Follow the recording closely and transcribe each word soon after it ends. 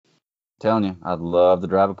telling you, I'd love to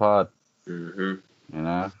drive a pod. Mm-hmm. You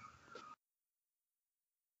know,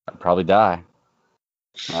 I'd probably die.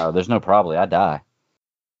 There's no probably. I die.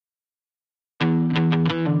 I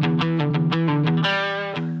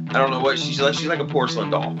don't know what she's like. She's like a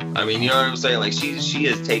porcelain doll. I mean, you know what I'm saying? Like she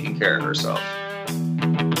is taking care of herself.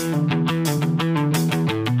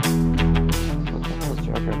 What's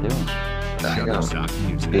Jar Jar doing? Shutterstock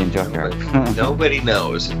Music. Being Jar Jar. Nobody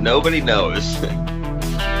knows. Nobody knows.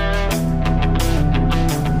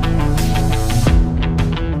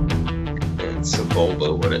 And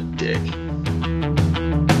Sebulba, what a dick.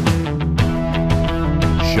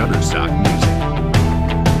 Shutterstock Music.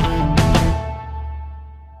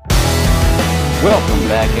 Welcome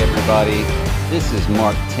back, everybody. This is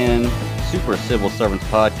Mark 10, Super Civil Servants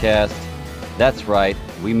Podcast. That's right,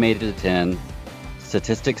 we made it to 10.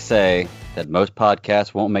 Statistics say that most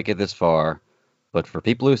podcasts won't make it this far, but for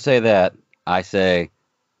people who say that, I say,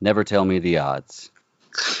 never tell me the odds.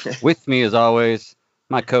 With me, as always,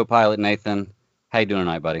 my co-pilot Nathan. How you doing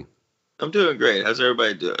tonight, buddy? I'm doing great. How's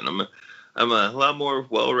everybody doing? I'm a lot more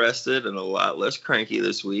well rested and a lot less cranky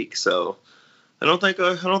this week, so I don't think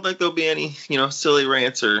there'll be any silly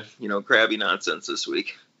rants or crabby nonsense this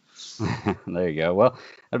week. There you go. Well,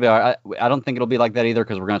 that'll be all right. I don't think it'll be like that either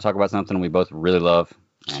because we're going to talk about something we both really love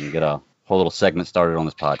and get a whole little segment started on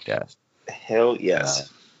this podcast. Hell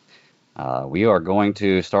yes. We are going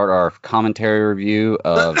to start our commentary review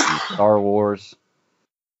of the Star Wars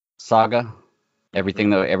saga.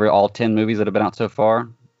 All 10 movies that have been out so far.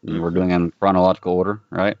 We're doing in chronological order,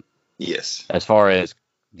 right? Yes. As far as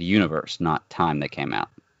the universe, not time they came out.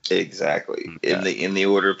 Exactly. Okay. In the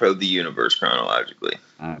order of the universe chronologically.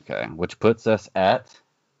 Okay. Which puts us at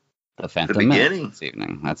the Phantom Menace this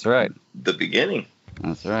evening. That's right. The beginning.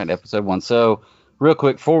 That's right. Episode 1. So, real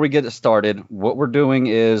quick, before we get it started, what we're doing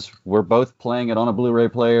is we're both playing it on a Blu-ray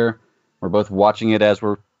player. We're both watching it as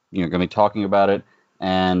we're going to be talking about it.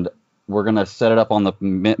 And we're going to set it up on the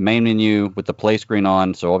main menu with the play screen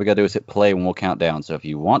on. So all we got to do is hit play and we'll count down. So if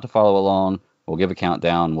you want to follow along, we'll give a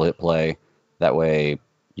countdown. We'll hit play. That way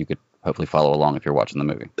you could hopefully follow along if you're watching the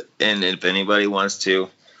movie. And if anybody wants to,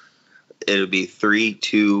 it'll be 3,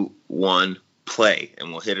 2, 1, play.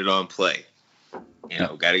 And we'll hit it on play.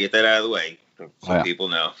 Got to get that out of the way so people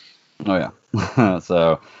know. Oh, yeah.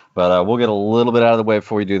 But we'll get a little bit out of the way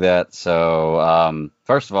before we do that. So,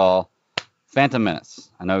 first of all, Phantom Menace.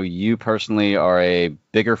 I know you personally are a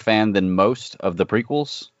bigger fan than most of the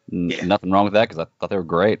prequels. Yeah. Nothing wrong with that because I thought they were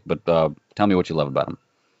great. But tell me what you love about them.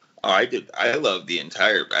 Oh, I did. I love the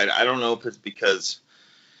entire. I don't know if it's because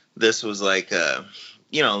this was like,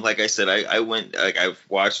 like I said, I went. Like I've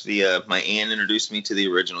watched my aunt introduced me to the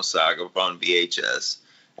original saga on VHS,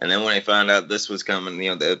 and then when I found out this was coming, they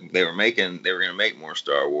were going to make more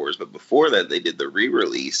Star Wars. But before that, they did the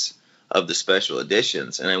re-release of the special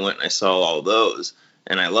editions, and I went and I saw all those,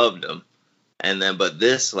 and I loved them. And then, but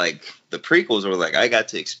this, like, the prequels were like, I got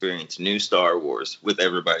to experience new Star Wars with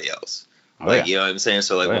everybody else. You know what I'm saying?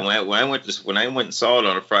 So, like, when I went and saw it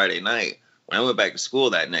on a Friday night, when I went back to school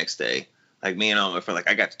that next day, like, me and all my friends, like,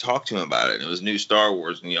 I got to talk to him about it, and it was new Star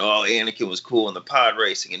Wars, and, Anakin was cool in the pod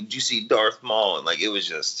racing, and did you see Darth Maul? And, like, it was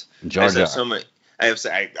just, Jar Jar. I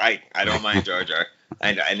don't mind Jar Jar.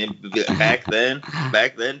 Back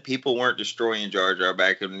then, people weren't destroying Jar Jar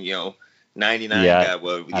back in 99. Yeah.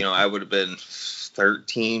 I would have been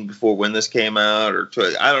 13 before when this came out, or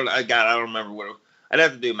 12. I don't remember what. I'd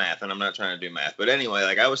have to do math, and I'm not trying to do math. But anyway,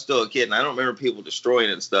 like I was still a kid, and I don't remember people destroying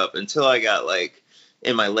and stuff until I got like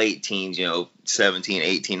in my late teens, 17,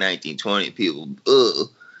 18, 19, 20. People,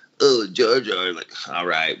 Jar Jar, like, all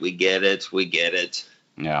right, we get it.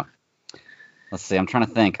 Yeah. Let's see. I'm trying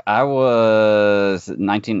to think. I was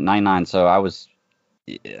 1999, so I was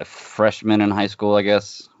a freshman in high school, I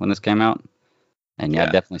guess, when this came out. And I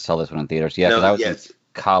definitely saw this one in theaters. Yeah, because I was in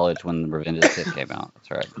college when Revenge of the Sith came out.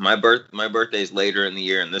 That's right. My birthday's later in the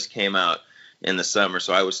year, and this came out in the summer,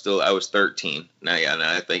 so I was 13. Now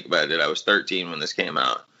I think about it, I was 13 when this came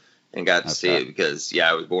out, and got to see it because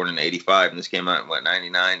I was born in '85, and this came out in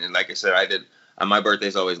 '99. And like I said, I did. My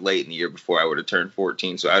birthday's always late in the year before I would have turned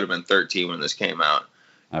 14, so I would have been 13 when this came out.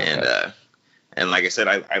 Okay. And like I said,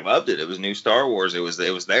 I loved it. It was new Star Wars. It was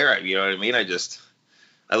there. You know what I mean? I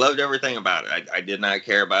loved everything about it. I did not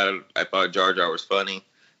care about it. I thought Jar Jar was funny.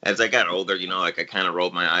 As I got older, like I kind of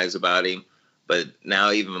rolled my eyes about him. But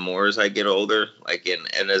now even more as I get older, like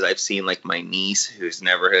and as I've seen like my niece who's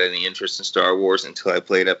never had any interest in Star Wars until I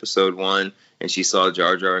played Episode 1, and she saw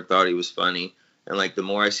Jar Jar and thought he was funny. And like the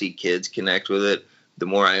more I see kids connect with it, the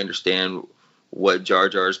more I understand what Jar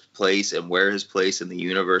Jar's place and where his place in the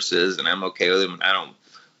universe is, and I'm okay with him.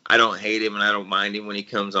 I I don't hate him and I don't mind him when he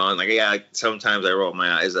comes on. Like, yeah, sometimes I roll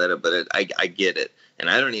my eyes at it, but I get it. And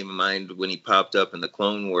I don't even mind when he popped up in the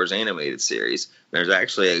Clone Wars animated series. There's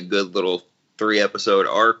actually a good little 3-episode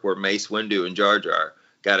arc where Mace Windu and Jar Jar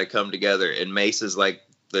got to come together, and Mace is like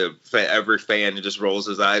every fan just rolls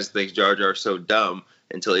his eyes and thinks Jar Jar's so dumb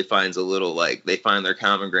until he finds a little, like, they find their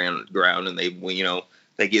common ground and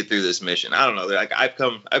they get through this mission. I don't know. Like, I've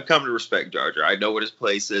come to respect Jar Jar. I know what his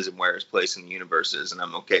place is and where his place in the universe is, and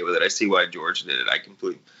I'm okay with it. I see why George did it. I'm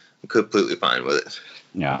completely fine with it.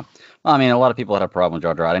 Yeah. Well, I mean, a lot of people had a problem with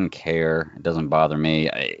Jar Jar. I didn't care. It doesn't bother me.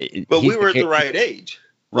 But we were at the right age.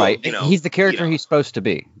 Right. Well, he's the character he's supposed to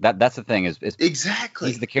be. That's the thing. Is exactly.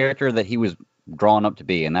 He's the character that he was drawn up to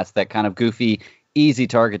be, and that's that kind of goofy, easy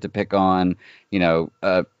target to pick on.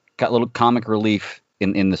 Got little comic relief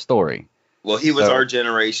in the story. Well, he was our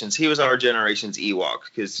generation's Ewok,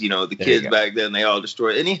 because the kids back then, they all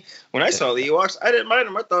destroyed. And when I saw the Ewoks, I didn't mind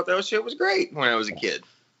them. I thought that shit was great when I was a kid.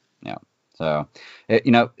 Yeah. So,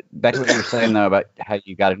 back to what you were saying though about how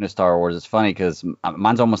you got into Star Wars. It's funny because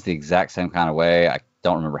mine's almost the exact same kind of way. I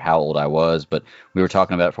don't remember how old I was, but we were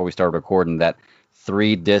talking about it before we started recording that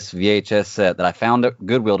 3-disc VHS set that I found at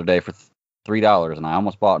Goodwill today for $3, and I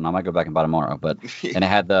almost bought it, and I might go back and buy it tomorrow. But and it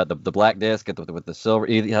had the black disc with the silver.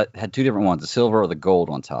 It had two different ones, the silver or the gold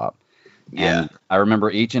on top. Yeah. And I remember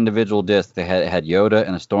each individual disc. They had Yoda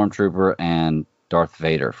and a Stormtrooper and Darth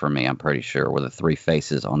Vader for me. I'm pretty sure were the three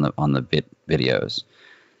faces on the videos.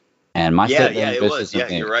 And my it was. Yeah,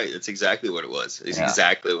 you're right. That's exactly what it was.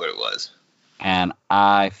 Exactly what it was. And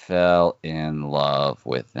I fell in love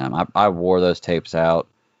with them. I wore those tapes out.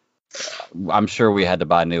 I'm sure we had to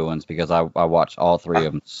buy new ones because I watched all three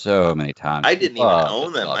of them so many times. I didn't even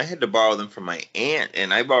own them. I had to borrow them from my aunt,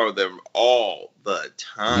 and I borrowed them all the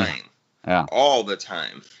time. Yeah. All the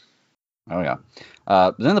time. Oh, yeah.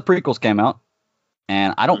 Then the prequels came out,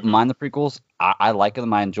 and I don't mind the prequels. I like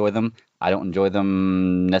them. I enjoy them. I don't enjoy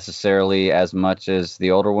them necessarily as much as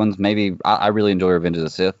the older ones. Maybe I really enjoy Revenge of the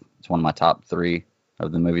Sith. It's one of my top 3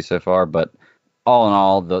 of the movies so far, but all in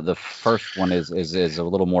all, the first one is a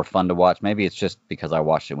little more fun to watch. Maybe it's just because I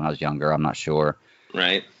watched it when I was younger. I'm not sure.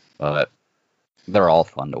 Right. But they're all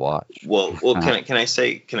fun to watch. Well, can I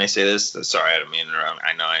say this? Sorry, I didn't mean to interrupt.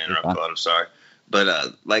 I know I interrupted a lot. I'm sorry. But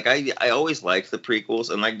I always liked the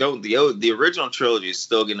prequels, and the original trilogy is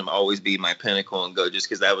still going to always be my pinnacle and go, just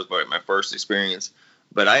because that was my first experience.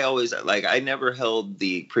 But I never held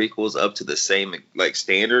the prequels up to the same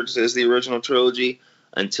standards as the original trilogy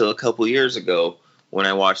until a couple years ago when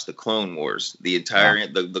I watched the Clone Wars, the entire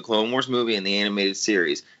the Clone Wars movie and the animated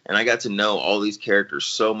series, and I got to know all these characters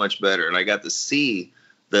so much better, and I got to see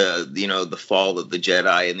the fall of the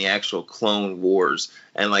Jedi and the actual Clone Wars,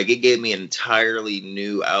 and it gave me an entirely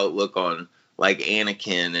new outlook on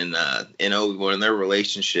Anakin and Obi-Wan and their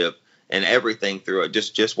relationship and everything through it.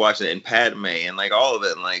 Just watching it, and Padme and all of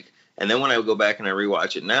it, and then when I go back and I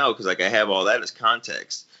rewatch it now, because I have all that as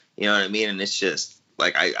context, you know what I mean, and it's just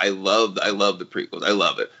I love the prequels. I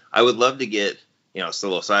love it. I would love to get, it's a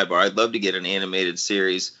little sidebar, I'd love to get an animated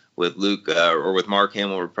series with Luke or with Mark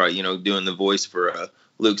Hamill, or probably doing the voice for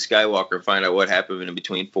Luke Skywalker, and find out what happened in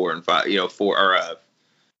between 4 and 5,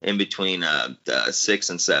 in between 6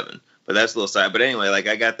 and 7. But that's a little side. But anyway,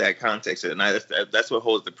 I got that context, and that's what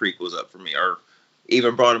holds the prequels up for me, or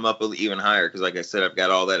even brought them up even higher, because like I said, I've got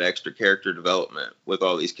all that extra character development with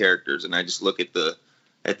all these characters, and I just look at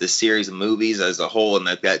the series of movies as a whole and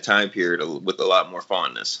that time period with a lot more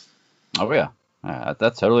fondness. Oh yeah,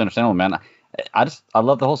 that's totally understandable, man. I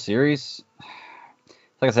love the whole series.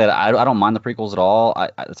 Like I said, I don't mind the prequels at all.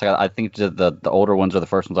 I think the older ones are the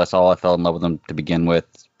first ones I saw. I fell in love with them to begin with.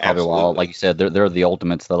 Probably while, like you said, they're the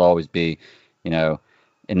ultimates. They'll always be, in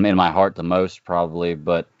my heart the most probably.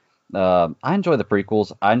 But I enjoy the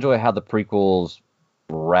prequels. I enjoy how the prequels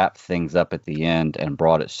wrap things up at the end and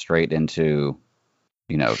brought it straight into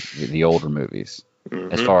the older movies,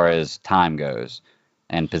 as far as time goes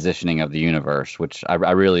and positioning of the universe, which I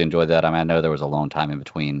really enjoyed that. I mean, I know there was a long time in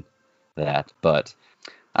between that, but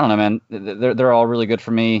I don't know, man. They're all really good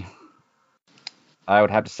for me. I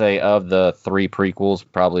would have to say of the 3 prequels,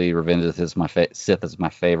 probably Revenge of the Sith is my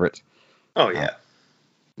favorite. Oh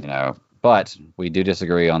yeah. But we do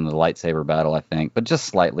disagree on the lightsaber battle, I think, but just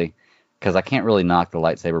slightly. Because I can't really knock the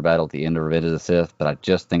lightsaber battle at the end of Revenge of the Sith, but I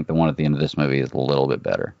just think the one at the end of this movie is a little bit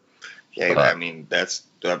better. Yeah, I mean, that's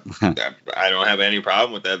I don't have any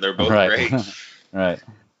problem with that. They're both great. Right.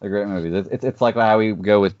 They're great movies. It's like how we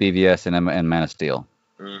go with BVS and Man of Steel.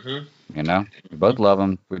 Mm-hmm. We both love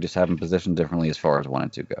them. We just have them positioned differently as far as 1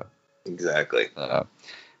 and 2 go. Exactly.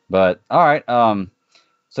 But all right.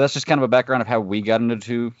 So that's just kind of a background of how we got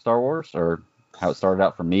into Star Wars, or how it started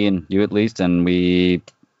out for me and you at least, and we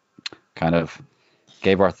kind of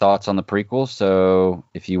gave our thoughts on the prequel. So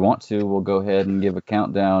if you want to, we'll go ahead and give a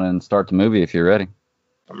countdown and start the movie if you're ready.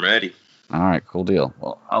 I'm ready. All right, cool deal.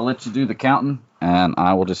 Well, I'll let you do the counting, and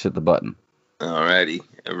I will just hit the button. All righty.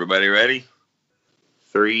 Everybody ready?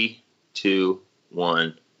 3, 2,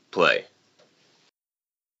 1, play.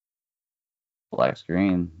 Black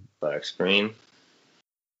screen. Black screen.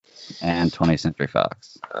 And 20th Century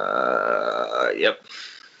Fox. Yep.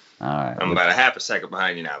 All right. I'm about a half a second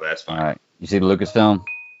behind you now, but that's fine. All right. You see the Lucasfilm?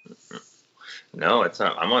 No, it's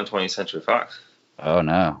not. I'm on 20th Century Fox. Oh,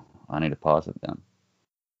 no. I need to pause it then.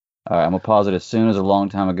 All right, I'm going to pause it as soon as a long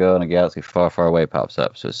time ago in a galaxy far, far away pops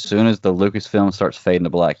up. So as soon as the Lucasfilm starts fading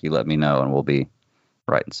to black, you let me know, and we'll be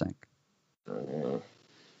right in sync. I don't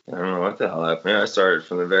know what the hell happened. I started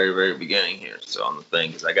from the very, very beginning here. So on the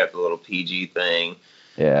thing, because I got the little PG thing.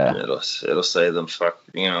 Yeah. And it'll say them fuck,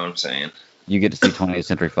 you know what I'm saying? You get to see 20th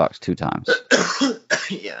Century Fox 2 times.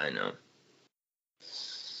 Yeah, I know.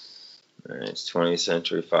 All right, it's 20th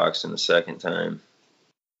Century Fox in the second time.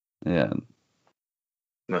 Yeah.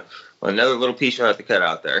 Well, another little piece you'll have to cut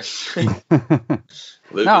out there.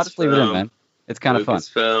 No, I'll just leave it in, man. It's kind of fun.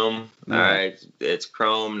 Lucasfilm. Yeah. All right, it's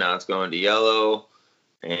chrome. Now it's going to yellow.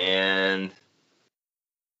 And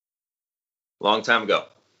long time ago.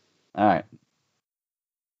 All right.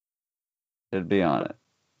 Should be on it.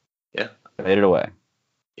 Yeah. Faded away.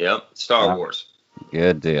 Yep. Star Wars.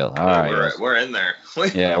 Good deal. All right. We're in there.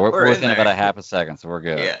 Yeah, we're within about a half a second, so we're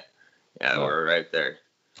good. Yeah, we're right there.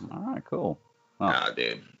 All right, cool. Oh. Oh,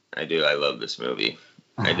 dude, I love this movie.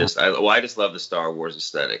 I just love the Star Wars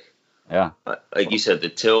aesthetic. Yeah. Like you said, the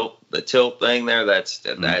tilt thing there. That's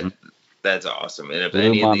awesome. And if Blew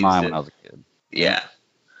any my of these, mind when I was a kid. Yeah.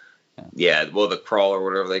 Well, the crawl or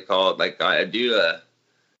whatever they call it. Like I do.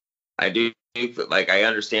 Like I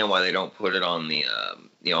understand why they don't put it on the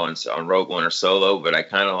on Rogue One or Solo, but I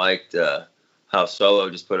kind of liked how Solo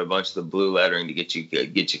just put a bunch of the blue lettering to get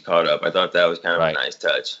you caught up. I thought that was kind of a nice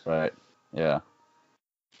touch. Right. Yeah.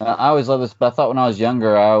 I always love this, but I thought when I was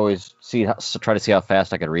younger, I always try to see how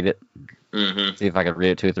fast I could read it. Mm-hmm. See if I could read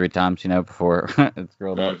it 2 or 3 times, before it's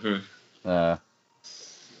scrolled up. But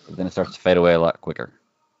then it starts to fade away a lot quicker.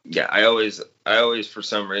 Yeah, I always for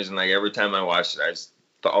some reason, like every time I watched it, I just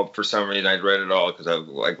thought for some reason I'd read it all because I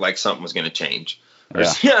like something was going to change.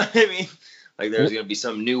 Yeah. I mean, like there's going to be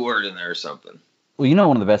some new word in there or something. Well,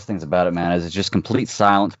 one of the best things about it, man, is it's just complete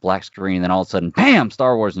silence, black screen, then all of a sudden, bam,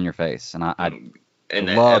 Star Wars in your face. And and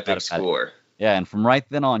that love epic score. Yeah, and from right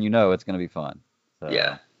then on, it's going to be fun. So.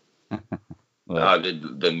 Yeah.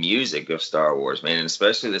 The music of Star Wars, man, and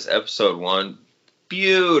especially this episode 1,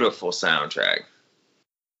 beautiful soundtrack.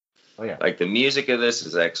 Oh yeah. Like the music of this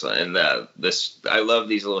is excellent, and I love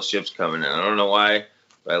these little ships coming in. I don't know why,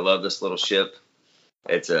 but I love this little ship.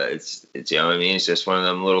 It's it's just one of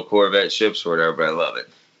them little Corvette ships or whatever, but I love it.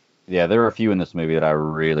 Yeah, there are a few in this movie that I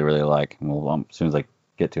really, really like. And as soon as I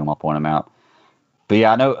get to them, I'll point them out. But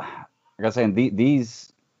yeah, I know, like I was saying,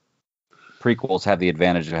 these prequels have the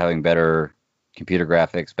advantage of having better computer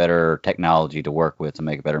graphics, better technology to work with to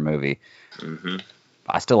make a better movie. Mm-hmm.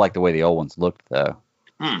 I still like the way the old ones looked, though.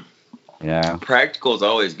 Practical is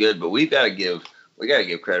always good, but we gotta give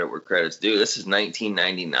credit where credit's due. This is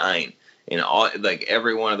 1999, and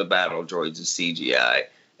every one of the battle droids is CGI,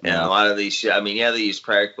 and a lot of these they use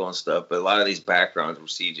practical and stuff, but a lot of these backgrounds were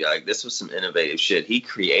CGI. Like, this was some innovative shit. He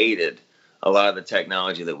created a lot of the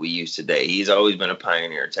technology that we use today. He's always been a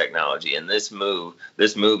pioneer in technology, and this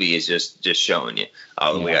movie is just showing you.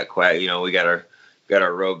 We got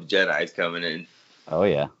our robed Jedi's coming in. Oh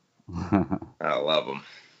yeah. I love them.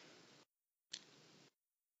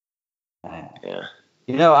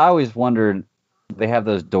 Yeah. I always wondered, they have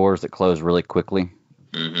those doors that close really quickly,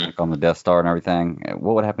 like on the Death Star and everything.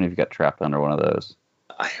 What would happen if you got trapped under one of those?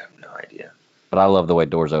 I have no idea. But I love the way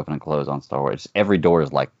doors open and close on Star Wars. Every door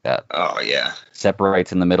is like that. Oh, yeah.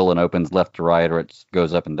 Separates in the middle and opens left to right, or it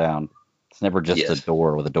goes up and down. It's never just a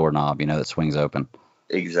door with a doorknob, that swings open.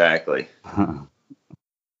 Exactly.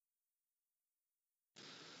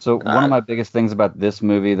 So one of my biggest things about this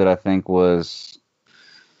movie that I think was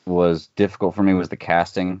difficult for me was the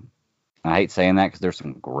casting. I hate saying that because there's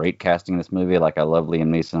some great casting in this movie. Like, I love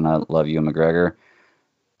Liam Neeson and I love Ewan McGregor.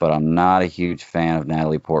 But I'm not a huge fan of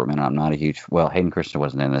Natalie Portman. I'm not a huge... Well, Hayden Christensen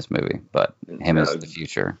wasn't in this movie, but him is the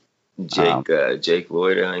future. Jake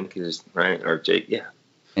Lloyd, I think, is right. Or Jake, yeah.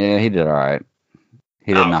 Yeah, he did all right.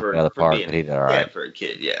 He did knock it out of the park, but he did all right. Yeah, for a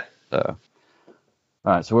kid, yeah. So,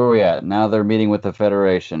 all right, so where are we at? Now they're meeting with the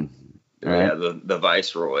Federation. Right? Yeah, the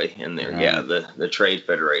Viceroy and the Trade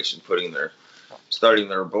Federation starting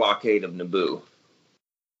their blockade of Naboo.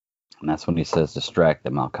 And that's when he says, "Distract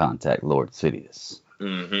them, I'll contact Lord Sidious."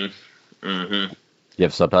 Mm-hmm. Mm-hmm. You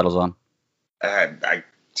have subtitles on? I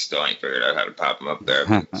still ain't figured out how to pop them up there.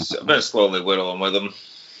 I've been slowly whittling with them.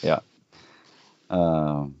 Yeah.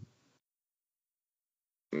 Um,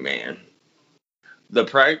 Man, the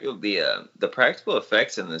practical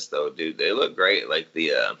effects in this though, dude, they look great. Like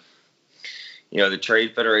the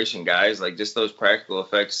Trade Federation guys, like just those practical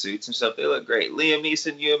effects suits and stuff, they look great. Liam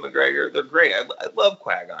Neeson, Ewan McGregor, they're great. I love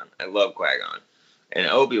Qui-Gon. I love Qui-Gon. And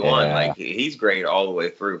Obi-Wan, yeah. like he's great all the way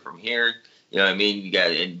through from here. You know what I mean? You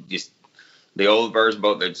got and just the old version,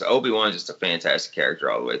 both. Obi-Wan's just a fantastic character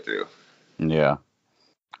all the way through. Yeah.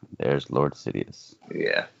 There's Lord Sidious.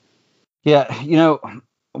 Yeah. Yeah,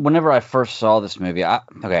 whenever I first saw this movie, I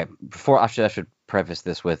should preface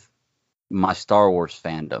this with my Star Wars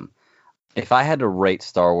fandom. If I had to rate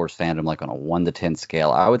Star Wars fandom like on a 1 to 10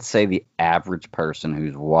 scale, I would say the average person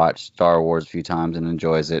who's watched Star Wars a few times and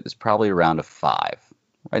enjoys it is probably around a 5,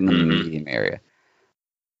 right in the medium area.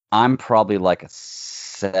 I'm probably like a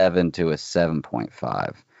 7 to a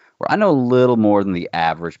 7.5, where I know a little more than the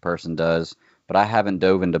average person does, but I haven't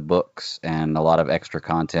dove into books and a lot of extra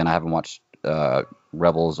content. I haven't watched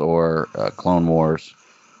Rebels or Clone Wars,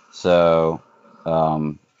 so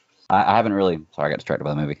I haven't really. Sorry, I got distracted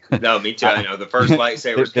by the movie. No, me too. I know the first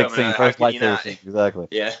lightsaber's Big coming scene, out. first How can you lightsaber not? scene, exactly.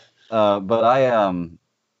 Yeah. But I don't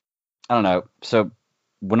know. So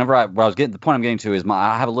whenever I was getting the point I'm getting to is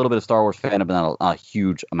I have a little bit of Star Wars fandom, but not a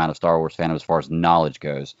huge amount of Star Wars fandom as far as knowledge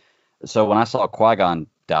goes. So when I saw Qui-Gon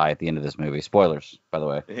die at the end of this movie, spoilers by the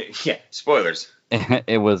way, Yeah, spoilers.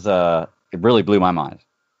 it was it really blew my mind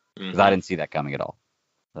because I Mhm. didn't see that coming at all.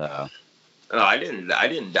 So No, I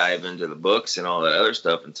didn't dive into the books and all that other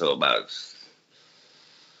stuff until about,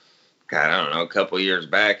 God, I don't know, a couple of years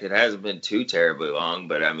back. It hasn't been too terribly long,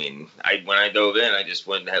 but I mean, when I dove in, I just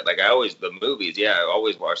went and had, like, the movies. Yeah, I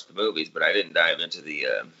always watched the movies, but I didn't dive into the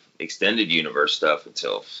extended universe stuff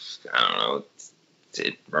until, I don't know,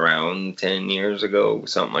 around 10 years ago,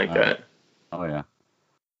 something like that. Oh yeah,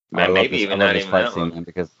 Maybe even not even fight that scene, long. man,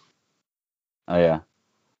 because I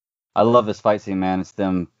love this fight scene, man. It's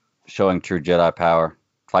them showing true Jedi power,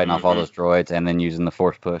 fighting off all those droids, and then using the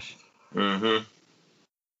Force push. Mm-hmm.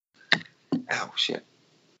 Oh, shit.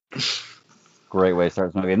 Great way to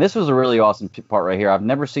start this movie. And this was a really awesome part right here. I've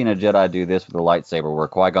never seen a Jedi do this with a lightsaber where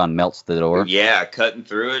Qui-Gon melts the door. Yeah, cutting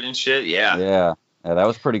through it and shit. Yeah. Yeah, that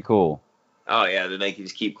was pretty cool. Oh yeah, then they can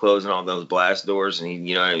just keep closing all those blast doors, and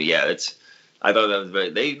you know what I mean? Yeah, it's. I thought that was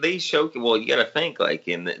very. They show. Well, you got to think like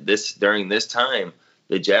during this time,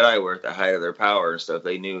 the Jedi were at the height of their power and stuff.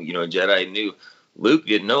 They knew, Jedi knew. Luke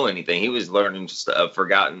didn't know anything. He was learning just a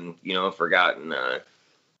forgotten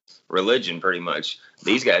religion pretty much.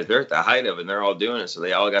 These guys, they're at the height of it, and they're all doing it, so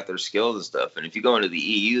they all got their skills and stuff. And if you go into the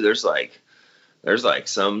EU, there's like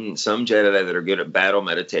some Jedi that are good at battle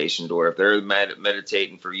meditation, to where if they're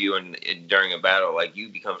meditating for you and during a battle, like you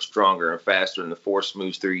become stronger and faster, and the Force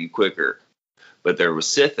moves through you quicker. But there was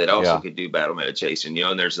Sith that also could do battle meditation,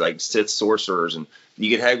 and there's like Sith sorcerers, and you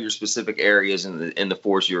could have your specific areas in the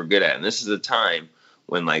Force you were good at. And this is a time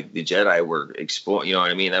when like the Jedi were exploring. You know what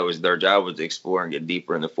I mean? That was their job, was to explore and get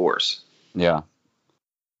deeper in the Force. Yeah.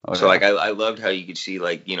 So like I loved how you could see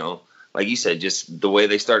like like you said, just the way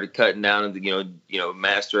they started cutting down the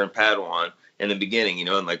Master and Padawan in the beginning,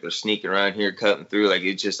 and like they're sneaking around here, cutting through. Like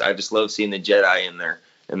I just love seeing the Jedi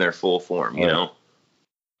in their full form,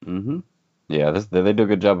 Mm-hmm. Yeah, they do a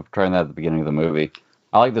good job of trying that at the beginning of the movie.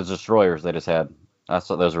 I like the destroyers they just had. I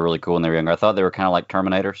thought those were really cool when they were younger. I thought they were kind of like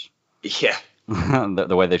Terminators. Yeah.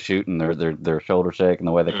 the way they shoot and their shoulder shake and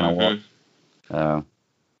the way they kind of walk.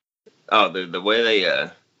 The way they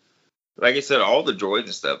like I said, all the droids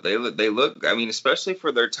and stuff, they look. I mean, especially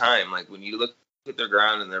for their time. Like when you look at their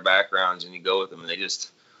ground and their backgrounds, and you go with them, and they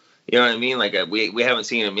just, you know what I mean. Like we haven't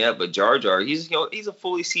seen him yet, but Jar Jar, he's a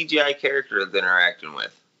fully CGI character that they're interacting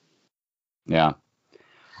with. Yeah.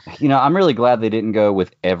 I'm really glad they didn't go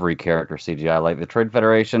with every character CGI. Like the Trade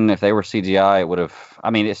Federation, if they were CGI, it would have. I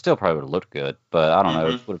mean, it still probably would have looked good, but I don't know.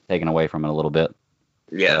 It would have taken away from it a little bit.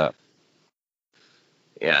 Yeah.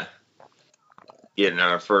 Yeah. Getting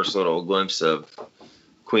our first little glimpse of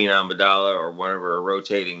Queen Amidala or one of her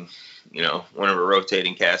rotating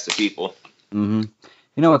cast of people. Mm-hmm.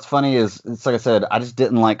 What's funny is, it's like I said, I just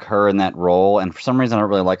didn't like her in that role, and for some reason I don't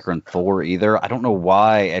really like her in Thor either. I don't know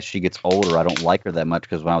why, as she gets older, I don't like her that much,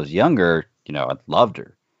 because when I was younger, I loved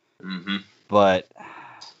her. Mm-hmm. But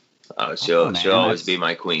she'll always be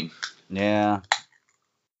my queen. Yeah.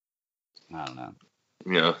 I don't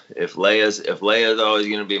know. If Leia's always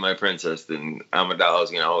going to be my princess, then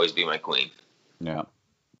Amidala's going to always be my queen. Yeah.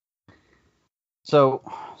 So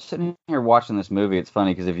sitting here watching this movie, it's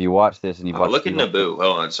funny because if you watch this and you've Oh, watched, look at Naboo.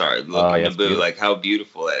 Hold on, sorry. Look oh at yeah, it's Naboo, beautiful. like how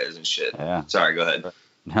beautiful that is and shit. Yeah. Sorry, go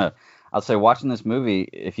ahead. I'll say watching this movie,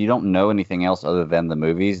 if you don't know anything else other than the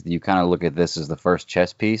movies, you kind of look at this as the first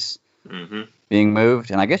chess piece Mm-hmm. being moved,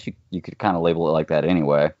 and I guess you could kind of label it like that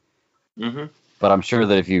anyway. Mm-hmm. But I'm sure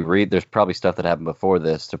that if you read, there's probably stuff that happened before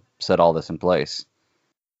this to set all this in place.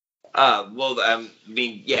 Well, I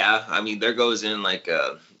mean, yeah. I mean, there goes in like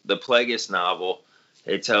the Plagueis novel.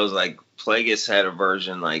 It tells like Plagueis had a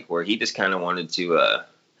version like where he just kind of wanted to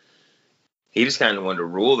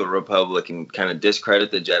rule the Republic and kind of discredit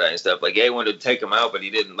the Jedi and stuff. Like, yeah, he wanted to take them out, but he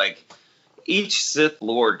didn't like. Each Sith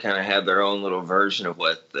Lord kind of had their own little version of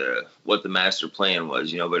what the master plan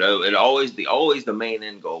was, you know. But it always the main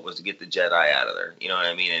end goal was to get the Jedi out of there, you know what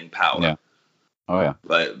I mean, in power. Yeah. Oh yeah.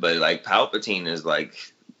 But like Palpatine is like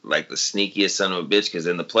the sneakiest son of a bitch, because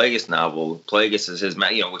in the Plagueis novel, Plagueis is his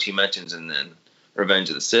which he mentions in Revenge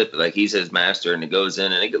of the Sith. Like, he's his master, and it goes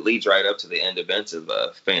in and it leads right up to the end events of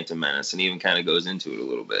Phantom Menace, and even kind of goes into it a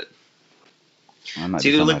little bit. That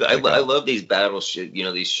See, look, I love these battleships. You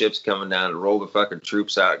know, these ships coming down to roll the fucking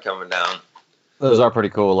troops out, coming down. Those are pretty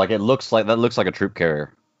cool. Like, that looks like a troop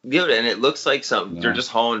carrier. Yeah, and it looks like something. Yeah. They're just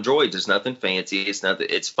hauling droids. It's nothing fancy. It's nothing.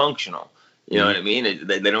 It's functional. You know what I mean?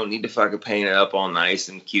 They don't need to fucking paint it up all nice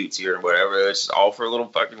and cutesy or whatever. It's all for little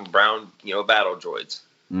fucking brown, battle droids.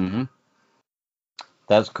 Mm-hmm.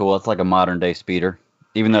 That's cool. It's like a modern day speeder,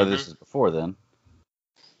 even though this is before then.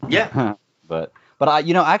 Yeah. but I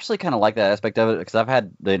actually kind of like that aspect of it, because I've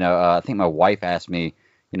had, I think my wife asked me,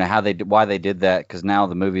 why they did that, because now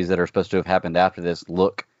the movies that are supposed to have happened after this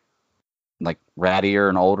look like rattier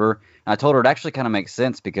and older. And I told her it actually kind of makes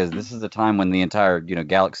sense, because this is the time when the entire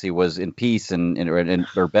galaxy was in peace and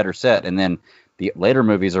or better set, and then the later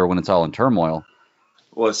movies are when it's all in turmoil.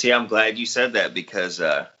 Well, see, I'm glad you said that, because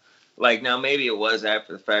now maybe it was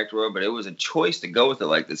after the fact, but it was a choice to go with it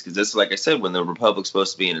like this, because this is, like I said, when the Republic's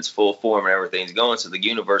supposed to be in its full form and everything's going, so the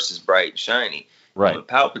universe is bright and shiny. Right. And when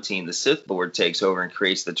Palpatine, the Sith Lord, takes over and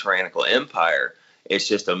creates the tyrannical empire, it's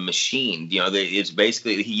just a machine. It's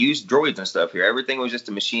basically, he used droids and stuff here. Everything was just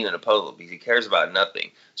a machine and a puzzle, because he cares about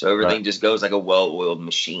nothing. So everything just goes like a well-oiled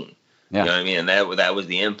machine. Yeah. You know what I mean? And that was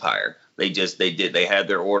the empire. They had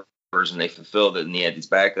their orders and they fulfilled it, and he had these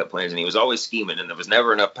backup plans, and he was always scheming, and there was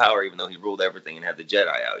never enough power, even though he ruled everything and had the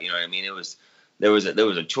Jedi out. You know what I mean? There was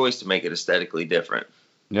a choice to make it aesthetically different.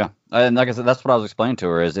 Yeah, and like I said, that's what I was explaining to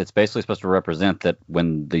her. Is it's basically supposed to represent that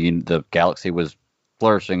when the galaxy was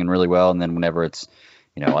flourishing and really well, and then whenever it's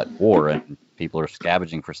like war and people are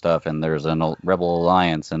scavenging for stuff, and there's a rebel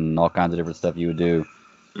alliance and all kinds of different stuff you would do.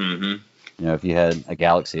 Mm-hmm. If you had a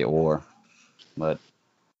galaxy at war. But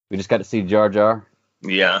we just got to see Jar Jar.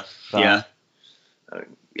 Yeah. Yeah.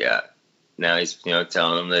 Now he's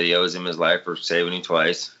telling him that he owes him his life for saving him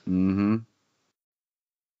twice. Mm-hmm.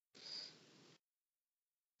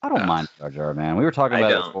 I don't mind Jar Jar, man. We were talking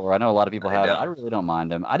about it before. I know a lot of people have. I really don't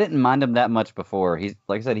mind him. I didn't mind him that much before. He's,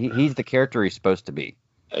 like I said, he's the character he's supposed to be.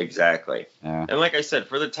 Exactly. Yeah. And like I said,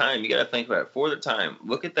 for the time, you got to think about it. For the time,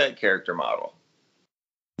 look at that character model.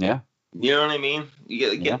 Yeah. You know what I mean?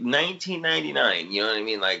 You get 1999. You know what I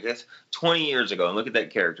mean? Like, that's 20 years ago, and look at that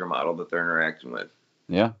character model that they're interacting with.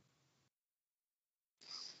 Yeah.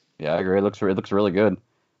 Yeah, I agree. It looks really good.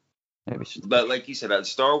 But like you said,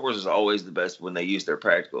 Star Wars is always the best when they use their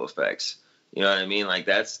practical effects. You know what I mean? Like,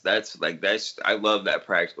 that's I love that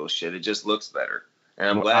practical shit. It just looks better, and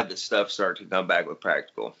I'm glad that stuff started to come back with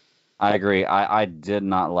practical. I agree. I did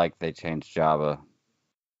not like they changed Jabba.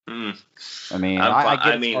 I mean,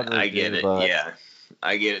 I get it. Yeah,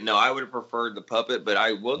 I get it. No, I would have preferred the puppet, but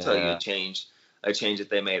I will tell you a change that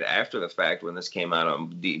they made after the fact when this came out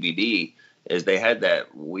on DVD is they had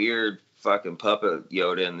that weird fucking puppet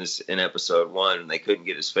Yoda in episode 1, and they couldn't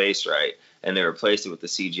get his face right, and they replaced it with the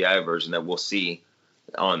CGI version that we'll see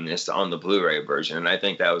on the Blu-ray version, and I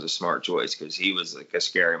think that was a smart choice, because he was like a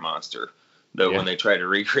scary monster. Though when they tried to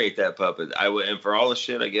recreate that puppet, and for all the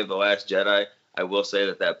shit I give The Last Jedi, I will say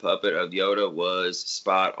that puppet of Yoda was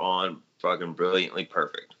spot on, fucking brilliantly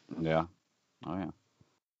perfect. Yeah. Oh yeah.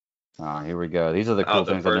 Here we go. These are the cool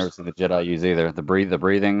things I've never seen the Jedi use either. The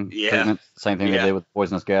breathing treatment. Same thing they did with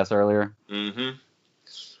poisonous gas earlier. Mm-hmm.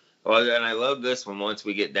 Well, and I love this one once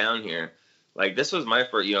we get down here. Like, this was my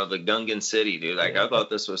first, the Gungan City, dude. Like, I thought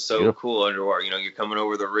this was so cool underwater. You're coming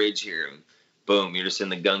over the ridge here, and boom, you're just in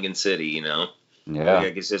the Gungan City, Yeah.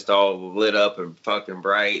 Like, it's just all lit up and fucking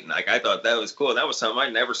bright. And, like, I thought that was cool. That was something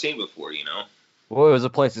I'd never seen before, Well, it was a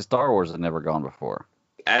place that Star Wars had never gone before.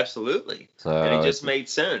 Absolutely. And it just made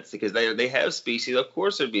sense, because they have species. Of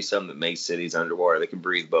course there'd be some that make cities underwater that can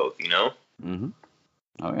breathe both, Mm-hmm.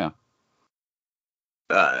 Oh, yeah.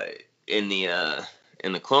 uh, in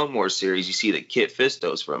the Clone Wars series, you see that Kit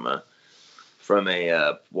Fisto's from a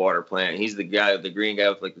water planet. He's the green guy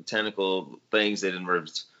with like the tentacle things that in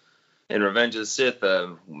Revenge of the Sith,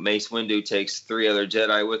 Mace Windu takes 3 other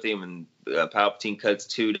Jedi with him, and Palpatine cuts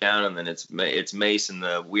 2 down, and then it's Mace and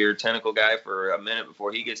the weird tentacle guy for a minute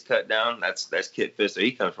before he gets cut down. That's Kit Fisto.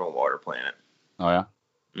 He comes from a water planet. Oh yeah.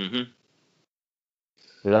 Mm-hmm.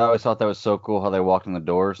 Dude, I always thought that was so cool how they walked in the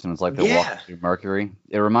doors and it's like they're walking through Mercury.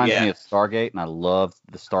 It reminds me of Stargate, and I loved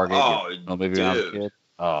the Stargate movie when I was a kid.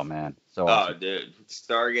 Oh man, so awesome. Oh dude,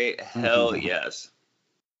 Stargate, hell yes.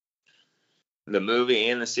 The movie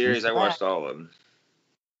and the series, I watched all of them.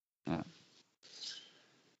 Yeah.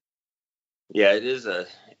 Yeah, it is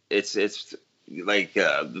it's like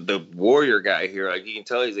the warrior guy here. Like you can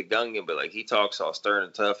tell he's a Gungan, but like he talks all stern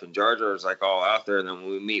and tough, and Jar Jar's like all out there. And then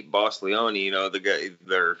when we meet Boss Leone, you know, the guy,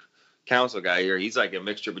 their council guy here, he's like a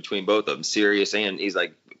mixture between both of them, serious and he's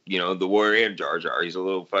like, you know, the warrior and Jar Jar. He's a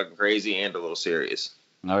little fucking crazy and a little serious.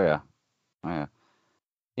 Oh yeah.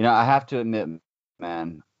 You know, I have to admit,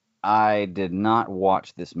 man, I did not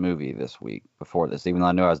watch this movie this week before this, even though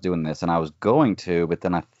I knew I was doing this, and I was going to, but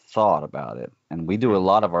then I thought about it. And we do a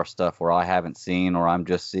lot of our stuff where I haven't seen or I'm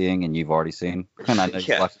just seeing and you've already seen, and I know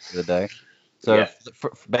you watched it the other day. So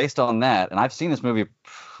based on that, and I've seen this movie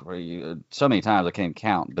so many times I can't even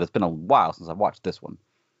count, but it's been a while since I've watched this one.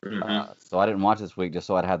 Mm-hmm. So I didn't watch this week just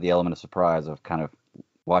so I'd have the element of surprise of kind of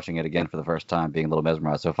watching it again for the first time, being a little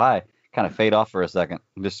mesmerized. So if I kind of fade off for a second,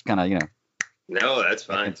 just kind of, you know. No, that's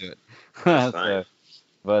fine. Into it. That's fine.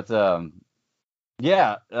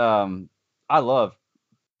 I love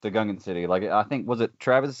the Gungan City. Like, I think, was it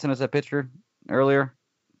Travis that sent us that picture earlier,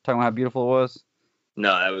 talking about how beautiful it was?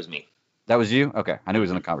 No, that was me. That was you? Okay, I knew he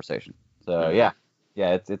was in the conversation. So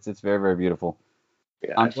it's very, very beautiful.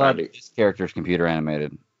 Yeah, I'm glad this character is computer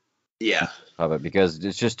animated. Yeah, puppet, because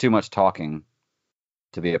it's just too much talking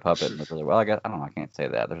to be a puppet. Well, I don't know. I can't say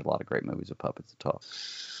that. There's a lot of great movies with puppets that talk.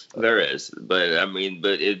 There is, but I mean,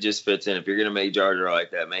 it just fits in. If you're gonna make Jar Jar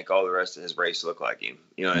like that, make all the rest of his race look like him.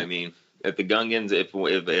 You know what I mean? If the Gungans, if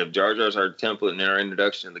Jar Jar's our template and our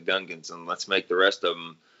introduction to the Gungans, then let's make the rest of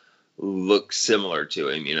them look similar to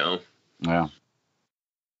him. You know? Yeah.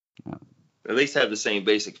 At least have the same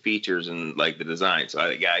basic features and like the design. So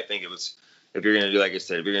I think it was. If you're gonna do, like I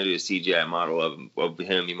said, if you're gonna do a CGI model of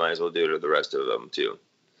him, you might as well do it of the rest of them too.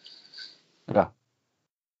 Yeah.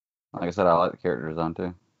 Like I said, I like the character design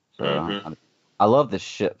too. So I love the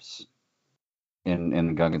ships in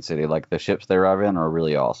Gungan City. Like the ships they arrive in are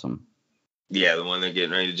really awesome. Yeah, the one they're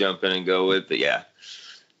getting ready to jump in and go with. But yeah,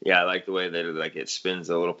 I like the way that it spins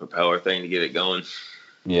the little propeller thing to get it going.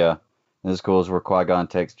 Yeah, and this cool is where Qui-Gon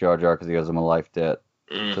takes Jar Jar because he owes him a life debt.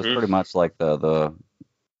 Mm-hmm. So it's pretty much like the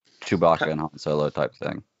Chewbacca and Han Solo type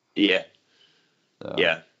thing. Yeah. So.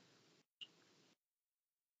 Yeah.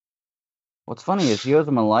 What's funny is he owes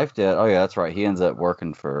him a life debt. Oh yeah, that's right. He ends up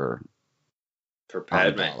working for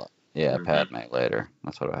Padme. Yeah, Padme later.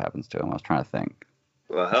 That's what happens to him. I was trying to think.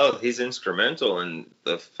 Well, hell, he's instrumental in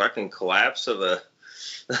the fucking collapse of the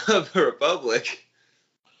Republic.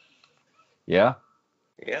 Yeah.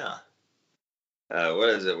 Yeah. What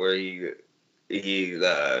is it? Where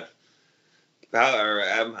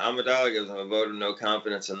Amidala gives him a vote of no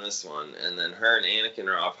confidence in this one, and then her and Anakin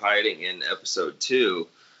are off hiding in Episode 2.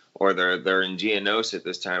 Or they're in Geonosis at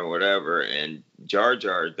this time or whatever, and Jar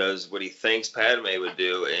Jar does what he thinks Padme would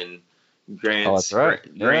do and transfers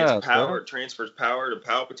power to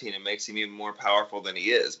Palpatine and makes him even more powerful than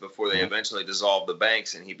he is before they eventually dissolve the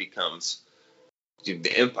banks and he becomes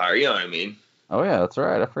the Empire. You know what I mean? Oh yeah, that's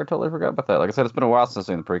right. I totally forgot about that. Like I said, it's been a while since I've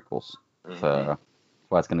seen the prequels, so that's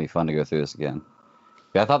why it's gonna be fun to go through this again.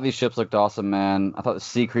 Yeah, I thought these ships looked awesome, man. I thought the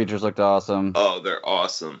sea creatures looked awesome. Oh, they're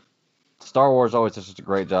awesome. Star Wars always does such a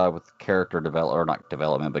great job with character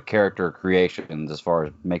but character creations as far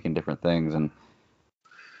as making different things and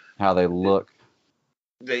how they look.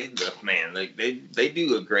 They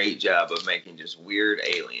do a great job of making just weird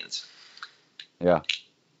aliens. Yeah.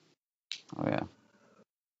 Oh yeah.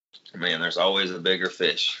 Man, there's always a bigger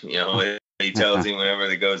fish. You know, he tells him whenever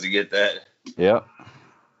he goes to get that. Yep.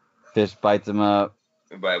 Fish bites him up.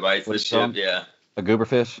 Bites the ship. Yeah. A goober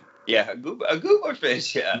fish. Yeah, a goober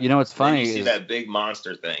fish, yeah. You know what's funny? You see that big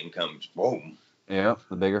monster thing comes, boom. Yeah,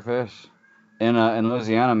 the bigger fish. In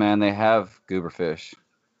Louisiana, man, they have goober fish.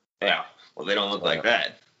 Yeah, well, they don't look like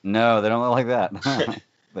that. No, they don't look like that.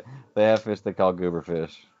 They have fish they call goober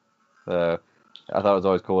fish. So I thought it was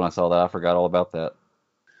always cool when I saw that. I forgot all about that.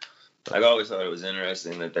 I always thought it was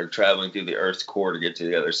interesting that they're traveling through the Earth's core to get to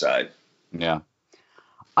the other side. Yeah.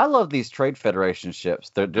 I love these Trade Federation ships.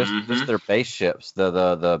 They're just their base ships.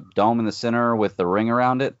 The dome in the center with the ring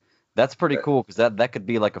around it. That's pretty cool because that could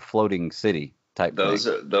be like a floating city type Those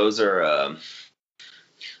thing. are those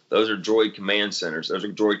are droid command centers. Those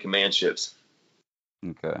are droid command ships.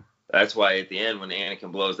 Okay. That's why at the end when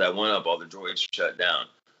Anakin blows that one up, all the droids shut down.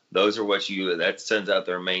 Those are that sends out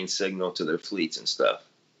their main signal to their fleets and stuff.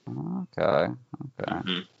 Okay.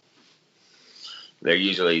 Mm-hmm. They're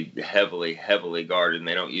usually heavily guarded, and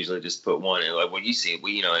they don't usually just put one in. Like what you see,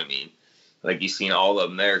 you know what I mean. Like you've seen all of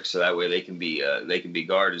them there, so that way they can be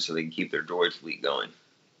guarded, so they can keep their droid fleet going.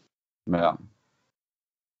 Yeah.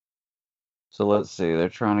 So let's see. They're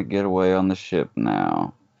trying to get away on the ship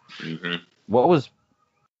now. Mm-hmm. What was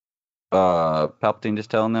Palpatine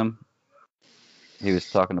just telling them? He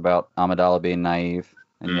was talking about Amidala being naive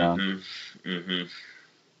and young. Mm-hmm. Mm-hmm.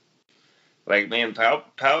 Like, man,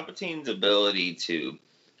 Palpatine's ability to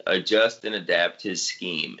adjust and adapt his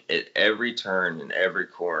scheme at every turn and every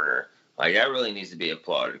corner, like that really needs to be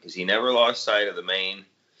applauded because he never lost sight of the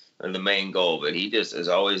main goal, but he just is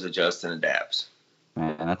always adjusts and adapts.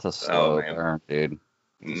 Man, that's a slow burn, dude.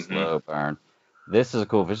 It's a slow burn. This is a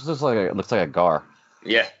cool fish. This looks like a gar.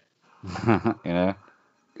 Yeah. You know?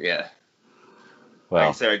 Yeah. Well, like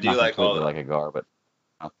I said, I do like all like a gar, but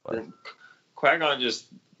Qui-Gon just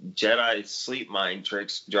Jedi sleep mind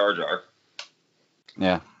tricks Jar Jar.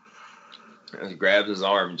 Yeah. He grabs his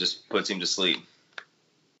arm and just puts him to sleep.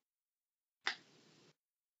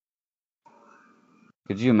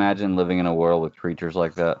 Could you imagine living in a world with creatures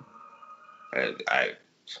like that? God,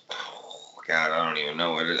 I don't even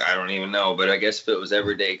know I don't even know. But I guess if it was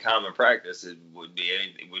everyday common practice, it would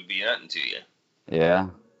be nothing to you. Yeah.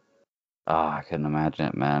 Oh, I couldn't imagine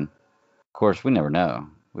it, man. Of course, we never know.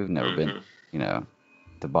 We've never been,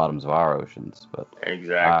 the bottoms of our oceans, but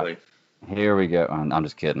exactly. Here we go. I'm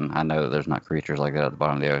just kidding. I know that there's not creatures like that at the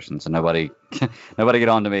bottom of the ocean, so nobody get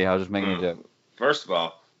on to me. I was just making a joke. First of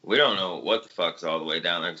all, we don't know what the fuck's all the way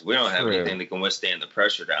down there because we don't have anything that can withstand the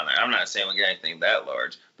pressure down there. I'm not saying we got anything that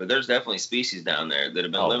large, but there's definitely species down there that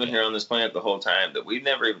have been living here on this planet the whole time that we've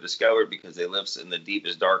never even discovered because they live in the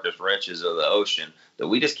deepest, darkest reaches of the ocean that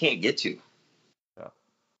we just can't get to. Yeah.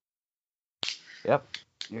 Yep.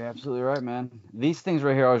 You're absolutely right, man. These things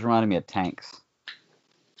right here always reminded me of tanks.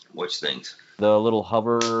 Which things? The little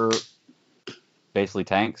hover, basically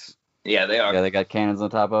tanks. Yeah, they are. Yeah, they got cannons on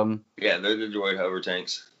top of them. Yeah, they're the droid hover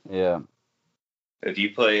tanks. Yeah. If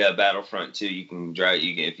you play Battlefront 2, you can drive.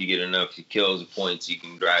 If you get enough kills or points, you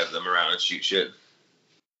can drive them around and shoot shit.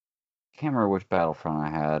 Can't remember which Battlefront I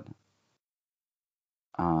had.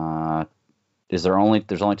 There's only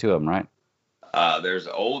two of them, right? There's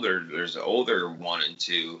older 1 and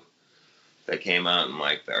 2 that came out in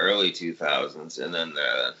like the early 2000s, and then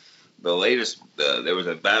the latest there was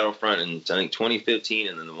a Battlefront in I think 2015,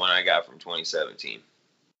 and then the one I got from 2017.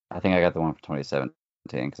 I think I got the one from 2017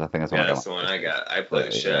 because I think that's the one I got. I played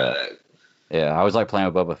the shit out of that. Yeah, I was like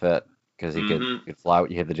playing with Boba Fett because he could fly.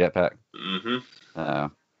 You hit the jetpack. Mm-hmm.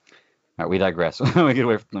 All right, we digress. We get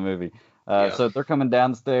away from the movie. So they're coming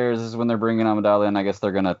downstairs. This is when they're bringing Amidala in. I guess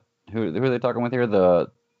they're gonna. Who are they talking with here? The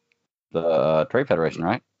Trade Federation,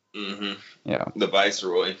 right? Mm-hmm. Yeah. The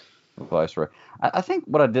Viceroy. Viceroy. I think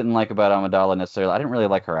what I didn't like about Amidala necessarily, I didn't really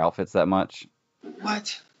like her outfits that much.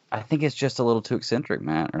 What? I think it's just a little too eccentric,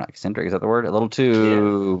 man. Or not eccentric, is that the word? A little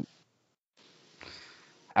too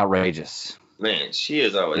outrageous. Man, she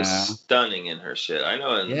is always stunning in her shit. I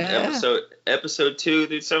know in episode 2,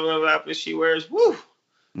 dude, some of the outfits she wears, woo! Jesus.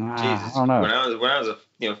 I don't know. When I was a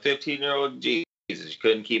 15-year-old, Jesus, you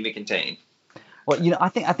couldn't keep me contained. Well, I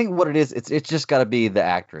think what it is, it's just got to be the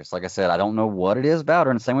actress. Like I said, I don't know what it is about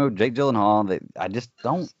her. And the same way with Jake Gyllenhaal,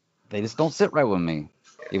 they just don't sit right with me.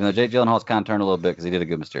 Even though Jake Gyllenhaal's kind of turned a little bit because he did a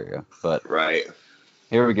good Mysterio. But right.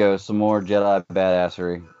 Here we go, some more Jedi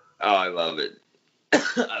badassery. Oh, I love it.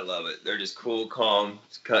 I love it. They're just cool, calm,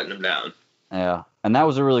 just cutting them down. Yeah, and that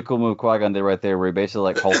was a really cool move Qui-Gon did right there, where he basically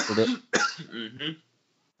like holstered it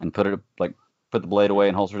and put the blade away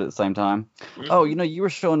and holstered it at the same time. Mm-hmm. Oh, you were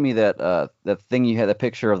showing me that thing you had, the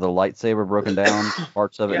picture of the lightsaber broken down,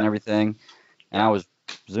 parts of it and everything, and I was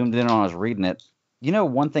zoomed in on. I was reading it.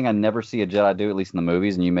 One thing I never see a Jedi do, at least in the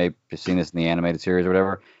movies, and you may have seen this in the animated series or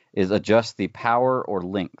whatever, is adjust the power or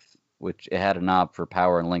length, which it had a knob for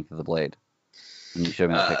power and length of the blade. And you showed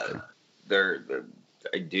me that picture.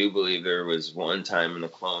 I do believe there was one time in the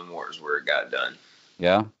Clone Wars where it got done.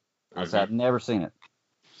 Yeah? Mm-hmm. I've never seen it.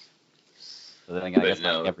 So then I guess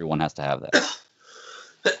not everyone has to have that.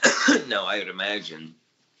 No, I would imagine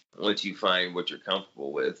once you find what you're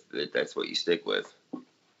comfortable with, that's what you stick with.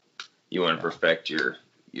 You want to perfect your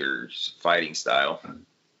fighting style.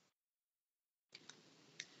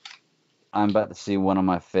 I'm about to see one of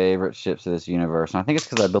my favorite ships of this universe, and I think it's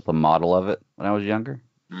because I built a model of it when I was younger.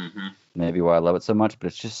 Mm-hmm. Maybe why I love it so much, but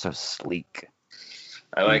it's just so sleek.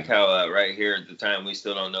 I like how right here at the time we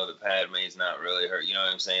still don't know that Padme's not really her. You know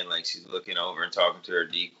what I'm saying? Like she's looking over and talking to her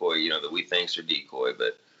decoy. You know that we think's her decoy,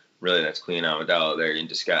 but really that's Queen Amidala there in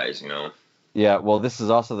disguise. You know. Yeah, well, this is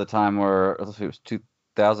also the time where let's see, it was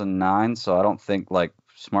 2009, so I don't think like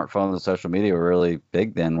smartphones and social media were really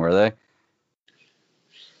big then, were they?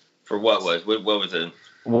 For what was it?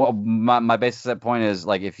 Well, my basis at point is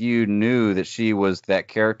like if you knew that she was that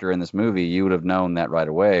character in this movie, you would have known that right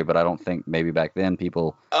away. But I don't think maybe back then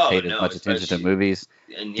people paid as much attention to movies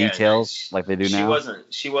details like they do now.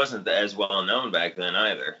 She wasn't as well known back then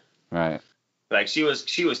either. Right. Like she was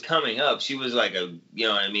coming up. She was like a, you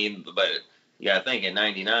know what I mean? But yeah, I think in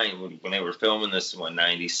 '99 when they were filming this one,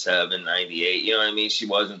 '97, '98, you know what I mean? She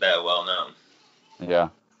wasn't that well known. Yeah.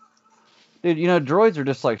 Dude, you know, droids are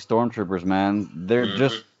just like stormtroopers, man. They're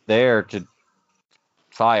just there to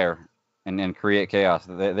fire and create chaos.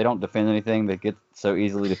 They don't defend anything. They get so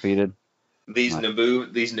easily defeated. These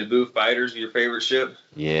Naboo fighters are your favorite ship?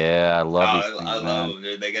 Yeah, I love these things, I love them,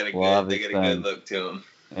 dude. They got a good look to them.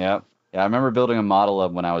 Yep. Yeah, I remember building a model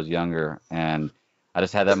of when I was younger, and I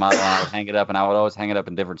just had that model, and I would hang it up, and I would always hang it up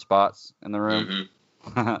in different spots in the room.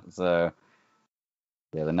 So,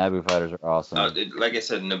 yeah, the Naboo fighters are awesome. Like I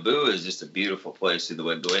said, Naboo is just a beautiful place. The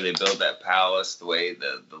way they build that palace, the way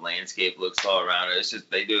the landscape looks all around it, it's just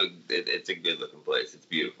it's a good looking place. It's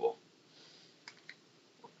beautiful.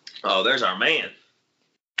 Oh, there's our man.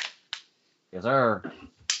 Yes, sir.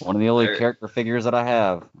 One of the only character figures that I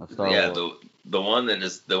have of Star Wars. The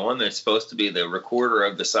one that's supposed to be the recorder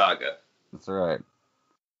of the saga. That's right.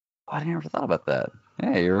 Oh, I never thought about that.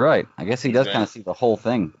 Yeah, you're right. I guess he does kind of see the whole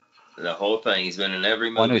thing. The whole thing. He's been in every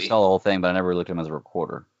movie. Well, I knew he saw the whole thing, but I never looked at him as a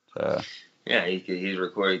recorder. So. Yeah, he's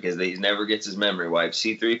recorded because he never gets his memory wiped.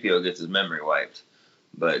 C-3PO gets his memory wiped,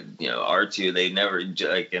 but you know R2 they never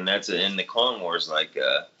like, and that's in the Clone Wars like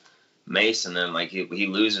Mace, and then like he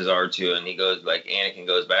loses R2 and he goes like Anakin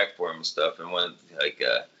goes back for him and stuff, and when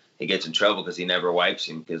he gets in trouble because he never wipes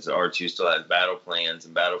him because R2 still has battle plans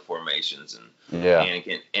and battle formations, and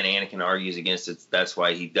Anakin argues against it. That's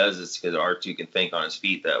why he does this because R2 can think on his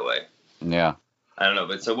feet that way. Yeah. I don't know,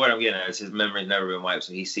 but so what I'm getting at is his memory's never been wiped,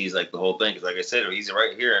 so he sees like the whole thing. Because like I said, he's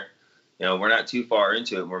right here. You know, we're not too far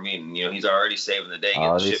into it. We're meeting. You know, he's already saving the day.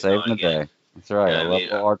 Already saving the day. That's right. I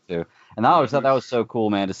love R2. And I always thought that was so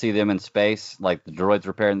cool, man, to see them in space, like the droids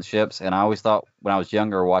repairing the ships. And I always thought when I was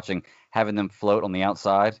younger, watching having them float on the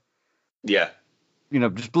outside. Yeah. You know,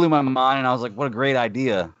 just blew my mind, and I was like, what a great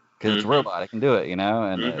idea. Because it's a robot, it can do it, you know?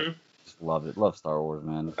 And just loved it. Love Star Wars,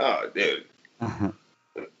 man. Oh, dude.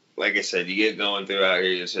 Like I said, you get going through out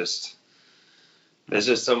here, there's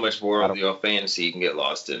just so much more of the fantasy you can get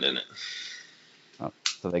lost in it. Oh,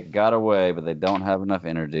 so they got away, but they don't have enough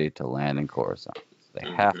energy to land in Coruscant. They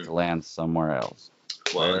have to land somewhere else.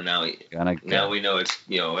 Well, now we know it's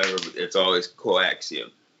it's always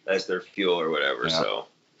coaxium. That's their fuel or whatever. Yep. So.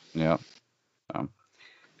 Yeah.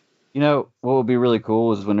 You know, what would be really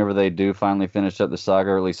cool is whenever they do finally finish up the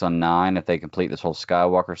saga, or at least on 9, if they complete this whole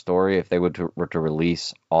Skywalker story, if they were to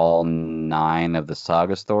release all 9 of the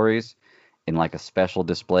saga stories in like a special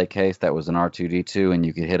display case that was an R2-D2 and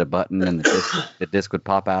you could hit a button and the disc would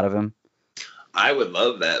pop out of him. I would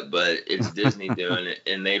love that, but it's Disney doing it,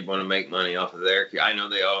 and they'd want to make money off of their. I know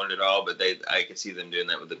they owned it all, but I could see them doing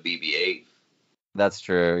that with the BB-8. That's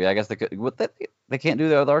true. Yeah, I guess they could. They can't do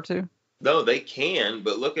that with R2? No, they can,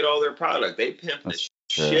 but look at all their product. They pimp the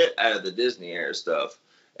shit out of the Disney era stuff,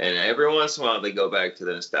 and every once in a while they go back to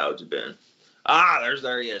the nostalgia bin.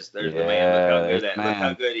 There he is. There's the man. Look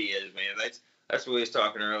how good he is, man. That's what we was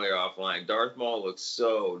talking earlier offline. Darth Maul looks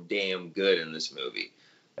so damn good in this movie.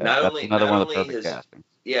 Not only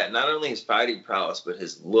his fighting prowess, but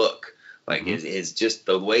his look. Like his just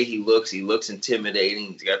the way he looks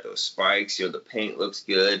intimidating. He's got those spikes. You know, the paint looks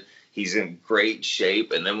good. He's in great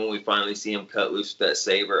shape, and then when we finally see him cut loose with that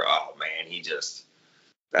saber, oh man,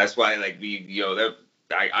 that's why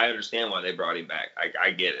I understand why they brought him back.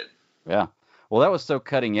 I get it. Yeah. Well, that was so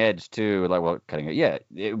cutting edge too. Cutting edge. Yeah,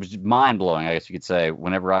 it was mind blowing, I guess you could say.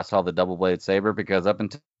 Whenever I saw the double bladed saber, because up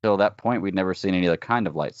until that point, we'd never seen any other kind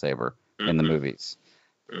of lightsaber in the movies.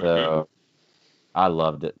 So I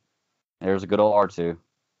loved it. There's a good old R2.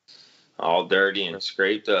 All dirty and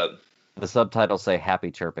scraped up. The subtitles say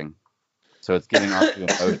happy chirping. So it's giving R2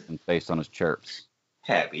 emotion based on his chirps.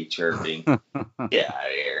 Happy chirping. Get out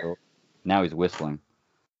of here. Now he's whistling.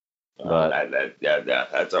 But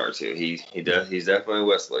that's R2. He's definitely a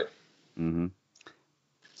whistler.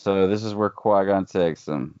 So this is where Qui-Gon takes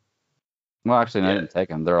him. Well, actually, no, I Yeah. didn't take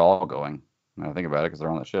them. They're all going. When I think about it, because they're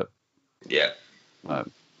on that ship. Yeah. Uh,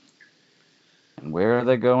 and where are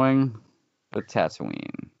they going? The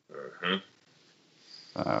Tatooine. Hmm.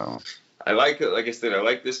 Oh, I like it. Like I said, I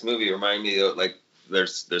like this movie. It reminded me of like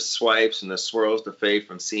there's swipes and the swirls to fade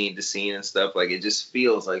from scene to scene and stuff. Like it just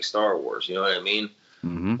feels like Star Wars. You know what I mean?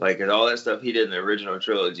 mm-hmm. Like and all that stuff he did in the original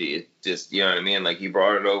trilogy. It just you know what I mean. Like he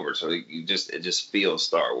brought it over, so it just feels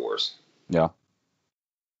Star Wars. Yeah.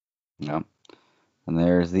 Yeah. And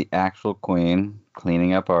there's the actual Queen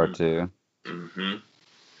cleaning up R2. Mm-hmm.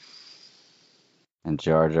 And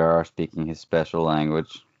Jar Jar speaking his special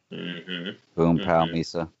language. Mm-hmm. Boom Pow Mm-hmm.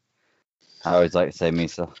 Misa. I always like to say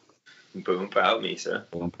Misa. Boom pow Misa.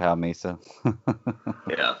 Boom Pow Misa.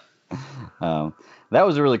 Yeah. That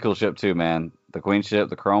was a really cool ship too, man. The Queen ship,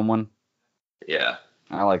 the chrome one. Yeah.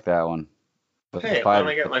 I like that one. But Hey, the why don't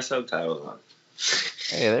fighter. I get my subtitles on?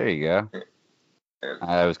 Hey, there you go.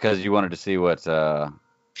 Yeah. It was because you wanted to see what I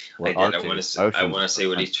did. R2's I want to motions see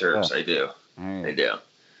what he chirps. Yeah. I do. There I you do.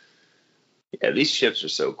 Yeah, these ships are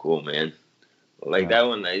so cool, man. Like Yeah. that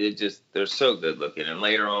one, they're so good looking. And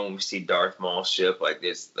later on, we see Darth Maul's ship. Like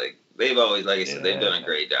this, like they've always, like I said, they've done a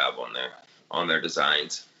great job on their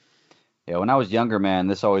designs. Yeah, when I was younger, man,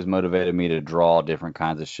 this always motivated me to draw different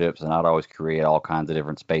kinds of ships, and I'd always create all kinds of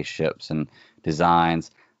different spaceships and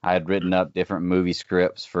designs. I had written up different movie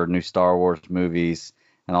scripts for new Star Wars movies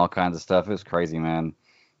and all kinds of stuff. It was crazy, man.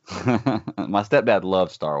 My stepdad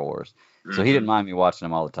loved Star Wars, so he didn't mind me watching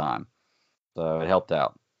them all the time. So it helped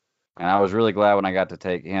out. And I was really glad when I got to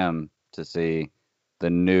take him to see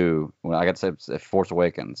when I got to see Force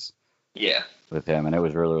Awakens Yeah. with him, and it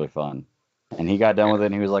was really, really fun. And he got done with it,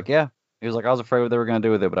 and he was like, yeah. He was like, I was afraid what they were going to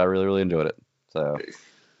do with it, but I really, really enjoyed it. So.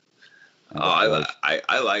 I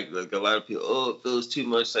like a lot of people. Oh, it feels too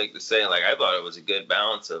much like the same. Like I thought it was a good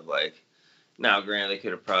balance of like. Now, granted, they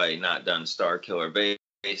could have probably not done Star Killer Base,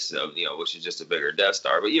 which is just a bigger Death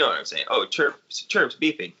Star. But you know what I'm saying? Oh, chirps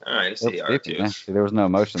beeping. All right, I see It's R2. beeping, yeah. See, there was no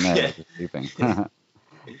emotion there. It was just beeping.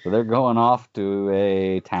 So they're going off to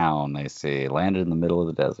a town, they see. Landed in the middle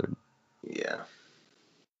of the desert. Yeah.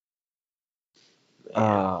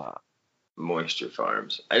 Moisture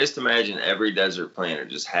farms. I just imagine every desert planet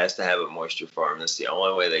just has to have a moisture farm. That's the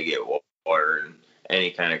only way they get water and any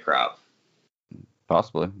kind of crop.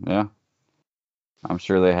 Possibly, yeah. I'm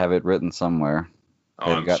sure they have it written somewhere.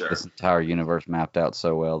 Oh, They've got sure. this entire universe mapped out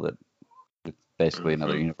so well that it's basically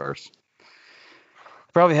another universe.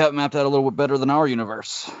 Probably have it mapped out a little bit better than our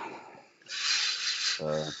universe.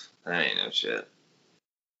 That ain't no shit.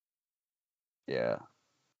 Yeah.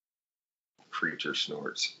 Creature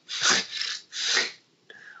snorts.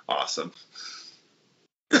 Awesome.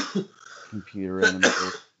 Computer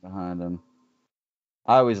animation behind them.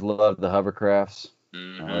 I always loved the hovercrafts.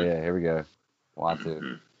 Mm-hmm. Oh yeah, here we go. Watch it.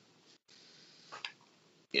 Mm-hmm.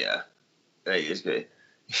 Yeah. Hey, it's good.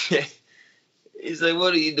 He's like,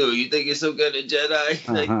 what are you doing? You think you're some kind of Jedi?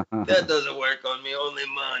 Like, that doesn't work on me, only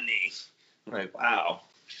money. I'm like, wow.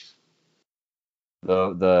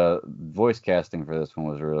 The voice casting for this one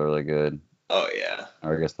was really, really good. Oh yeah.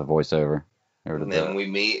 Or I guess the voiceover. And then we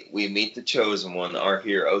meet the chosen one, our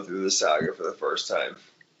hero through the saga for the first time.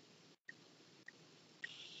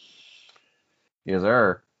 Yes,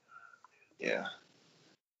 sir. Yeah.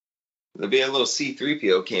 There'll be a little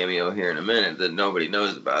C-3PO cameo here in a minute that nobody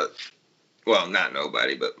knows about. Well, not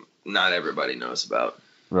nobody, but not everybody knows about.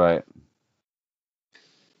 Right.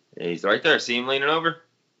 And he's right there. See him leaning over?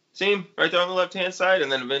 See him right there on the left-hand side?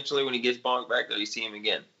 And then eventually when he gets bonked back there, you see him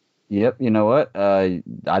again. Yep, you know what? I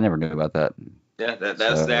never knew about that. Yeah,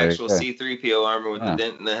 that's the actual C-3PO armor with the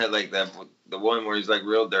dent in the head, like that. The one where he's like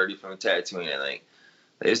real dirty from Tatooine, I think.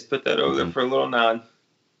 They just put that over there for a little nod.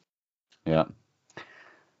 Yeah.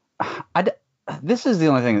 This is the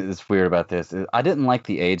only thing that's weird about this. I didn't like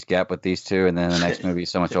the age gap with these two, and then the next movie is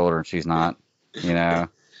so much older and she's not. You know.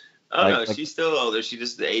 Oh no, she's still older. She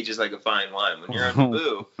just ages like a fine wine. When you're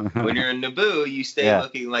in Naboo, you stay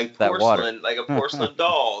looking like porcelain, like a porcelain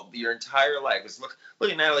doll your entire life.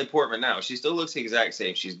 Look at Natalie Portman now. She still looks the exact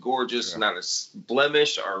same. She's gorgeous, not a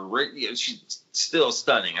blemish or she's still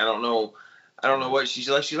stunning. I don't know what she's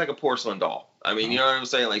like. She's like a porcelain doll. I mean, you know what I'm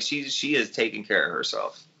saying? Like she is taking care of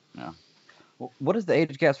herself. Yeah. Well, what is the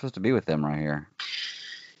age gap supposed to be with them right here?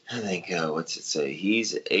 I think what's it say?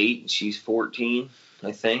 He's 8 and she's 14.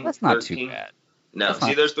 I think that's not 13. too bad. No,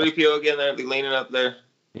 see, there's 3PO again there, leaning up there.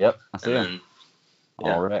 Yep, I see him.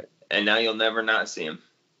 Yeah. All right. And now you'll never not see him.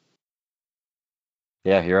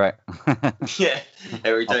 Yeah, you're right. Yeah,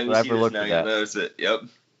 every time you see this now, you'll notice it. Yep.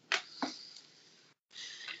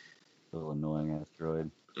 Little annoying asteroid.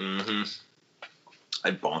 Mm-hmm.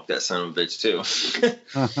 I bonked that son of a bitch too.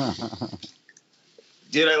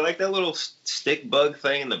 Dude, I like that little stick bug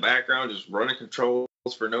thing in the background, just running controls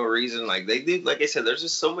for no reason. Like they did, like I said, there's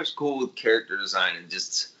just so much cool character design and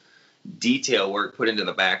just detail work put into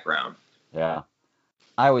the background. Yeah.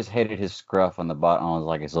 I always hated his scruff on the bottom. It was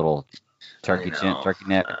like his little turkey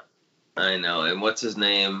neck. I know. And what's his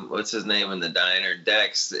name? What's his name in the diner?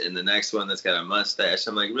 Dex in the next one that's got a mustache.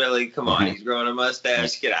 I'm like, really? Come on, he's growing a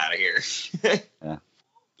mustache. Get out of here. Yeah.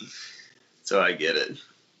 So I get it.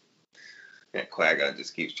 Yeah, Qui-Gon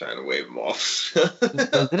just keeps trying to wave him off.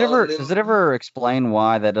 Does it ever explain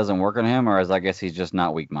why that doesn't work on him, or is I guess he's just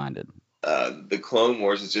not weak-minded? The Clone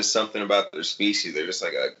Wars is just something about their species. They're just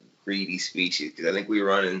like a greedy species. Because I think we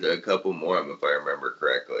run into a couple more of them, if I remember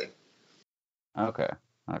correctly. Okay.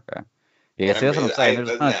 Yeah, see, that's what I'm saying. There's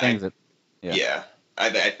a ton of things that. Yeah. I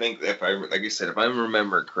think like I said, if I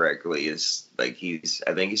remember correctly, is like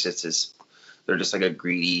I think he's just they're just like a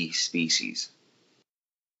greedy species.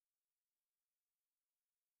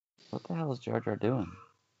 What the hell is Jar Jar doing?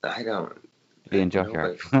 I don't. Being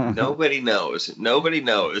Junkyard. Nobody knows. Nobody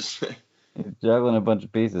knows. He's juggling a bunch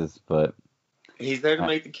of pieces, but he's there to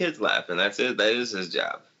make the kids laugh, and that's it. That is his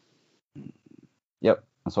job. Yep,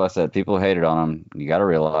 that's why I said people hated on him. You got to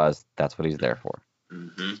realize that's what he's there for.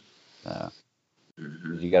 Mm-hmm.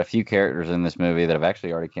 You got a few characters in this movie that have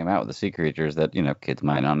actually already came out with the sea creatures that kids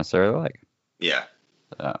might not necessarily like. Yeah.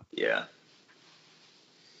 Yeah.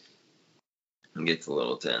 It gets a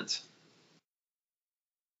little tense.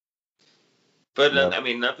 But, I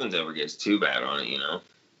mean, nothing ever gets too bad on it,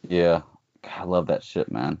 Yeah. God, I love that shit,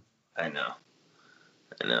 man. I know.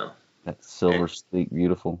 That silver, sleek,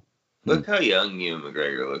 beautiful. Look how young Ewan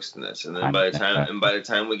McGregor looks in this. And then by the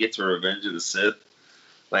time we get to Revenge of the Sith,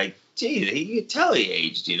 like, geez, you could tell he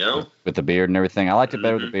aged, With the beard and everything. I liked it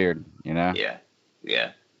better with the beard,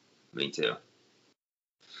 Yeah. Me too.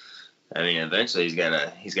 I mean, eventually he's got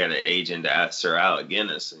to age into Sir Alec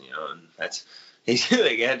Guinness, and that's they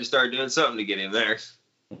had to start doing something to get him there.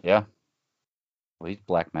 Yeah. Well, he's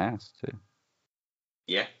Black Mask too.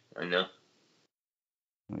 Yeah, I know.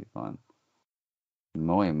 It'll be fun.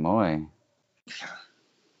 Moi.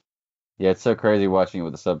 Yeah, it's so crazy watching it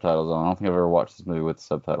with the subtitles on. I don't think I've ever watched this movie with the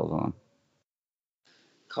subtitles on.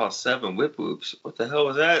 Call 7 whip whoops. What the hell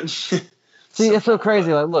was that? See, it's so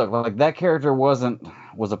crazy. Like, look, like that character was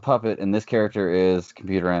a puppet, and this character is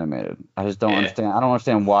computer animated. I just don't understand. I don't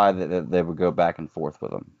understand why they would go back and forth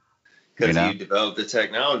with them. Because he developed the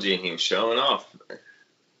technology and he was showing off.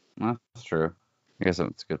 Well, that's true. I guess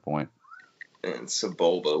that's a good point. And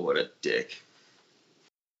Sebulba, what a dick.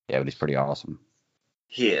 Yeah, but he's pretty awesome.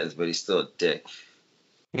 He is, but he's still a dick.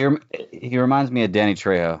 He reminds me of Danny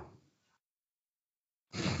Trejo.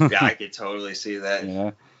 Yeah, I could totally see that.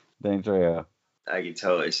 Yeah. Danny Trejo. I can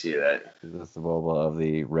totally see that. He's the Sebulba of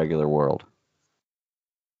the regular world.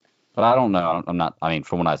 But I don't know. I'm not. I mean,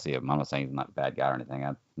 from what I see him, I'm not saying he's not a bad guy or anything.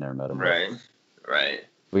 I've never met him. Right.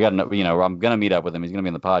 We got to, I'm gonna meet up with him. He's gonna be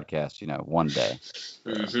on the podcast, one day.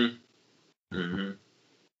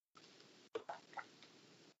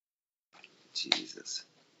 Jesus.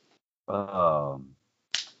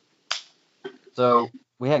 So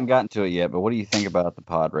we hadn't gotten to it yet, but what do you think about the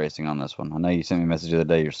pod racing on this one? I know you sent me a message the other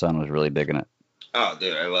day. Your son was really digging it. Oh,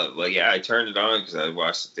 dude, I love it. Like, yeah, I turned it on because I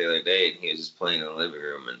watched it the other day, and he was just playing in the living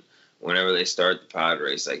room. And whenever they start the pod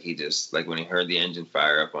race, like, he just, like, when he heard the engine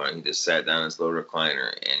fire up on it, he just sat down in his little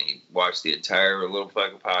recliner, and he watched the entire little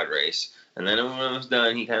fucking pod race. And then when it was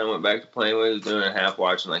done, he kind of went back to playing what he was doing and half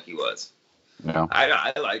watching like he was. Yeah.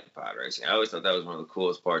 I like the pod racing. I always thought that was one of the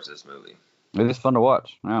coolest parts of this movie. It is fun to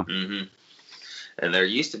watch. Yeah. And there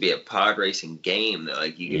used to be a pod racing game that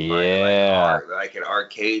like you could find like at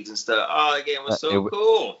arcades and stuff. Oh, that game was so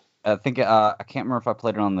cool. I think I can't remember if I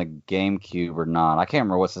played it on the GameCube or not. I can't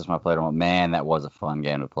remember what system I played on. Man, that was a fun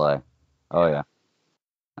game to play. Oh yeah.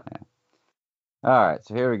 All right,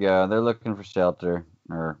 so here we go. They're looking for shelter,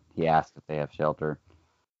 or he asked if they have shelter.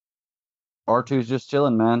 R2's just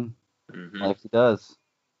chilling, man. Like he does.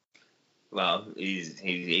 Well,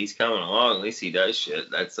 he's coming along. At least he does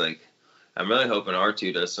shit. That's like, I'm really hoping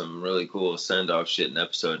R2 does some really cool send-off shit in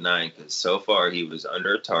episode 9, because so far he was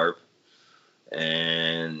under a tarp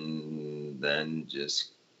and then just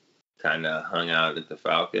kind of hung out at the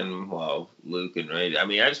Falcon while Luke and Ray. I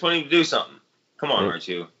mean, I just want him to do something. Come on,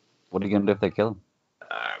 R2. What are you going to do if they kill him?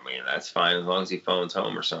 I mean, that's fine as long as he phones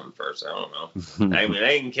home or something first. I don't know. I mean,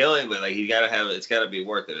 they can kill him, but like he's got to have it. It's got to be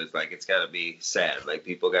worth it. It's got to be sad. Like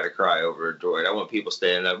people got to cry over a droid. I want people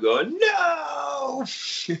standing up going, no.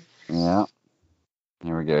 Yeah.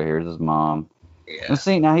 Here we go. Here's his mom. Yeah. And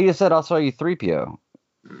see, now he just said, I'll show you 3PO.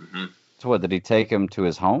 Mm-hmm. So what, did he take him to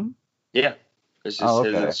his home? Yeah. It's just Oh,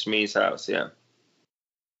 his okay. and Shmi's house. Yeah,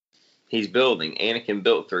 he's building. Anakin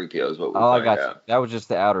built 3PO is what we Oh, I find got you. out. That was just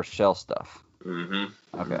the outer shell stuff.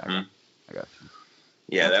 Mm-hmm. Okay, Mm-hmm. I got you.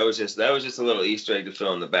 Yeah, that was just a little Easter egg to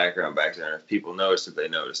fill in the background back there. If people noticed it, they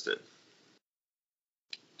noticed it.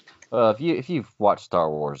 If you've watched Star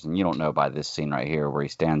Wars and you don't know by this scene right here where he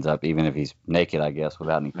stands up, even if he's naked, I guess,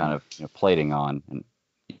 without any kind of plating on, and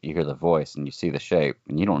you hear the voice and you see the shape,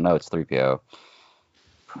 and you don't know it's 3PO,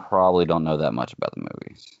 probably don't know that much about the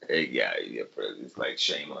movies. Yeah, it's like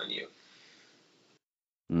shame on you.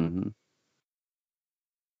 Mm-hmm.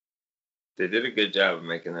 They did a good job of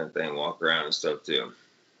making that thing walk around and stuff too.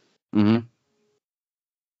 Mm-hmm.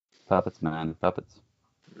 Puppets, man, puppets.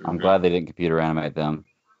 Mm-hmm. I'm glad they didn't computer animate them.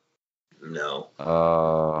 No.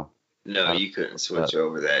 No, You couldn't switch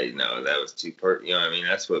over that. No, that was too You know what I mean?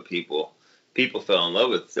 That's what people fell in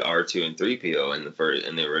love with R2 and 3PO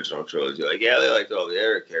in the original trilogy. Like, yeah, they liked all the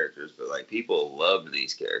other characters, but like people loved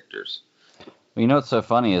these characters. You know what's so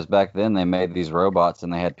funny is back then they made these robots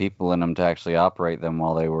and they had people in them to actually operate them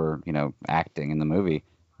while they were, acting in the movie.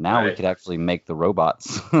 Now we could actually make the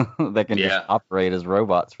robots that can just operate as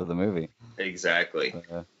robots for the movie. Exactly.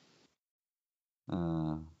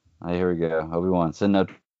 Here we go. Obi-Wan, send no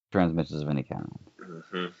transmissions of any kind.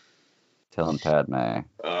 Mm-hmm. Telling Padme.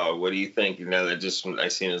 What do you think? That I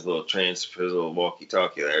seen his his little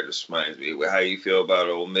walkie-talkie there. Just reminds me. How you feel about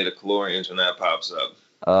old midichlorians when that pops up?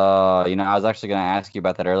 I was actually going to ask you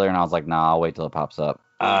about that earlier, and I was like, nah, I'll wait till it pops up.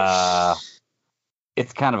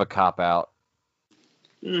 It's kind of a cop-out,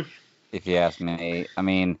 if you ask me. I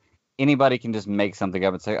mean, anybody can just make something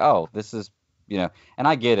up and say, oh, this is, and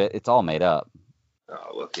I get it. It's all made up.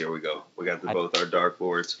 Oh, look, here we go. We got both our Dark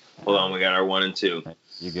Lords. Hold on, we got our 1 and 2.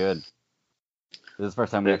 You good? This is the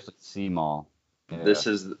first time we actually see Maul. Yeah. This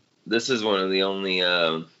is one of the only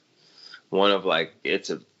one of like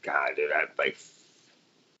it's a god, dude.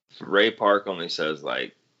 Ray Park only says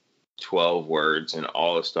like 12 words in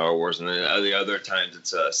all of Star Wars, and then the other times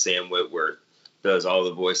it's Sam Witwer does all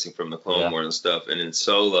the voicing from the Clone Wars and stuff. And in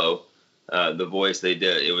Solo, the voice they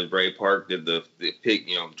did, it was Ray Park did the pig,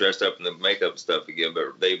 dressed up in the makeup stuff again,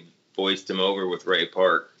 but they voiced him over with Ray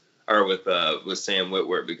Park or with Sam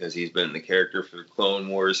Witwer because he's been the character for Clone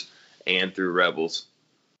Wars and through Rebels.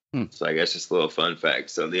 So I guess just a little fun fact.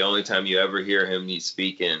 So the only time you ever hear him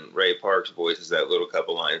speak in Ray Park's voice is that little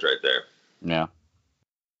couple lines right there. Yeah.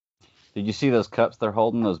 Did you see those cups they're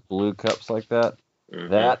holding? Those blue cups like that?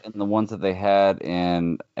 Mm-hmm. That and the ones that they had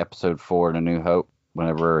in Episode 4 in A New Hope,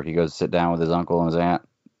 whenever he goes to sit down with his uncle and his aunt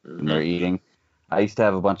and they're eating. I used to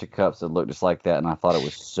have a bunch of cups that looked just like that, and I thought it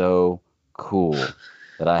was so cool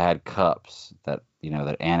that I had cups that,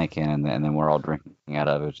 that Anakin and then we're all drinking out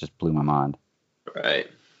of. It just blew my mind. Right.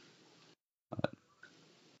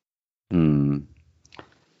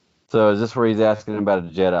 So is this where he's asking about a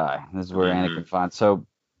Jedi? This is where Anakin finds. So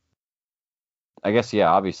I guess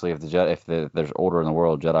obviously if there's order in the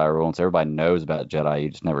world, Jedi rule, and so everybody knows about Jedi, you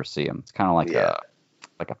just never see them. It's kind of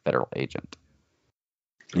like a federal agent.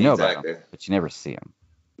 You know about them, but you never see them.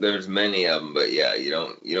 There's many of them, but you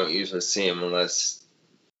don't usually see them unless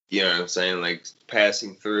you know what I'm saying, like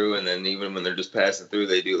passing through, and then even when they're just passing through,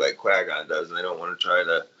 they do like Qui-Gon does, and they don't want to try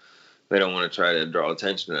to draw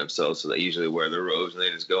attention to themselves, so they usually wear their robes and they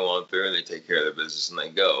just go on through and they take care of their business and they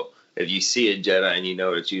go. If you see a Jedi and you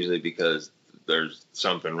know it's usually because there's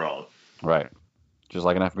something wrong. Right. Just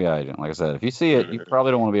like an FBI agent. Like I said, if you see it, you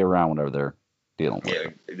probably don't want to be around whenever they're dealing with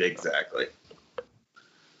it. Yeah, exactly.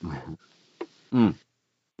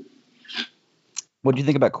 What do you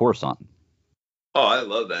think about Coruscant? Oh, I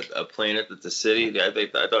love that. A planet that's a city. I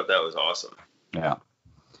thought that was awesome. Yeah.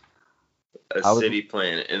 City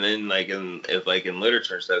planet, and then like in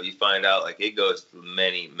literature and stuff, you find out like it goes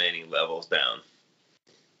many levels down.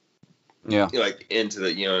 Yeah. Like into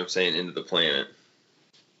the, you know what I'm saying, into the planet.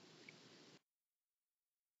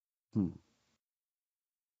 So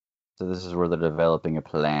this is where they're developing a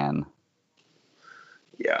plan.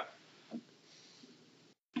 Yeah.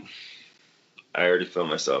 I already feel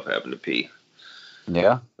myself having to pee.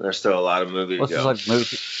 Yeah. There's still a lot of movie to go. Just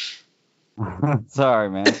like Sorry,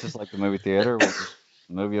 man. It's just like the movie theater. The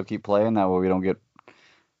movie will keep playing. That way we don't get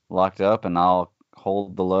locked up, and I'll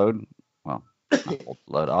hold the load. Well, not hold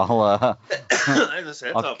the load.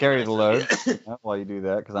 I'll carry the load while you do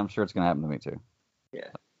that, because I'm sure it's going to happen to me too. Yeah.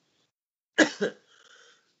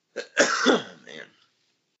 Man.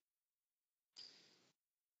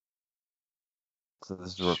 So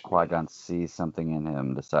this is where Qui-Gon sees something in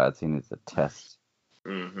him, decides he needs to test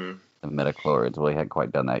the midichlorians. Well, he hadn't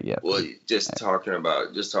quite done that yet. Well, just talking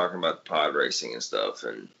about pod racing and stuff,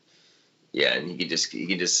 and and he could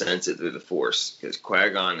just sense it through the Force, because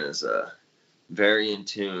Qui-Gon is very in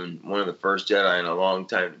tune. One of the first Jedi in a long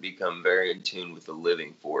time to become very in tune with the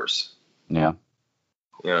living Force. Yeah.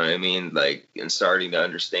 You know what I mean? Like, and starting to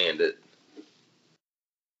understand it.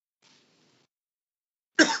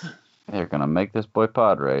 They're gonna make this boy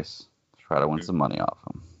pod race. Try to win some money off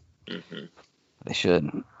him. Mm-hmm. They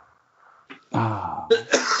should. Oh.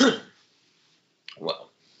 Well,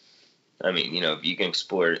 I mean, if you can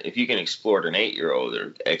exploit an 8-year-old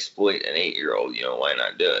or exploit an 8-year-old, why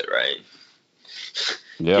not do it, right?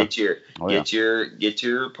 Yeah. Get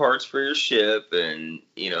your parts for your ship, and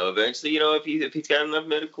eventually, if he's got enough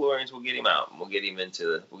midichlorians, we'll get him out, and we'll get him into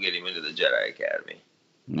the Jedi Academy.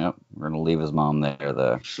 Yep, we're gonna leave his mom there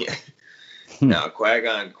though. Yeah. Now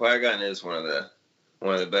Qui-Gon is one of the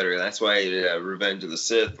better. That's why Revenge of the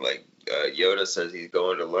Sith, like Yoda says, he's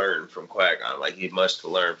going to learn from Qui-Gon. Like, he must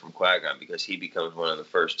learn from Qui-Gon because he becomes one of the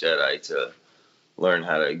first Jedi to learn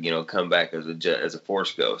how to come back as a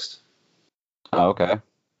Force ghost. Oh, okay.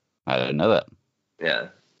 I didn't know that. Yeah.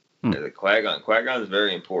 Qui-Gon is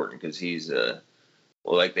very important because he's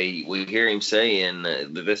we hear him say in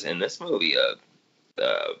this movie,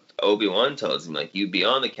 Obi-Wan tells him, like, you'd be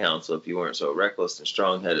on the council if you weren't so reckless and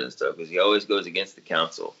strong-headed and stuff, because he always goes against the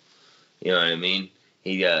council. You know what I mean?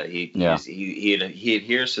 He adheres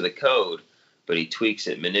to the code, but he tweaks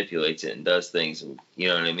it, manipulates it, and does things. You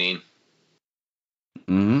know what I mean?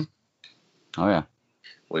 Mm-hmm. Oh yeah.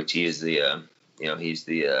 Which he is he's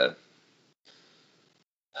the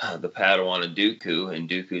Padawan of Dooku, and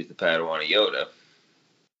Dooku's the Padawan of Yoda.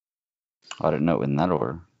 I didn't know it in that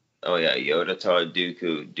order. Oh yeah, Yoda taught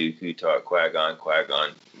Dooku. Dooku taught Qui-Gon.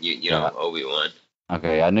 Qui-Gon, Obi-Wan.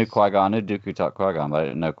 Okay, I knew Qui-Gon. I knew Dooku taught Qui-Gon, but I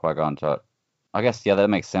didn't know Qui-Gon taught. I guess that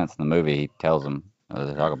makes sense in the movie. He tells them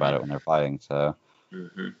they talk about it when they're fighting. So,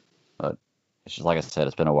 but it's just like I said,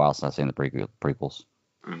 it's been a while since I've seen the prequels.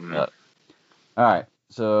 Mm-hmm. All right,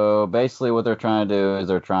 so basically, what they're trying to do is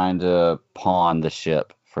they're trying to pawn the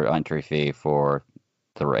ship for entry fee for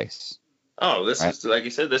the race. Oh, this is, like you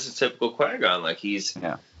said, this is typical Qui-Gon. Like, he's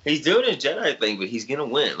doing his Jedi thing, but he's gonna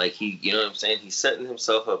win. Like, you know what I'm saying? He's setting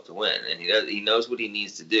himself up to win, and he knows what he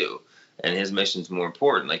needs to do, and his mission's more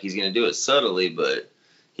important. Like, he's gonna do it subtly, but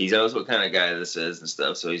he knows what kind of guy this is and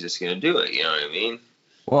stuff, so he's just gonna do it. You know what I mean?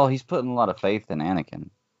 Well, he's putting a lot of faith in Anakin.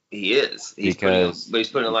 He is. He's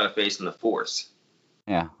putting a lot of faith in the Force.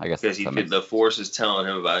 Yeah, I guess because the Force is telling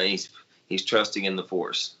him about it. He's trusting in the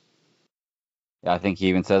Force. Yeah, I think he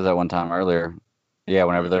even says that one time earlier. Yeah,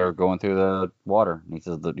 whenever they're going through the water, he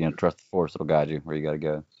says that trust the Force; it'll guide you where you got to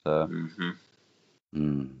go. So,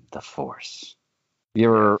 the Force. You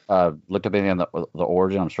ever looked up anything on the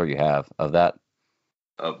origin? I'm sure you have of that.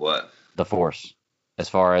 Of what? The Force, as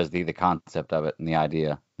far as the concept of it and the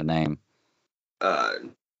idea, the name.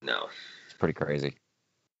 No. It's pretty crazy.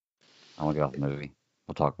 I want to get off the movie.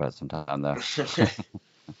 We'll talk about it sometime though.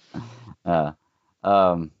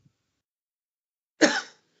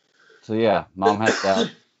 So yeah, mom has that.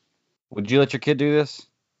 Would you let your kid do this?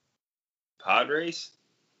 Pod race?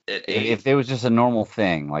 If it was just a normal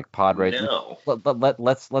thing, like pod racing. No.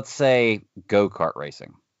 Let's say go-kart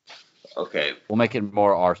racing. Okay. We'll make it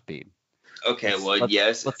more our speed. Okay,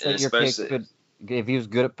 yes. Let's say your kid could, if he was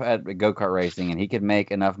good at go-kart racing and he could make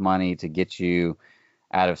enough money to get you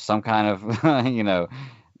out of some kind of,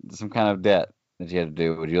 some kind of debt that you had to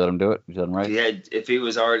do, would you let him do it? Would you let him race? Yeah, if he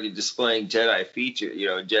was already displaying Jedi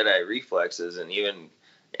Jedi reflexes, and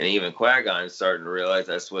even Qui-Gon starting to realize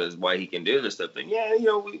that's why he can do this stuff, then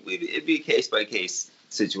it'd be a case by case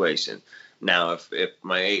situation. Now, if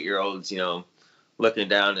my 8-year-old's looking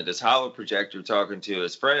down at his holo projector, talking to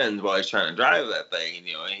his friends while he's trying to drive that thing,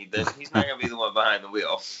 he's not gonna be the one behind the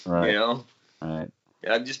wheel, right? Right.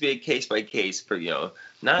 Yeah, it'd just be a case by case for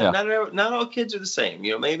not all kids are the same.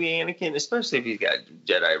 Maybe Anakin, especially if he's got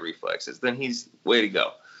Jedi reflexes, then he's way to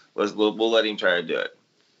go. We'll let him try to do it.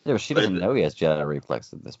 Yeah, but she doesn't know he has Jedi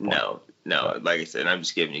reflexes at this point. No. Like I said, I'm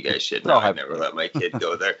just giving you guys shit. No, I'd never let my kid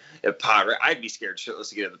go there. I'd be scared shitless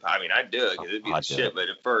to get in the pod. I mean, I'd do it because it'd be the shit. But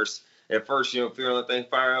at first, feeling that thing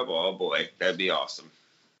fire up, oh boy, that'd be awesome.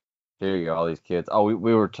 There you go, all these kids. Oh,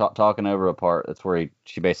 we were talking over a part. That's where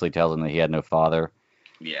she basically tells him that he had no father.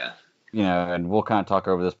 Yeah. And we'll kind of talk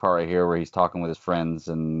over this part right here where he's talking with his friends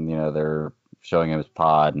and, they're showing him his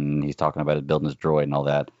pod and he's talking about building his droid and all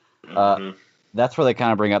that. That's where they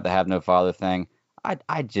kind of bring up the have no father thing.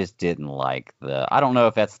 I just didn't like I don't know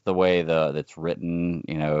if that's the way that's written,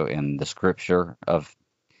 in the scripture of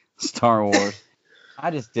Star Wars.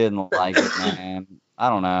 I just didn't like it, man. I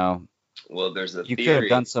don't know. Well, there's a theory. You could have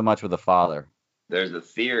done so much with a father. There's a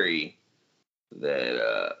theory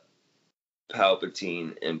that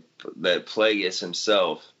Palpatine and that Plagueis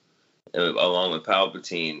himself, along with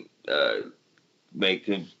Palpatine, make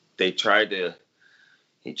him. They tried to.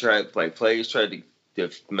 Plagueis tried to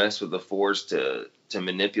mess with the Force to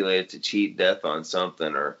manipulate it to cheat death on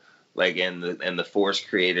something, or like, and the Force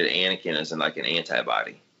created Anakin as like an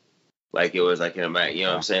antibody. Like it was like you know what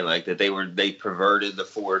I'm saying, like that they perverted the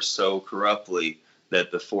Force so corruptly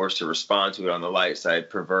that the Force, to respond to it on the light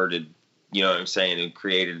side, perverted, you know what I'm saying, and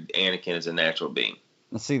created Anakin as a natural being.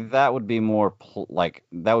 See, that would be more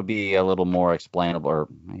that would be a little more explainable,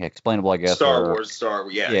 I guess. Star Wars,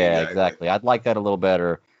 yeah, exactly. I'd like that a little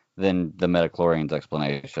better than the Metachlorians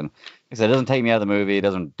explanation. Like I said, it doesn't take me out of the movie. It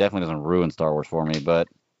definitely doesn't ruin Star Wars for me, but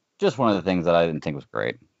just one of the things that I didn't think was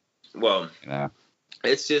great. Well,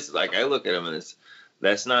 it's just like I look at them, and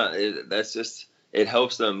that's just it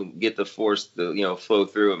helps them get the Force to flow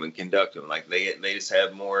through them and conduct them. Like they just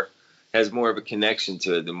has more of a connection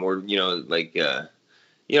to it. The more like.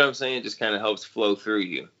 You know what I'm saying? It just kind of helps flow through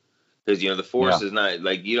you, because the Force is not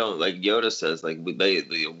like you don't, like Yoda says, like we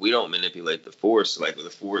don't manipulate the Force, like with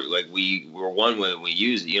the Force, like we're one when we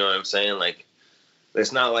use it. You know what I'm saying? Like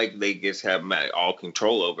it's not like they just have all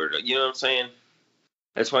control over it. You know what I'm saying?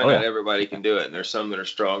 That's why not everybody can do it, and there's some that are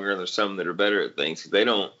stronger, and there's some that are better at things. They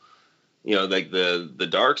don't. Like the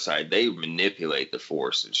dark side, they manipulate the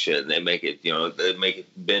Force and shit, and they make it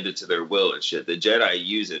bend it to their will and shit. The Jedi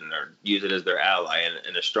use it as their ally,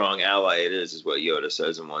 and a strong ally it is what Yoda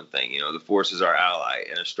says in one thing. The Force is our ally,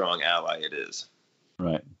 and a strong ally it is.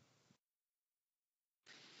 Right.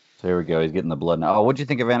 So here we go. He's getting the blood now. Oh, what'd you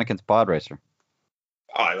think of Anakin's pod racer?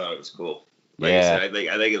 Oh, I thought it was cool. Like I said,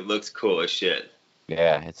 I think it looks cool as shit.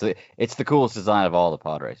 Yeah, it's the coolest design of all the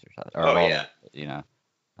pod racers.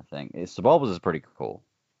 I think Sebulba's is pretty cool,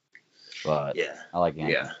 but I like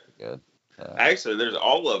Anakin's good. Actually, there's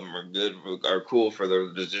all of them are cool for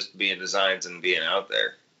their just being designs and being out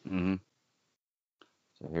there. Mm-hmm.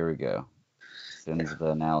 So here we go. Sends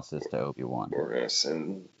the analysis to Obi-Wan. We're gonna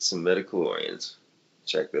send some midichlorians.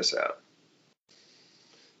 Check this out.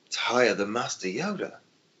 It's higher than Master Yoda.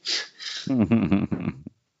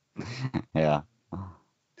 Yeah.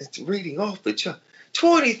 It's reading off the chart.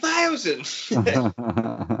 20,000.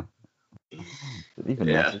 Even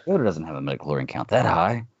Master Yoda doesn't have a midichlorian count that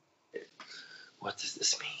high. What does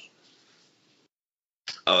this mean?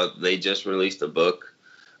 Oh, they just released a book,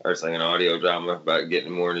 or it's like an audio drama about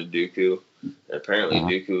getting more into Dooku. And apparently,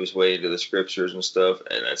 Dooku was way into the scriptures and stuff,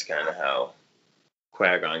 and that's kind of how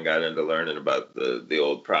Qui-Gon got into learning about the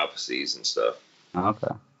old prophecies and stuff.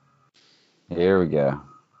 Okay. Here we go.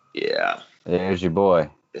 Yeah. There's your boy.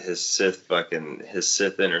 His Sith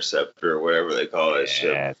Interceptor, or whatever they call that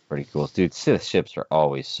ship. Yeah, it's pretty cool. Dude, Sith ships are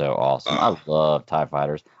always so awesome. I love TIE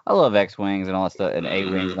fighters. I love X-Wings and all that stuff, and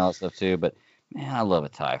A-Wings and all that stuff too, but man, I love a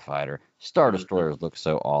TIE fighter. Star Destroyers look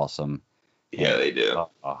so awesome. Yeah, they do.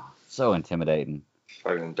 So intimidating.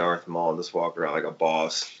 Fucking Darth Maul just walking around like a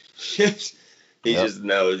boss. He just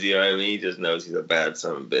knows, you know what I mean? He just knows he's a bad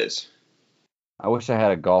son of a bitch. I wish I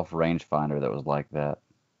had a golf rangefinder that was like that.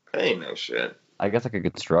 Ain't no shit. I guess I could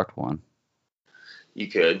construct one. You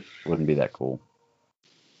could. Wouldn't be that cool.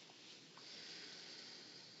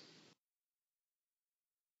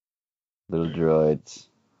 Little droids.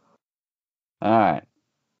 Alright.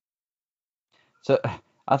 So,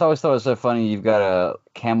 I always thought it was so funny. You've got a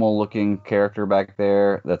camel-looking character back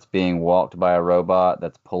there that's being walked by a robot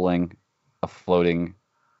that's pulling a floating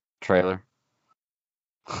trailer.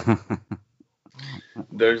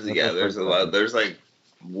 There's a lot. There's like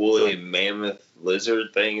woolly mammoth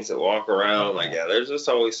lizard things that walk around. Like, there's just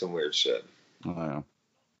always some weird shit. Oh, yeah.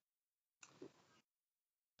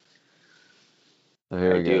 So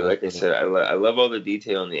here we go. Like I said, I love all the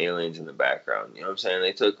detail in the aliens in the background. You know what I'm saying?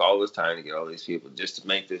 They took all this time to get all these people just to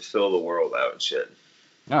make this fill the world out and shit.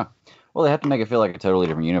 Yeah. Well, they have to make it feel like a totally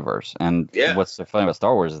different universe. And what's so funny about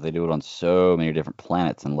Star Wars is they do it on so many different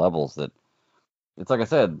planets and levels that it's like I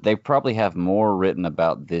said, they probably have more written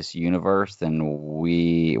about this universe than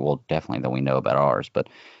definitely than we know about ours, but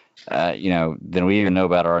than we even know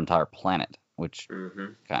about our entire planet, which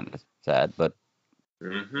kind of sad, but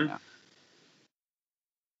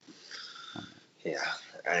yeah,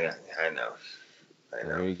 I know.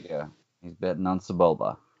 There you go. He's betting on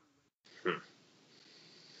Sebulba.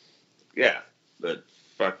 Yeah, but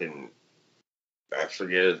fucking, I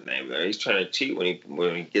forget his name. He's trying to cheat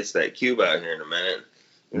when he gets that cube out here in a minute.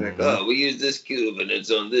 He's like, oh, we use this cube and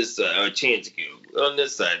it's on this side, or chance cube on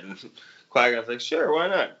this side. And Qui-Gon's like, sure, why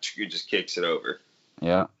not? He just kicks it over.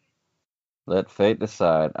 Yeah. Let fate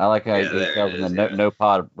decide. I like how he tells them that no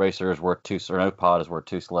pod racer is worth no pod is worth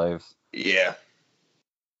two slaves. Yeah.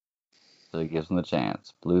 So he gives him the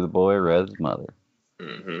chance. Blue the boy, red his mother.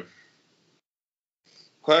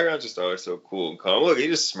 Qui-Gon's just always so cool and calm. Look, he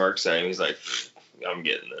just smirks at him. He's like, I'm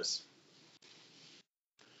getting this.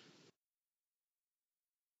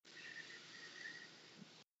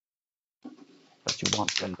 But you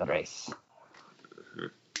won't win the race. Mm-hmm.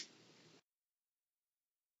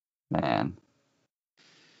 Man.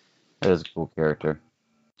 That is a cool character.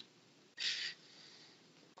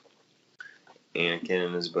 Anakin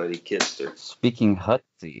and his buddy kissed her. Speaking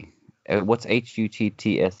Hutsy. What's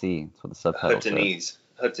Huttse? That's what the subtitle says. Huttonese.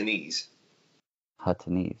 Huttonese.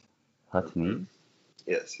 Huttonese? Mm-hmm.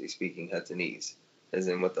 Yes, he's speaking Huttonese, as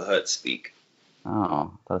in what the Hutts speak. Oh,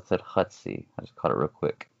 I thought it said Hutsy. I just caught it real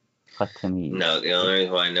quick. Huttonese. No, the only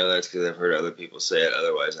reason why I know that's because I've heard other people say it.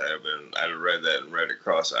 Otherwise, I'd have read that and read it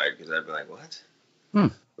cross-eyed because I'd be like, what?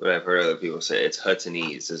 But I've heard other people say it's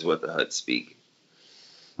Huttonese is what the Hutts speak.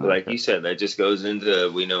 But like you said, that just goes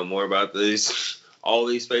into we know more about all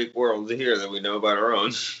these fake worlds here than we know about our own.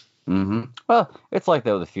 Mm-hmm. Well, it's like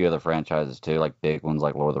that with a few other franchises too, like big ones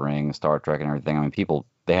like Lord of the Rings, Star Trek, and everything. I mean,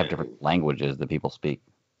 they have different languages that people speak.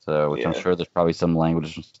 So, which I'm sure there's probably some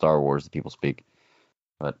languages from Star Wars that people speak.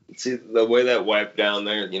 But see the way that wiped down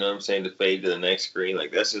there, you know what I'm saying, to fade to the next screen,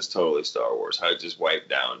 like that's just totally Star Wars. How it just wiped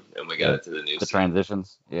down and we got it to the new. The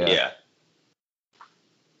transitions, yeah.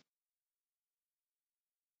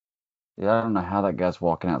 Yeah, I don't know how that guy's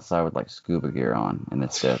walking outside with like scuba gear on in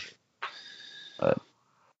this desert. But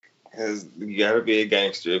because you got to be a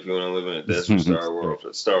gangster if you want to live in a desert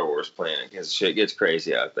Star Wars planet, because shit gets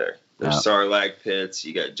crazy out there. There's sarlacc pits.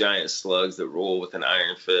 You got giant slugs that roll with an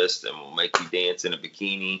iron fist and will make you dance in a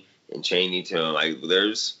bikini and chain you to them. Like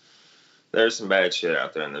there's some bad shit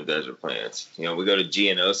out there in the desert planets. You know, we go to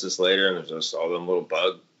Geonosis later, and there's just all them little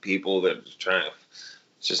bug people that are trying to.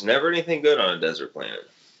 It's just never anything good on a desert planet.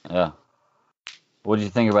 Yeah. What did you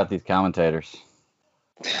think about these commentators?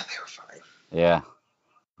 Yeah, they were fine. Yeah.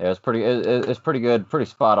 Yeah, it's pretty good, pretty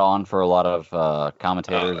spot on for a lot of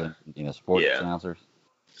commentators and sports announcers.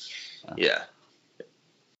 Yeah.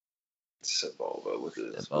 Sebulba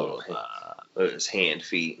with his hand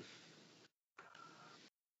feet.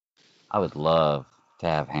 I would love to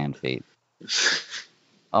have hand feet.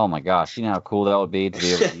 Oh my gosh, you know how cool that would be to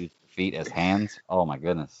be able to use feet as hands? Oh my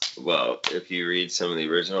goodness. Well, if you read some of the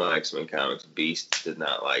original X-Men comics, Beast did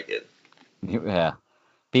not like it. Yeah.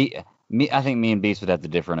 I think me and Beast would have the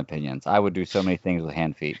different opinions. I would do so many things with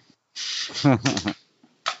hand feet.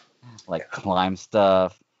 Like climb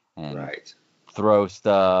stuff and throw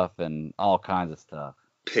stuff and all kinds of stuff.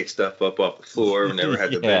 Pick stuff up off the floor, never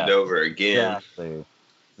had to bend over again.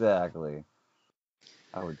 Exactly.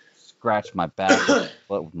 I would scratch my back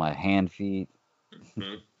with my hand feet.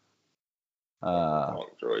 Mm-hmm.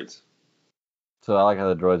 Droids. So I like how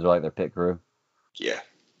the droids are like their pit crew. Yeah.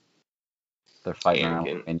 They're fighting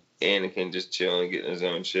around. And Anakin just chilling, getting his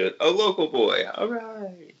own shit. A local boy. All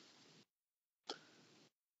right.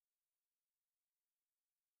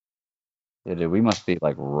 Yeah, dude, we must be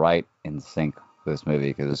like right in sync with this movie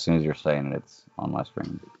because as soon as you're saying it, it's on my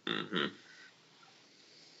screen. Mm-hmm.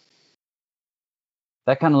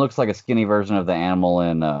 That kind of looks like a skinny version of the animal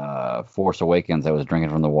in Force Awakens that was drinking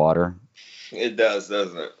from the water. It does,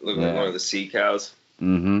 doesn't it? Look like one of the sea cows.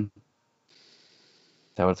 Mm-hmm. Is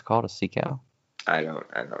that what it's called? A sea cow? I don't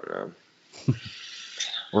know.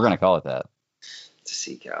 We're gonna call it that. It's a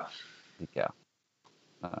sea cow. Sea cow.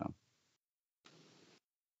 All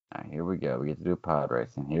right, here we go. We get to do pod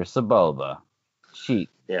racing. Here's Sebulba. Cheat.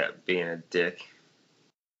 Yeah, being a dick.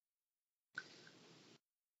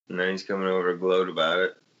 And then he's coming over to gloat about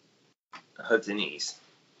it. Huttonese.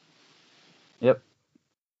 Yep.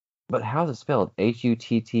 But how's it spelled?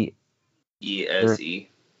 Huttese. ESE.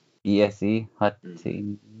 ESE?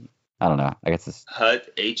 Huttonese. I don't know. I guess it's Hut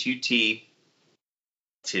HUT.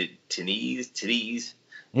 Titties.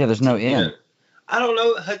 Yeah, there's no N. I don't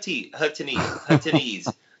know.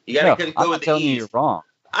 Huttonese. You gotta go with the telling E's. you you're wrong.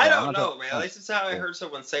 I don't know, man. This is how I heard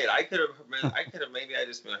someone say it. I could have. Maybe I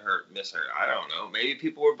just misheard. I don't know. Maybe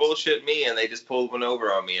people were bullshitting me and they just pulled one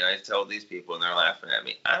over on me, and I told these people and they're laughing at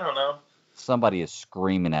me. I don't know. Somebody is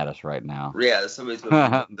screaming at us right now. Yeah, somebody's going.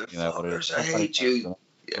 I hate you.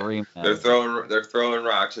 Yeah. They're throwing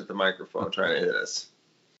rocks at the microphone trying to hit us.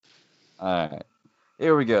 All right,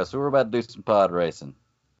 here we go. So we're about to do some pod racing.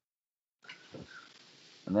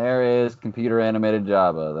 And there is computer animated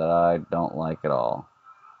Jabba that I don't like at all.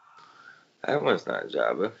 That one's not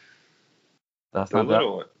Jabba. That's the not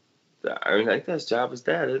little one. I think that's Jabba's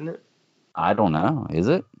dad, isn't it? I don't know. Is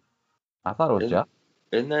it? I thought it was Jabba.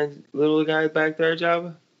 Isn't that little guy back there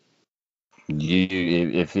Jabba?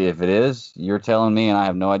 If it is, you're telling me, and I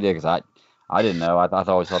have no idea because I didn't know. I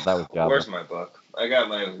always thought that was Jabba. Where's my book? I got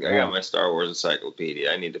my Star Wars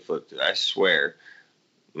encyclopedia. I need to flip through. I swear,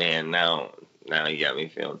 man. Now Now you got me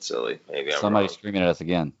feeling silly. Maybe I'm Somebody wrong. screaming at us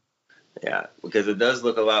again. Yeah, because it does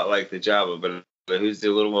look a lot like the Java, but who's the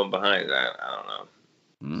little one behind it? I don't know.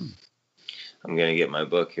 Mm. I'm going to get my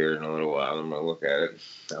book here in a little while. I'm going to look at it.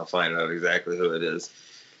 I'll find out exactly who it is.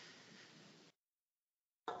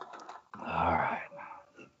 All right.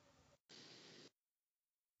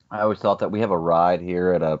 I always thought that we have a ride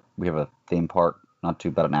here we have a theme park not too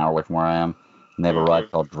about an hour away from where I am, and they have a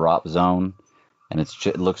ride called Drop Zone, and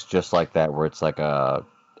it looks just like that, where it's like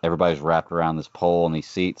everybody's wrapped around this pole and these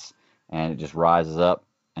seats, and it just rises up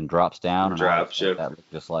and drops down, and I always Drops thought you. that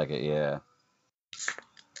looked just like it. Yeah.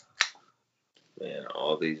 Man,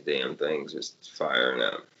 all these damn things just firing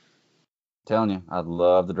up. I'm telling you, I'd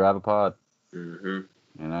love to drive a pod. Mm-hmm.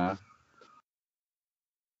 You know,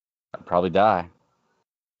 I'd probably die.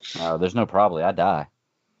 There's no probably. I'd die.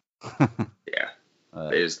 Yeah.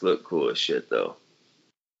 They just look cool as shit, though.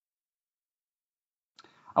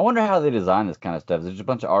 I wonder how they design this kind of stuff. Is it just a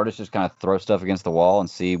bunch of artists just kind of throw stuff against the wall and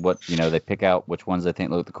see what, they pick out which ones they think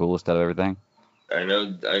look the coolest out of everything? I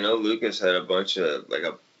know Lucas had a bunch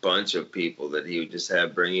of people that he would just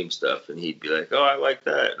have bring him stuff, and he'd be like, "Oh, I like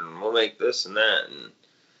that, and we'll make this and that," and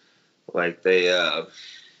like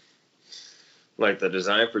like the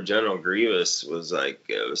design for General Grievous was like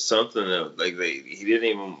it was something that like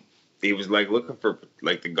he was like looking for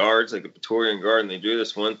like the guards, like the Praetorian Guard, and they drew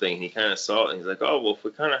this one thing, and he kind of saw it, and he's like, "Oh, well, if we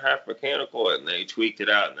kind of half mechanical it," and they tweaked it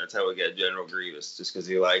out, and that's how we got General Grievous, just because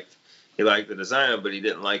he liked the design, but he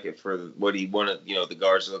didn't like it for what he wanted, the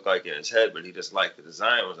guards to look like in his head, but he just liked the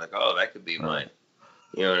design. Was like, "Oh, that could be mine."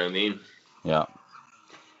 You know what I mean? Yeah.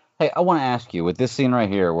 Hey, I want to ask you, with this scene right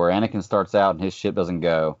here where Anakin starts out and his ship doesn't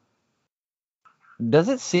go, does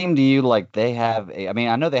it seem to you like they have I mean,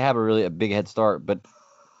 I know they have a big head start, but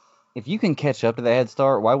if you can catch up to that head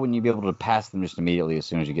start, why wouldn't you be able to pass them just immediately as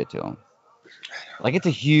soon as you get to them? Like, it's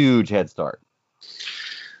a huge head start.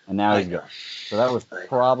 And now he's gone. So that was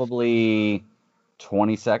probably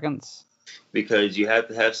 20 seconds? Because you have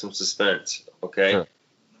to have some suspense, okay?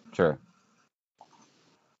 Sure.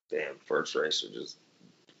 Damn, first racer just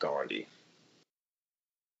Gandhi.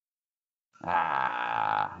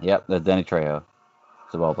 Yep, that's Danny Trejo.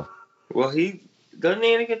 Sebulba. Well, doesn't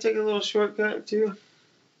Anakin take a little shortcut too?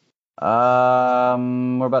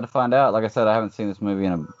 We're about to find out. Like I said, I haven't seen this movie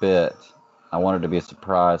in a bit. I wanted it to be a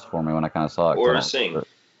surprise for me when I kind of saw it. Or Singh.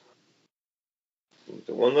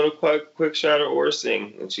 The one little quick shot of Aura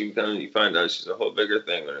Singh, and you find out she's a whole bigger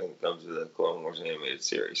thing when it comes to the Clone Wars animated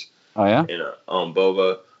series. Oh yeah. On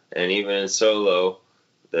Boba, and even in Solo,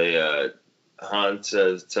 Han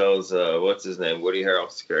tells what's his name, Woody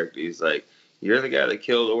Harrelson's character. He's like, "You're the guy that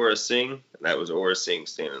killed Aura Singh." And that was Aura Singh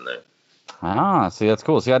standing there. See, that's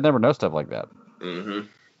cool. See, I'd never know stuff like that. Mm-hmm.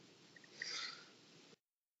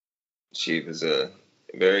 She was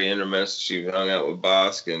very intermessed. She hung out with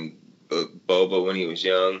Bosk and Boba when he was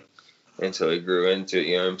young until he grew into it.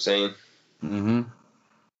 You know what I'm saying? Mm-hmm.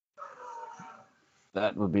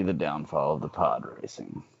 That would be the downfall of the pod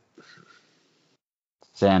racing.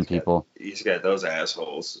 Sand people. He's got those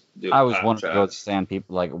assholes. I was wanting to go with sand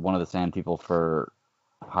people, like one of the sand people for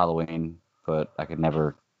Halloween, but I could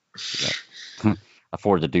never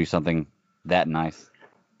afford to do something that nice.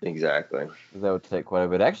 Exactly. That would take quite a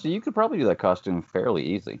bit. Actually, you could probably do that costume fairly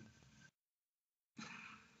easy.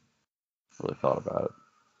 Really thought about it.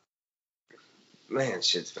 Man,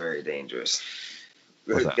 shit's very dangerous.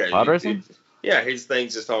 What's that, pod racing? Yeah, his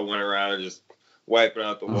things just all went around and just wiping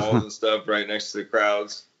out the walls and stuff right next to the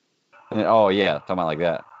crowds. Oh, yeah. Talking about like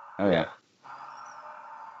that. Oh, yeah.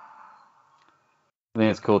 I think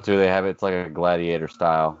it's cool, too. They have it's like a gladiator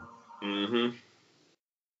style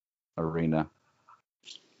arena.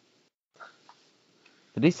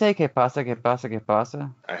 Did he say que pasa, que pasa, que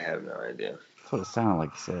pasa? I have no idea. That's what it sounded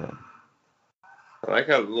like he said. I like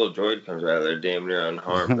how the little droid comes out of there damn near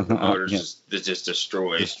unharmed, but the motor's just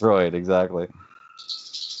destroyed. Destroyed, exactly.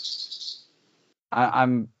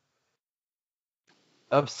 I'm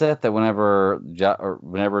upset that whenever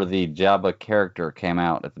the Jabba character came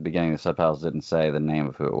out at the beginning, the subtitles didn't say the name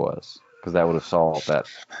of who it was, because that would have solved that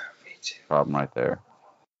problem right there.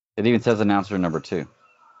 It even says announcer number 2.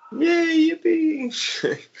 Yay,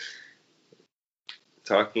 yippee!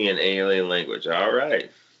 Talking in alien language. All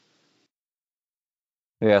right.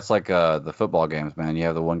 Yeah, it's like the football games, man. You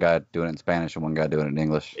have the one guy doing it in Spanish and one guy doing it in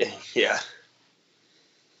English. Yeah.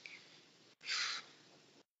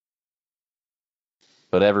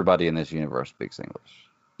 But everybody in this universe speaks English.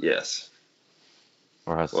 Yes.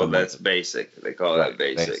 Or has that's basic. They call that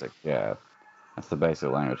basic. Yeah. That's the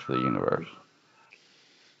basic language for the universe.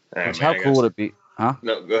 Right, how cool would it be? Huh?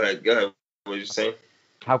 No, go ahead. What were you saying?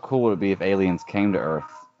 How cool would it be if aliens came to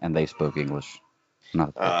Earth and they spoke English.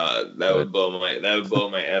 Not that would blow my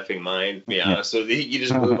effing mind. To be honest with you, you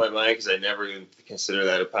just blew my mind because I never even consider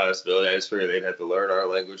that a possibility. I just figured they'd have to learn our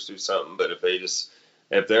language through something. But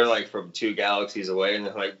if they're like from 2 galaxies away and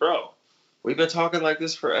they're like, bro, we've been talking like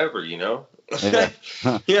this forever, you know? Yeah.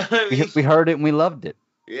 Yeah, I mean, we heard it and we loved it.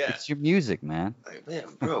 Yeah. It's your music, man. Like, man,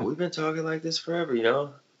 bro, we've been talking like this forever, you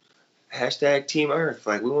know? Hashtag Team Earth.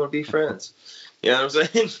 Like, we want to be friends. You know what I'm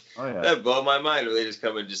saying? Oh, yeah. That blew my mind when they just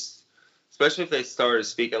come and especially if they started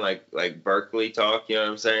speaking like Berkeley talk, you know what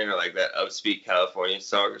I'm saying? Or like that upspeak California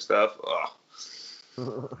talk or stuff. Oh.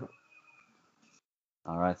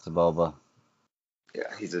 All right, Sebulba. Yeah,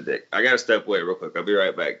 he's a dick. I got to step away real quick. I'll be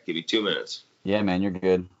right back. Give me 2 minutes. Yeah, man, you're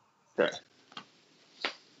good. Okay.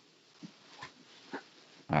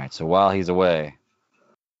 All right, so while he's away,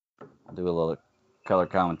 I'll do a little color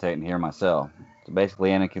commentating here myself. So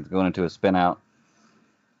basically, Anakin's going into a spin out,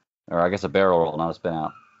 or I guess a barrel roll, not a spin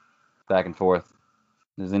out. Back and forth.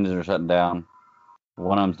 His engines are shutting down.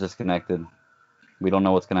 One of them's disconnected. We don't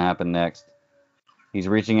know what's going to happen next. He's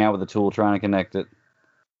reaching out with a tool, trying to connect it.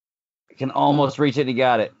 Can almost reach it. He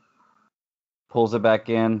got it. Pulls it back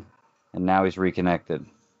in, and now he's reconnected.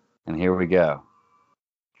 And here we go.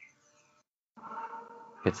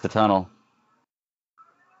 Hits the tunnel.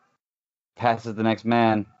 Passes the next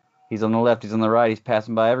man. He's on the left. He's on the right. He's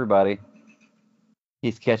passing by everybody.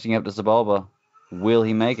 He's catching up to Sebulba. Will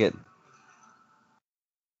he make it?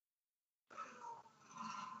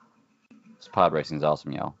 This pod racing is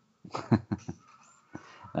awesome, y'all.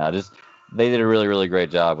 They did a really, really great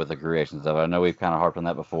job with the creation stuff. I know we've kind of harped on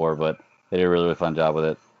that before, but they did a really, really fun job with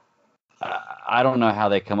it. I don't know how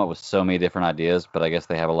they come up with so many different ideas, but I guess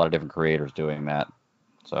they have a lot of different creators doing that.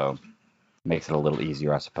 So makes it a little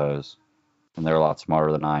easier, I suppose. And they're a lot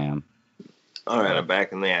smarter than I am. All right, I'm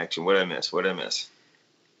back in the action. What did I miss?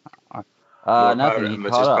 Nothing.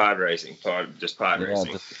 Just pod racing. Just pod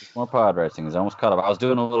racing. Just more pod racing. He's almost caught up. I was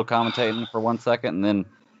doing a little commentating for 1 second, and then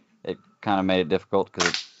it kind of made it difficult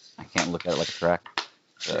because I can't look at it like a track.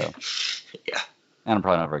 So yeah. And I'm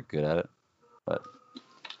probably not very good at it. But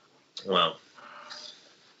well,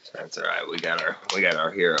 that's all right. We got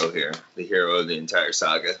our hero here, the hero of the entire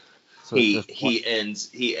saga. So he ends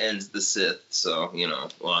the Sith. So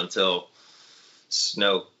until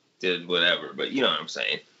Snoke did whatever, but you know what I'm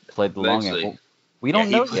saying. Played the long game. Well, we don't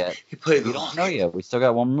know yet. We don't know yet. We still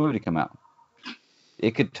got one movie to come out.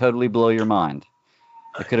 It could totally blow your mind.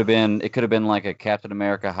 It could have been like a Captain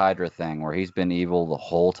America Hydra thing where he's been evil the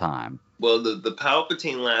whole time. Well, the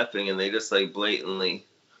Palpatine laughing and they just like blatantly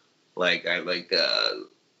Ian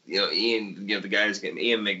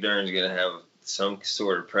McDermott's gonna have some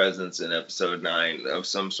sort of presence in episode 9 of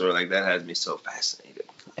some sort like that has me so fascinated.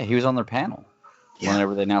 He was on their panel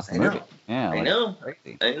whenever they announced the movie. Yeah, I know.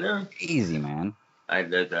 Crazy. I know. Easy, man.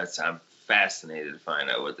 I'm fascinated to find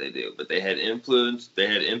out what they do. But they had influence. They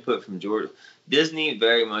had input from George. Disney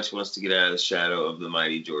very much wants to get out of the shadow of the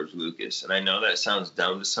mighty George Lucas. And I know that sounds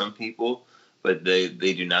dumb to some people, but they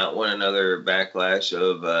do not want another backlash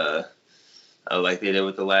of like they did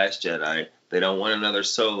with The Last Jedi. They don't want another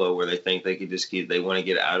Solo where they think they could they want to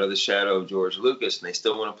get out of the shadow of George Lucas, and they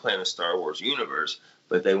still want to play in the Star Wars universe,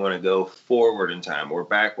 but they want to go forward in time or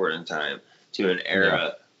backward in time to an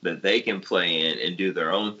era that they can play in and do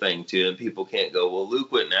their own thing too. And people can't go, well,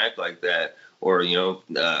 Luke wouldn't act like that, or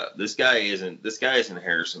this guy isn't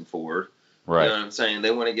Harrison Ford. Right. You know what I'm saying?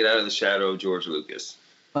 They want to get out of the shadow of George Lucas.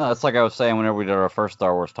 Well, it's like I was saying whenever we did our first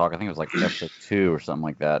Star Wars talk. I think it was like episode 2 or something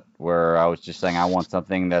like that, where I was just saying I want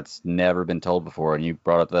something that's never been told before, and you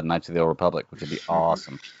brought up the Knights of the Old Republic, which would be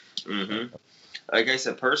awesome. Mm-hmm. Like I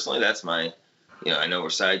said, personally, that's my, I know we're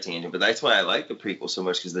side tangent, but that's why I like the prequel so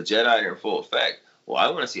much, because the Jedi are in full effect. Well, I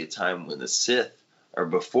want to see a time when the Sith are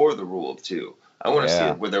before the rule of 2. I want to see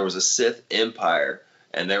where there was a Sith Empire,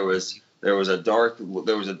 and there was a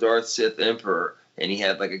Darth Sith Emperor. And he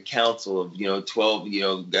had like a council of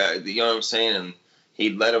 12 guys, you know what I'm saying, and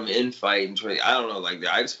he'd let them infight and try. I don't know, like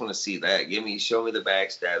I just want to see that. Show me the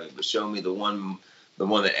backstabbing, but show me the one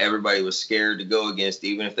that everybody was scared to go against,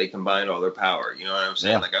 even if they combined all their power. You know what I'm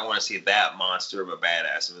saying? Like I want to see that monster of a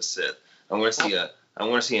badass of a Sith. I want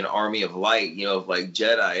to see an army of light, of like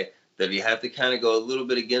Jedi that you have to kind of go a little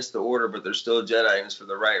bit against the order, but they're still Jedi and it's for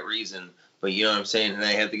the right reason. But you know what I'm saying? And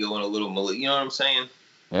they have to go in a little, you know what I'm saying?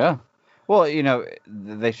 Yeah. Well,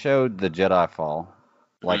 they showed the Jedi fall.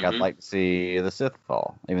 Like, I'd like to see the Sith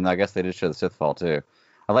fall. Even though I guess they did show the Sith fall, too.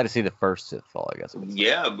 I'd like to see the first Sith fall, I guess.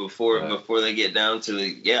 Yeah, before they get down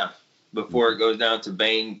to before it goes down to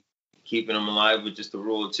Bane keeping them alive with just the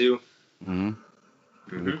rule of 2. Mm-hmm.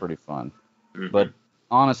 It'd be pretty fun. Mm-hmm. But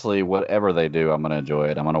honestly, whatever they do, I'm gonna enjoy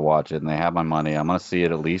it. I'm gonna watch it, and they have my money. I'm gonna see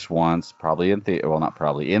it at least once, probably in well, not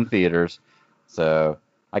probably in theaters. So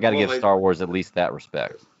I got to Well, give Star Wars at least that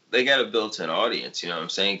respect. they got a built-in audience. You know what I'm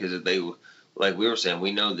saying? Because they, like we were saying,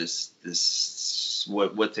 we know this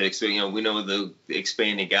what to expect. You know, we know the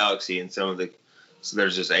expanding galaxy and some of the. So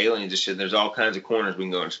there's just aliens and shit. There's all kinds of corners we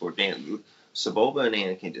can go and explore. Damn, Sebulba and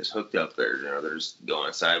Anakin just hooked up there. You know, they're just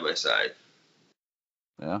going side by side.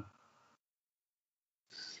 Yeah.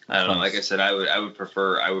 I don't know. Like I said, I would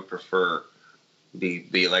prefer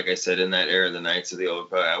be like I said in that era, the Knights of the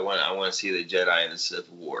Old Republic. I want to see the Jedi and the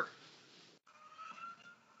Sith war.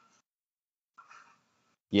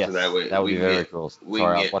 Yes, so that way that would be very cool. Sorry,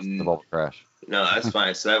 I was watching the bubble crash. No, that's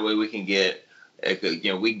fine. So that way we can get, we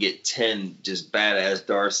can get 10 just badass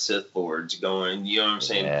Darth Sith Lords going. You know what I'm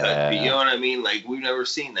saying? Yeah. You know what I mean? Like we've never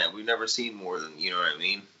seen that. We've never seen more than, you know what I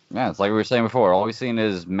mean? Yeah, it's like we were saying before. All we've seen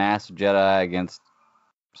is massive Jedi against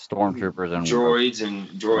stormtroopers and droids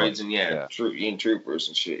and yeah. troopers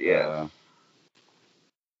and shit. Yeah.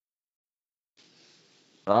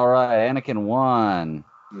 All right, Anakin won.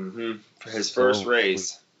 His first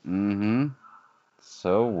race.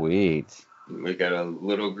 Sweet. We got a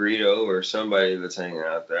little Greedo or somebody that's hanging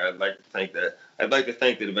out there. I'd like to think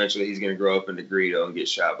that eventually he's going to grow up into Greedo and get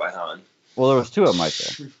shot by Han. Well, there was two of them right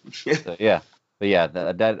there. So, yeah, but yeah,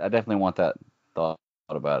 I definitely want that thought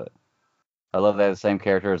about it. I love that the same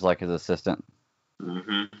character as like his assistant.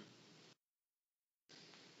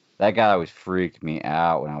 That guy always freaked me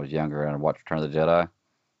out when I was younger and I watched Return of the Jedi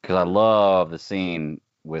because I love the scene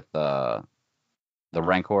with the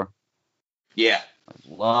Rancor. Yeah. I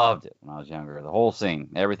loved it when I was younger. The whole scene,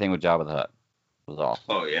 everything with Jabba the Hutt was awesome.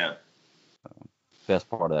 Oh, yeah. Best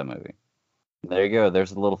part of that movie. There you go.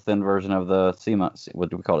 There's a little thin version of the sea what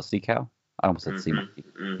do we call it? Sea cow? I almost said sea monkey.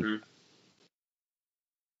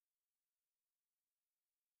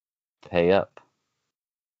 Pay up.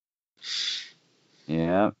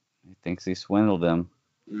 Yeah. He thinks he swindled him.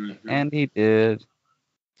 And he did.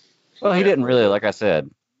 Well, he didn't really, like I said.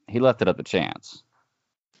 He left it up to chance.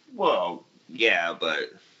 Well, yeah, but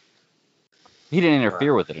he didn't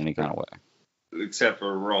interfere with it in any kind of way. Except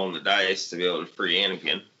for rolling the dice to be able to free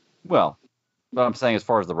Anakin. Well, but I'm saying as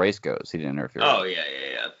far as the race goes, he didn't interfere. Oh, yeah.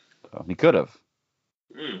 So he could have.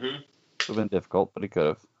 It would have been difficult, but he could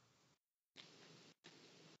have.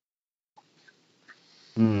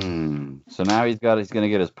 So now he's going to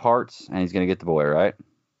get his parts, and he's going to get the boy, right?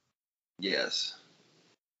 Yes.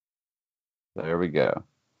 So there we go.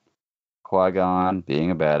 Qui-Gon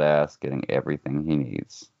being a badass, getting everything he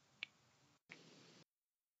needs.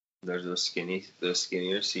 There's those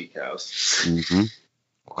skinnier sea cows. We'll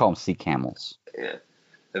call them sea camels. Yeah.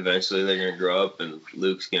 Eventually they're going to grow up and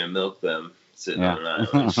Luke's going to milk them sitting on an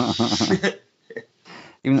island.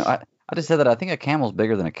 Even though I just said that I think a camel's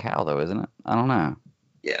bigger than a cow, though, isn't it? I don't know.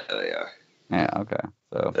 Yeah, they are. Yeah, okay.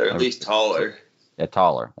 So they're at least taller. Yeah,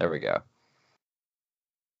 taller. There we go.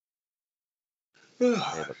 They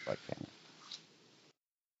look like camels.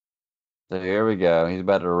 So here we go. He's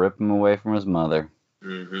about to rip him away from his mother.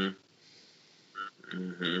 Look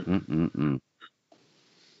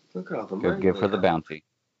at all the money. Go give her the bounty.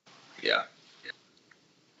 Yeah.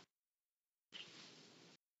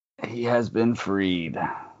 He has been freed.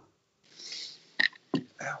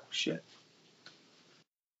 Oh, shit.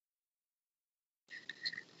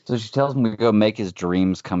 So she tells him to go make his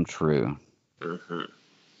dreams come true.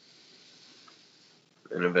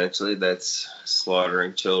 And eventually that's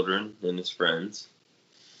slaughtering children and his friends.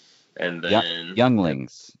 And then...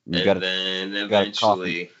 younglings. Then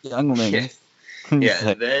eventually... Younglings.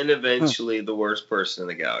 Yeah, then eventually the worst person in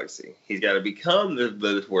the galaxy. He's got to become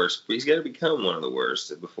the worst. He's got to become one of the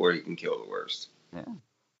worst before he can kill the worst. Yeah.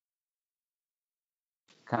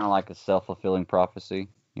 Kind of like a self-fulfilling prophecy,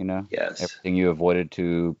 you know? Yes. Everything you avoided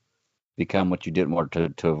to become what you didn't want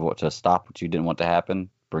to stop what you didn't want to happen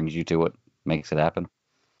brings you to it, makes it happen.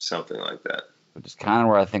 Something like that. Which is kind of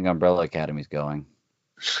where I think Umbrella Academy's going.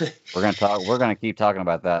 We're gonna keep talking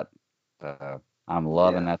about that. I'm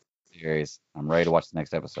loving that series. I'm ready to watch the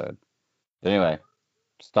next episode. But anyway,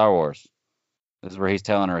 Star Wars. This is where he's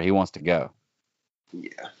telling her he wants to go.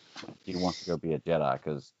 Yeah. He wants to go be a Jedi,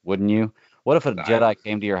 because wouldn't you? What if a Jedi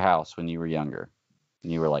came to your house when you were younger?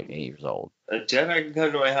 And you were like 8 years old. A Jedi can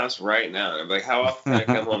come to my house right now. I'm like, how often can I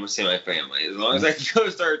come home and see my family? As long as I can go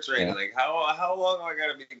start training. Yeah. Like, how long do I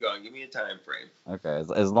got to be gone? Give me a time frame. Okay,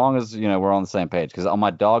 as long as we're on the same page. Because on my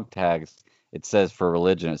dog tags, it says for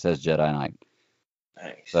religion, it says Jedi Knight.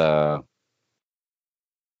 Nice. So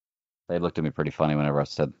they looked at me pretty funny whenever I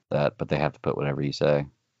said that, but they have to put whatever you say.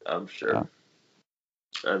 I'm sure.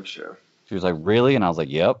 I'm sure. She was like, really? And I was like,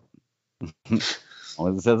 yep.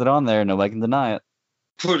 Only it says it on there, nobody can deny it.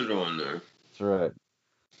 Put it on there. That's right.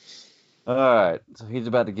 All right, so he's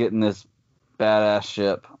about to get in this badass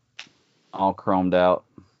ship, all chromed out.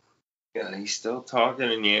 Yeah, he's still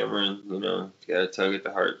talking and yammering. You know, gotta tug at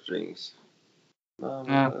the heartstrings. Mom,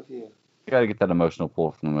 I love you. You got to get that emotional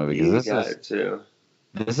pull from the movie You got it too.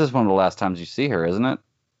 This is one of the last times you see her, isn't it?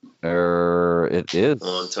 Or it is.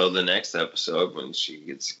 Well, until the next episode when she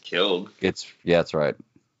gets killed. That's right.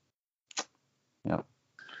 Yep.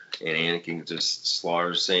 And Anakin just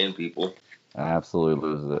slaughters sand people. I absolutely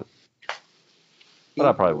loses it. But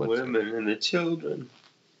I probably would. Women and the children.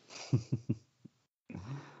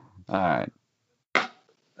 All right. I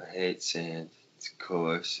hate sand. It's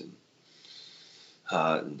coarse and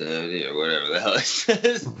hot and dirty or whatever the hell it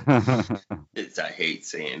says. It's I hate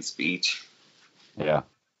sand speech. Yeah.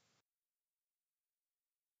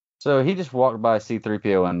 So he just walked by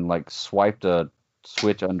C-3PO and like swiped a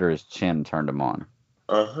switch under his chin and turned him on.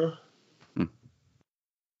 Uh-huh.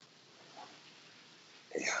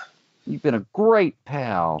 Yeah. You've been a great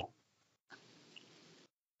pal.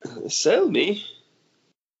 Sell me.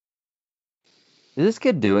 Is this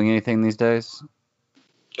kid doing anything these days?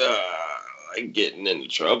 Like getting into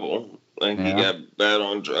trouble. Like he got bad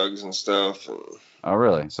on drugs and stuff. And... Oh,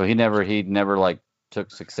 really? So he never like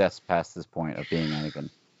took success past this point of being Anakin.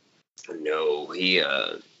 No,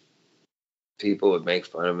 people would make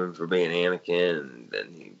fun of him for being Anakin, and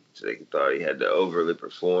then they thought he had to overly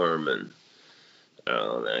perform, and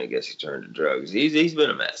I guess he turned to drugs. He's been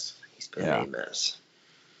a mess. He's been a mess.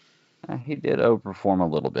 He did overperform a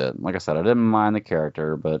little bit. Like I said, I didn't mind the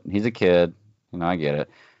character, but he's a kid. You know, I get it.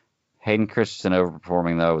 Hayden Christensen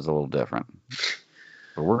overperforming, though, was a little different.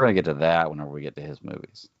 But we're going to get to that whenever we get to his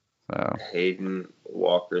movies. So Hayden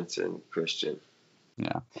Walkerson Christian.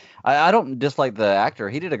 Yeah. I don't dislike the actor.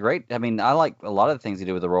 He did a great... I mean, I like a lot of the things he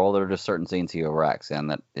did with the role. There are just certain scenes he overacts in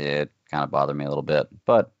that it kind of bothered me a little bit.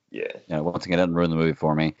 But, yeah. You know, once again, it doesn't ruin the movie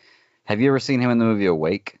for me. Have you ever seen him in the movie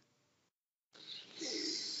Awake?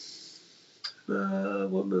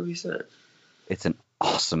 What movie is that? It's an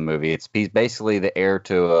awesome movie. He's basically the heir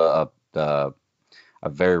to a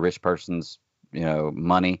very rich person's, you know,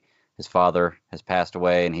 money. His father has passed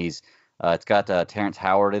away, and it's got Terrence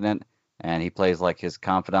Howard in it, and he plays like his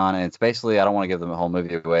confidant. And it's basically, I don't want to give the whole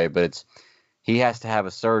movie away, but he has to have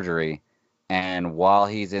a surgery, and while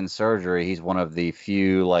he's in surgery, he's one of the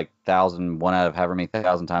few, like, one out of however many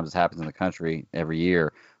thousand times this happens in the country every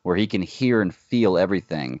year, where he can hear and feel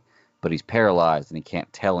everything, but he's paralyzed and he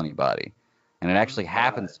can't tell anybody. And it actually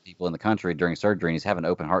happens to people in the country during surgery, and he's having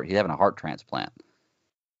a heart transplant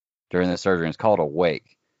during the surgery, and it's called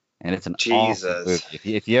Awake. And it's an awesome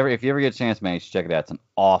movie. If you ever get a chance, man, you should check it out. It's an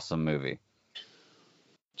awesome movie.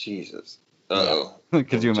 Jesus. Uh-oh.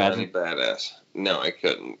 Could you imagine? Johnny Badass. No, I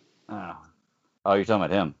couldn't. Oh, you're talking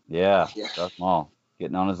about him. Yeah. Darth Maul.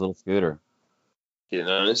 Getting on his little scooter. Getting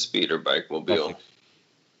on his speeder bike mobile.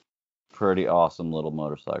 Pretty awesome little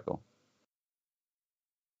motorcycle.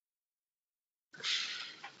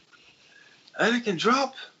 Anakin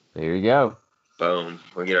drop. There you go. Boom.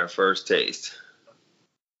 We get our first taste.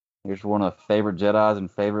 Here's one of the favorite Jedis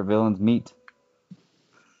and favorite villains meet.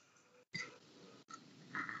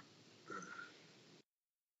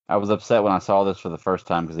 I was upset when I saw this for the first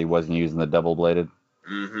time because he wasn't using the double-bladed.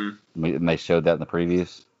 Mm-hmm. And they showed that in the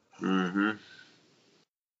previews. Mm-hmm.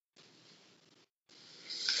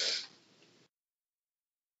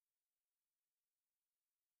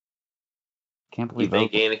 Can't believe. You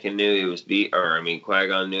think Anakin knew he was beat,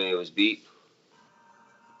 Qui-Gon knew he was beat?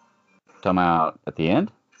 Talking about at the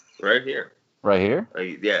end? Right here. Right here?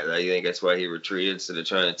 Yeah, you think that's why he retreated instead of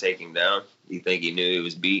trying to take him down? You think he knew he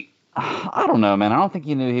was beat? I don't know, man. I don't think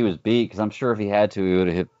he knew he was beat, because I'm sure if he had to, he would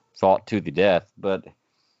have fought to the death. But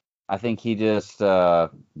I think he just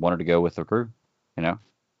wanted to go with the crew, you know?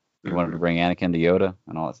 He wanted to bring Anakin to Yoda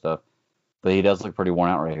and all that stuff. But he does look pretty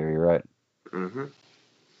worn out right here, you're right. Mm-hmm.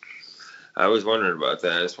 I was wondering about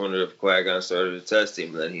that. I just wondered if Qui-Gon started to test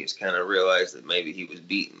him, then he just kind of realized that maybe he was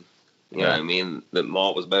beaten. You know what I mean? That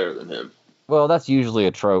Maul was better than him. Well, that's usually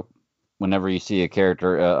a trope. Whenever you see a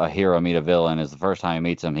character, a hero meet a villain, is the first time he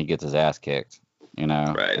meets him, he gets his ass kicked, you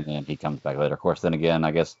know? Right. And then he comes back later. Of course, then again,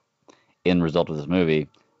 I guess, in result of this movie,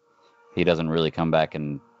 he doesn't really come back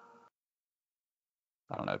and,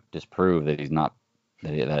 I don't know, disprove that he's not,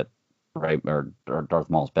 that right, or Darth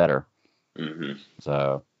Maul's better. Mm-hmm.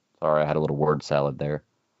 So, sorry, I had a little word salad there.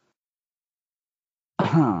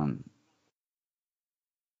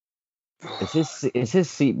 Is his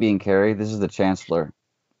seat being carried? This is the Chancellor,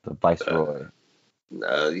 the Viceroy.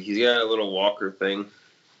 He's got a little walker thing.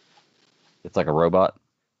 It's like a robot?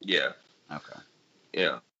 Yeah. Okay.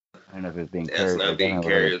 Yeah. I don't know if it was being Yeah, it's carried. not being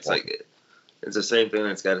carried. It's like it's the same thing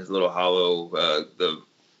that's got his little hollow,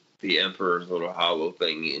 the Emperor's little hollow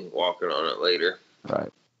thing walking on it later.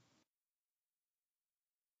 Right.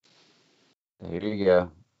 There you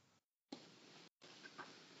go.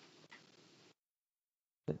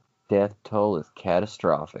 The death toll is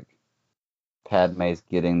catastrophic. Padme's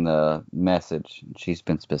getting the message. She's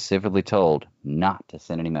been specifically told not to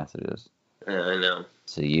send any messages. Yeah, I know.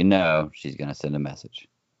 So you know she's going to send a message.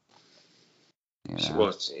 You know? She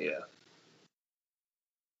was, yeah.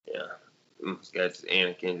 Yeah. Got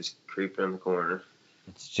Anakin just creeping in the corner.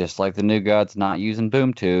 It's just like the New Gods not using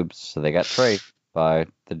boom tubes, so they got traced by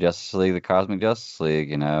the Justice League, the Cosmic Justice League,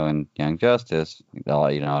 you know, and Young Justice. It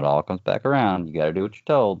all comes back around. You got to do what you're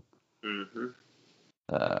told. Mm-hmm.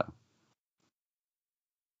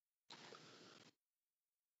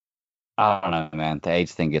 I don't know, man. The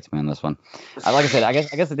age thing gets me on this one. Like I said, I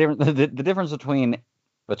guess the difference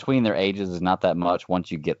between their ages is not that much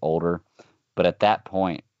once you get older, but at that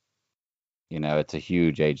point, you know, it's a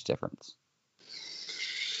huge age difference.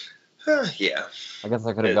 Yeah. I guess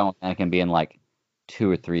I could have gone with Anakin being like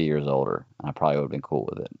 2 or 3 years older, and I probably would have been cool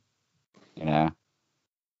with it. You know,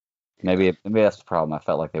 maybe that's the problem. I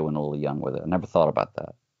felt like they went a little young with it. I never thought about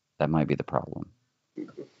that. That might be the problem.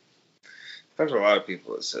 There's a lot of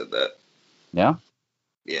people that said that. Yeah.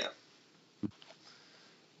 Yeah.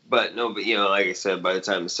 But you know, like I said, by the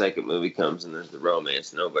time the second movie comes and there's the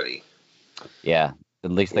romance, nobody. Yeah.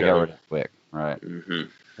 At least they got rid of it quick, right? Mm-hmm.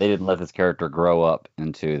 They didn't let this character grow up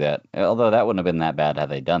into that. Although that wouldn't have been that bad had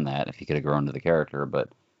they done that, if he could have grown to the character. But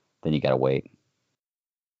then you got to wait.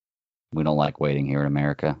 We don't like waiting here in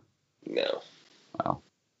America. No. Well,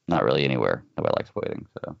 not really anywhere. Nobody likes waiting.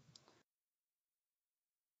 So.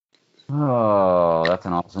 Oh, that's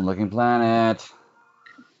an awesome looking planet.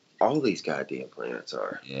 All these goddamn planets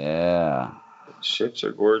are. Yeah. The ships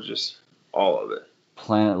are gorgeous. All of it.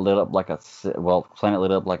 Planet lit up like a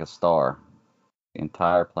star. The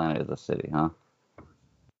entire planet is a city, huh?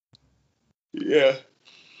 Yeah.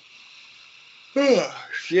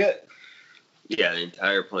 Shit. Yeah, the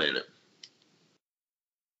entire planet.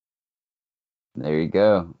 There you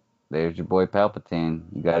go. There's your boy Palpatine.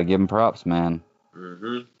 You got to give him props, man.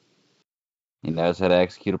 Mm-hmm. He knows how to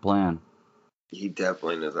execute a plan. He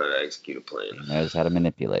definitely knows how to execute a plan. He knows how to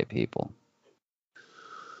manipulate people.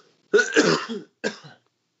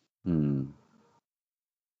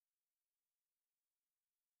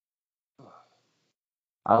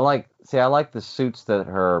 I like the suits that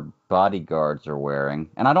her bodyguards are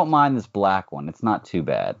wearing, and I don't mind this black one. It's not too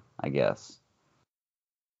bad, I guess.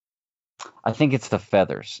 I think it's the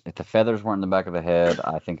feathers. If the feathers weren't in the back of the head,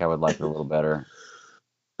 I think I would like it a little better.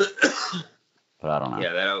 But I don't know.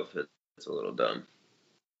 Yeah, that outfit's a little dumb.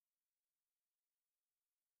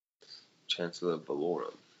 Chancellor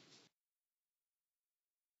Valorum.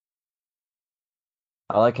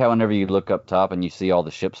 I like how whenever you look up top and you see all the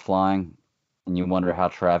ships flying, and you wonder how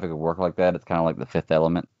traffic would work like that, it's kind of like the Fifth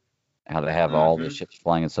Element, how they have all the ships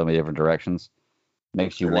flying in so many different directions.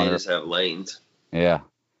 Makes you wonder. They just have lanes. Yeah.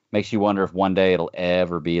 Makes you wonder if one day it'll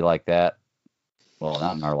ever be like that. Well,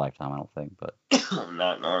 not in our lifetime, I don't think, but.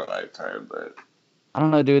 Not in our lifetime, but. I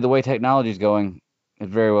don't know, dude. The way technology's going, it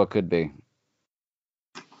very well could be.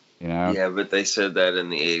 You know? Yeah, but they said that in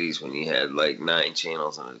the 80s when you had like 9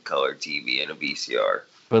 channels on a color TV and a VCR.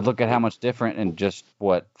 But look at how much different in just,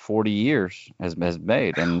 40 years has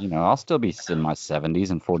made. And, you know, I'll still be in my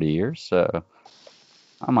 70s in 40 years, so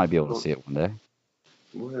I might be able to see it one day.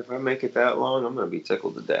 Well, if I make it that long, I'm going to be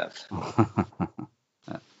tickled to death.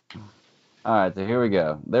 All right, so here we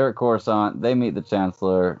go. They're at Coruscant. They meet the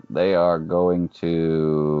Chancellor. They are going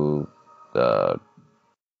to the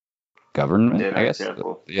government, Jedi I guess.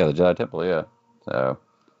 Temple. The Jedi Temple, yeah. So.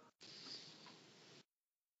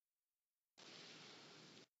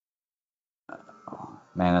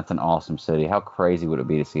 Man, that's an awesome city. How crazy would it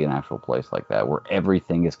be to see an actual place like that where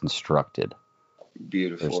everything is constructed?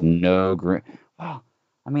 Beautiful. There's no grim. Wow.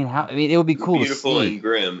 I mean, it would be cool to see. Beautiful and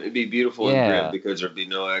grim. It'd be beautiful and grim because there'd be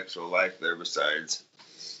no actual life there besides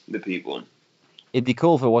the people. It'd be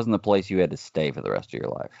cool if it wasn't the place you had to stay for the rest of your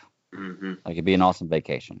life. Mm-hmm. Like, it'd be an awesome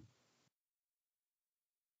vacation.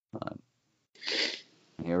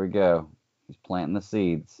 Here we go. He's planting the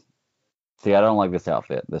seeds. See, I don't like this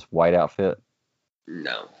outfit. This white outfit.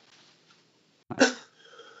 No. And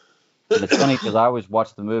it's funny because I always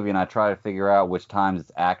watch the movie and I try to figure out which times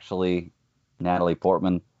it's actually Natalie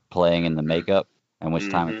Portman playing in the makeup and which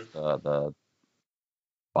time it's the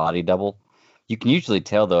body double. You can usually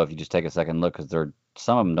tell, though, if you just take a second look, because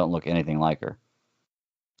some of them don't look anything like her.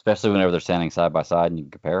 Especially whenever they're standing side by side and you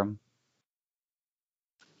can compare them.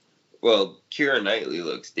 Well, Keira Knightley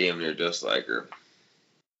looks damn near just like her.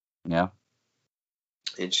 Yeah.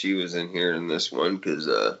 And she was in here in this one because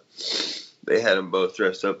they had them both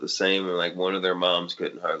dressed up the same, and like one of their moms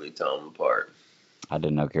couldn't hardly tell them apart. I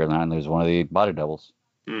didn't know Keira Knightley was one of the body doubles.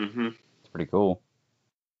 Mm-hmm. It's pretty cool.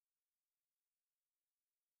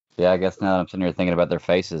 Yeah, I guess now that I'm sitting here thinking about their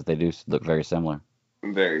faces, they do look very similar.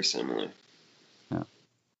 Very similar. Yeah.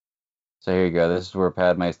 So here you go. This is where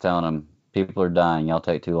Padme's telling them, people are dying. Y'all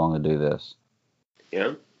take too long to do this.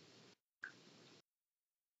 Yeah.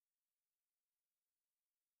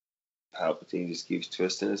 Palpatine just keeps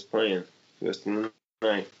twisting his plan. Twisting the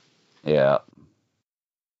knife. Yeah.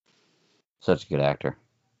 Such a good actor.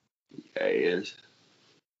 Yeah, he is.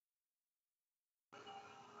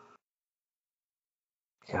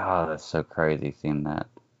 God, that's so crazy seeing that.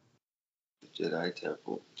 Jedi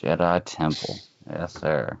Temple. Jedi Temple. Yes,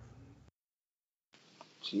 sir.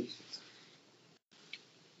 Jesus.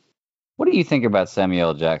 What do you think about Samuel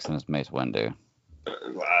L. Jackson as Mace Windu?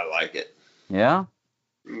 I like it. Yeah?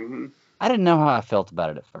 Mm-hmm. I didn't know how I felt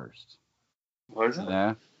about it at first. Why is that?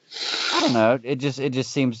 Yeah. I don't know. It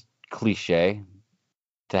just seems cliche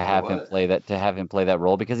to have him play that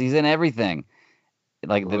role because he's in everything.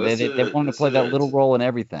 Like Well, they want him to play that little role in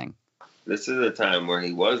everything. This is a time where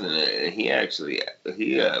he wasn't, and he actually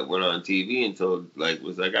went on TV and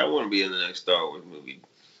was like, I want to be in the next Star Wars movie.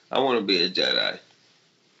 I want to be a Jedi.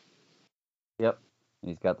 Yep.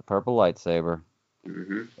 He's got the purple lightsaber,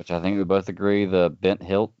 Mm-hmm. which I think we both agree the bent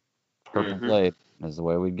hilt purple Mm-hmm. blade is the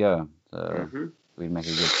way we'd go. So Mm-hmm. we'd make a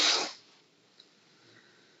good.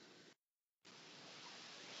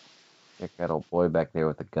 Check that old boy back there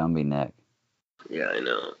with the Gumby neck. Yeah, I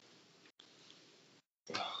know.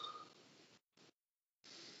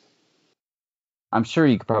 I'm sure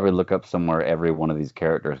you could probably look up somewhere every one of these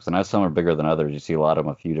characters. 'Cause I know some are bigger than others. You see a lot of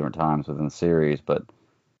them a few different times within the series, but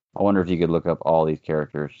I wonder if you could look up all these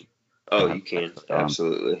characters. Oh, you can.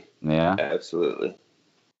 Absolutely. Yeah? Absolutely.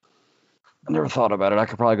 I never thought about it. I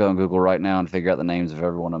could probably go on Google right now and figure out the names of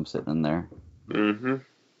every one of them sitting in there. Mm-hmm.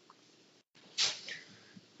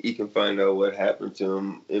 You can find out what happened to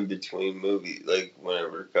him in between movies, like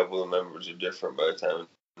whenever a couple of members are different by the time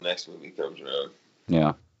the next movie comes around.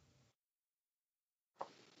 Yeah.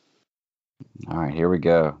 All right, here we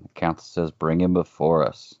go. The council says bring him before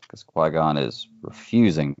us because Qui-Gon is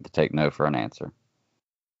refusing to take no for an answer.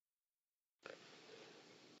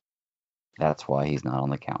 That's why he's not on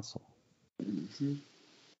the council. Mm-hmm.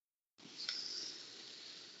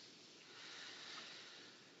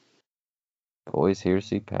 Boys here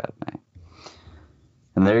see Padme.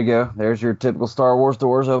 And there you go. There's your typical Star Wars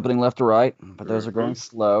doors opening left to right, but those are going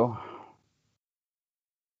slow.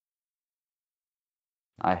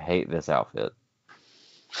 I hate this outfit.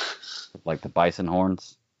 Like the bison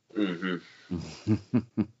horns. Mm-hmm.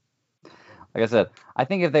 Like I said, I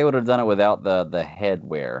think if they would have done it without the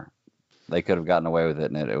headwear, they could have gotten away with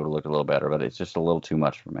it and it would have looked a little better, but it's just a little too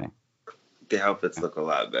much for me. The outfits look a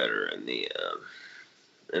lot better in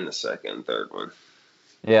the second and third one.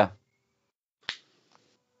 Yeah.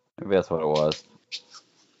 Maybe that's what it was.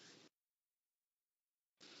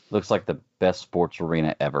 Looks like the best sports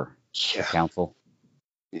arena ever. Yeah. The council.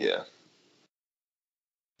 Yeah.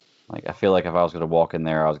 Like, I feel like if I was going to walk in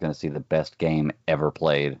there, I was going to see the best game ever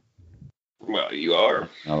played. Well, you are.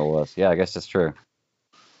 Oh, it was. Yeah, I guess that's true.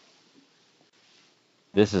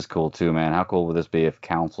 This is cool, too, man. How cool would this be if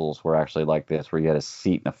councils were actually like this, where you had a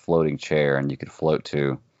seat in a floating chair and you could float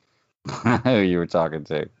to who you were talking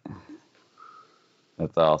to?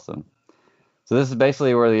 That's awesome. So this is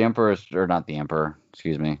basically where the Emperor, or not the Emperor,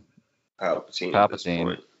 excuse me. Palpatine at this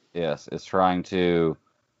point. Yes, is trying to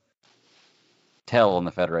tell on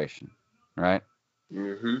the Federation, right?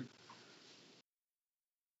 Mm-hmm.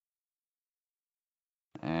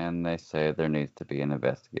 And they say there needs to be an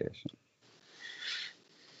investigation.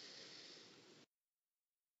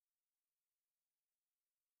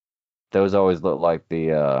 Those always look like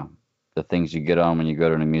the things you get on when you go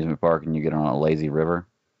to an amusement park and you get on a lazy river.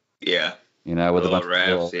 Yeah. You know, with a bunch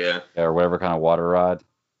rafts, of little, or whatever kind of water ride.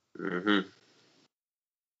 Mm-hmm.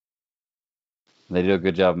 They do a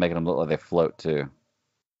good job of making them look like they float too.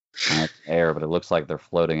 And it's air, but it looks like they're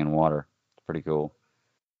floating in water. It's pretty cool.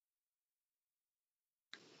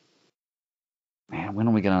 Man, when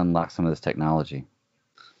are we gonna unlock some of this technology?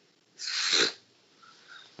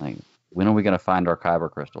 Like, when are we gonna find our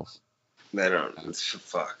kyber crystals? I don't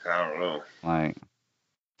know. Like,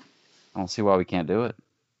 I don't see why we can't do it.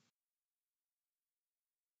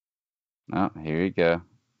 Oh, here you go.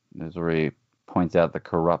 This is where he points out the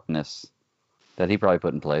corruptness that he probably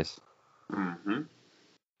put in place Mm-hmm.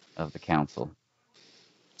 of the council.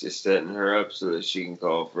 Just setting her up so that she can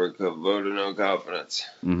call for a vote of no confidence.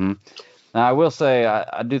 Mm-hmm. Now, I will say,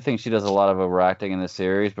 I do think she does a lot of overacting in this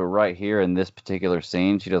series, but right here in this particular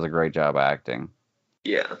scene, she does a great job acting.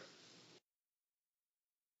 Yeah.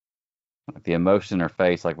 Like the emotion in her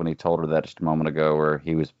face, like when he told her that just a moment ago, where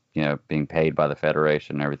he was, being paid by the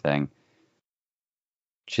Federation and everything.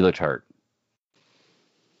 She looked hurt.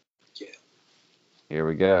 Yeah. Here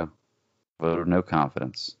we go. Vote of no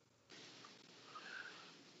confidence.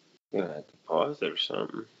 You're gonna have to pause it or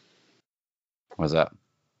something. What's that?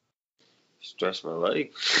 Stretch my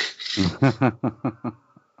leg.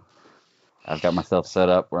 I've got myself set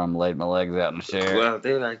up where I'm laid my legs out in the chair. Well,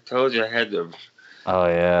 dude, I told you I had to. Oh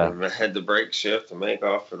yeah. I had to break shift to make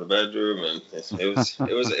off for the bedroom, and it was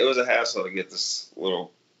a hassle to get this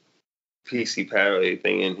little PC parody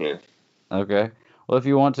thing in here. Okay. Well, if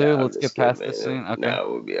you want to, let's get past kidding, this scene. Okay.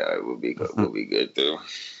 No, we'll be all right. We'll be good too.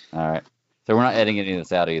 All right. So we're not editing any of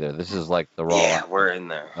this out either. This is like the raw. Yeah, we're in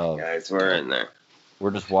there, guys. We're in there. We're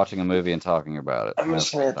just watching a movie and talking about it. I'm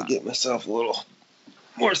just gonna have to get myself a little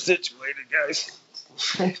more situated, guys.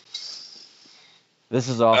 This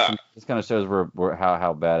is awesome. This kind of shows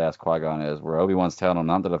how badass Qui-Gon is. Where Obi-Wan's telling him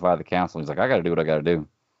not to defy the council. He's like, I got to do what I got to do.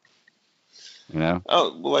 You know?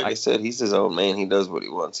 Oh, well, like I said, he's his own man. He does what he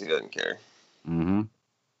wants. He doesn't care. Mm-hmm.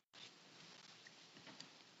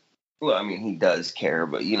 Well, I mean, he does care,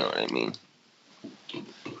 but you know what I mean.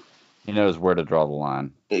 He knows where to draw the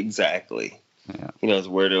line. Exactly. Yeah. He knows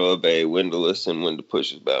where to obey, when to listen, when to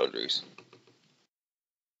push his boundaries.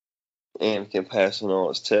 And can pass on all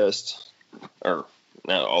his tests. Or,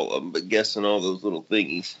 not all of them, but guessing all those little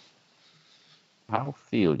thingies. I'll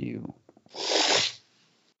feel you.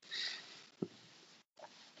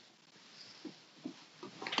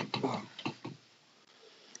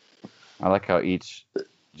 I like how each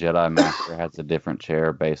Jedi Master has a different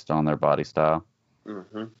chair based on their body style.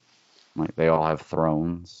 Mm-hmm. Like, they all have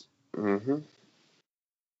thrones. Mm-hmm.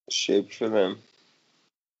 Shaped for them.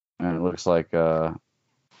 And it looks like Yoda's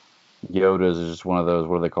is just one of those,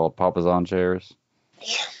 what are they called, Papazon chairs?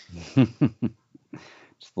 Yeah.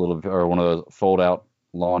 Just a little, or one of those fold-out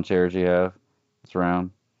lawn chairs you have. It's round.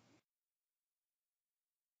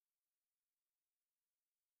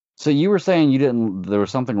 So you were saying there was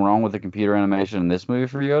something wrong with the computer animation in this movie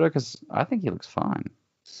for Yoda? Because I think he looks fine.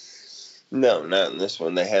 No, not in this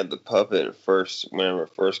one. They had the puppet at first, whenever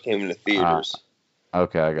it first came into theaters.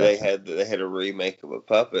 Okay, I got They had a remake of a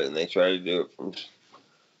puppet, and they tried to do it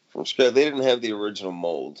from scratch. They didn't have the original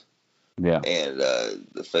mold. Yeah. And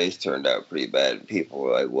the face turned out pretty bad. People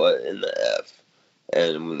were like, what in the F?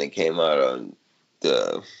 And when they came out on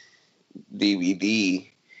the DVD,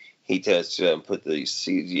 he tested it and put the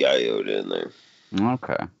CGI Yoda in there.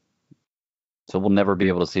 Okay. So we'll never be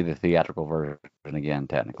able to see the theatrical version again,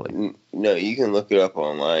 technically. No, you can look it up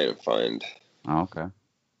online and find. Okay.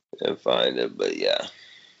 And find it, but yeah.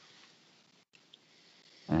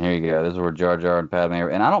 And here you go. This is where Jar Jar and Padme are.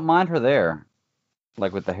 And I don't mind her there.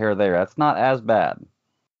 Like with the hair there. That's not as bad.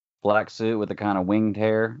 Black suit with the kind of winged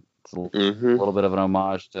hair. It's a little bit of an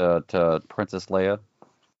homage to Princess Leia.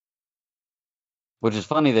 Which is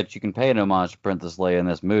funny that you can pay an homage to Princess Leia in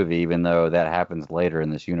this movie, even though that happens later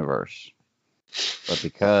in this universe. But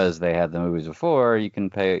because they had the movies before, you can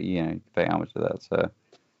pay homage to that. So.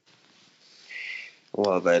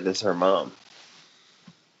 Well, that is her mom.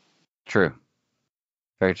 True.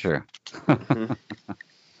 Very true. Mm-hmm.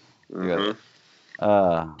 Mm-hmm.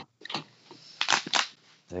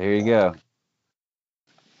 So here you go.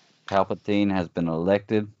 Palpatine has been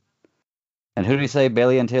elected. And who did he say?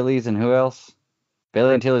 Bailey Antilles and who else?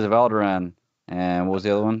 Bailey Antilles of Alderaan. And what was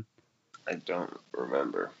the other one? I don't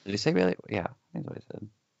remember. Did he say Bailey? Yeah, that's what he said.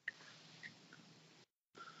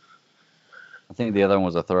 I think the other one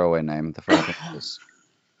was a throwaway name. The first one was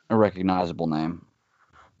a recognizable name.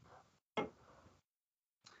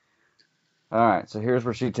 All right, so here's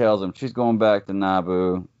where she tells him she's going back to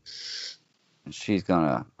Naboo, and she's going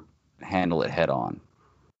to handle it head on,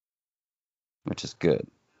 which is good.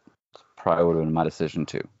 Probably would have been my decision,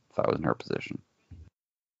 too, if I was in her position.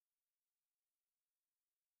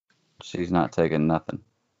 She's not taking nothing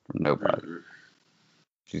from nobody. Mm-hmm.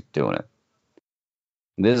 She's doing it.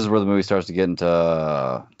 This is where the movie starts to get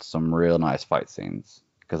into some real nice fight scenes,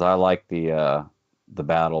 because I like the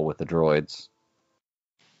battle with the droids.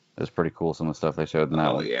 It was pretty cool, some of the stuff they showed in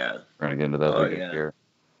that one. Oh, yeah. We're going to get into those here.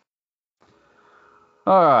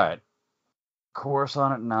 All right.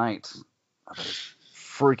 Coruscant at night. Oh, it's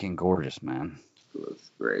freaking gorgeous, man. It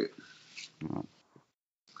looks great. Oh.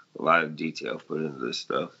 A lot of detail put into this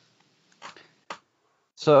stuff.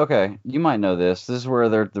 So, okay, you might know this. This is where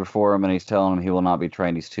they're before him and he's telling him he will not be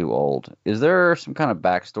trained, he's too old. Is there some kind of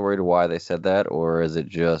backstory to why they said that, or is it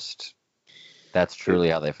just that's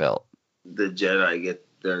truly how they felt? The Jedi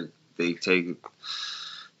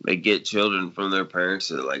they get children from their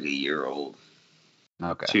parents at like a year old,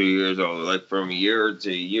 Okay. 2 years old, like from a year to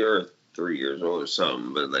a year, or 3 years old or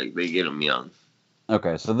something. But like they get them young.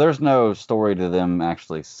 Okay, so there's no story to them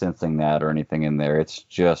actually sensing that or anything in there. It's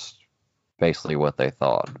just basically what they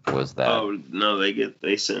thought was that. Oh no,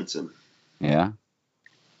 they sense them. Yeah.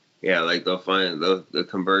 Yeah, like they'll find the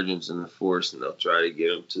convergence in the Force, and they'll try to get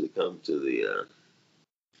them to come to the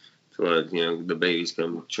to let the babies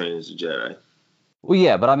come train as a Jedi. Well,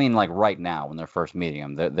 yeah, but I mean, like right now when they're first meeting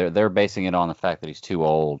him, they're basing it on the fact that he's too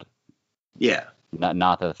old. Yeah,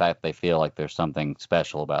 Not the fact they feel like there's something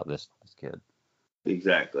special about this kid.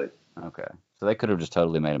 exactly. Okay, so they could have just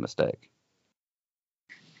totally made a mistake.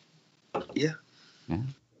 Yeah. Yeah.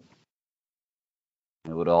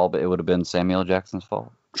 It would have been Samuel Jackson's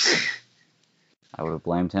fault. I would have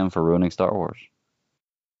blamed him for ruining Star Wars.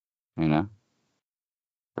 You know,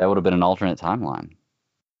 that would have been an alternate timeline.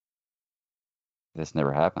 This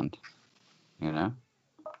never happened. You know.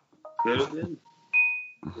 Could have been.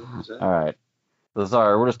 All right. So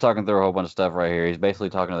sorry, we're just talking through a whole bunch of stuff right here. He's basically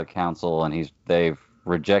talking to the council, and they've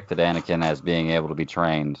rejected Anakin as being able to be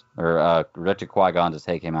trained, or rejected Qui-Gon to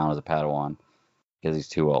take him out as a Padawan because he's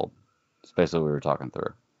too old. That's basically what we were talking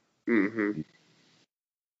through. Mm-hmm.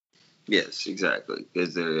 Yes, exactly.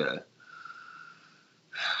 Because they're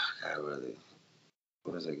God,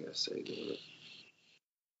 what was I gonna say? Damn it.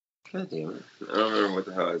 God damn it! I don't remember what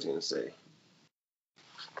the hell I was gonna say.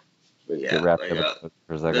 But yeah, Get wrapped up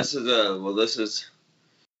for a second. This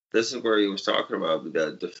is where he was talking about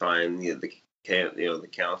define the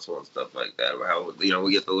council and stuff like that. How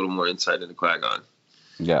we get a little more insight into Qui-Gon.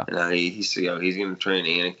 Yeah. And how he's going to train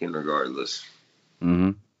Anakin regardless.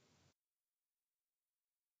 Mm-hmm.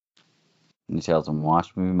 And he tells him,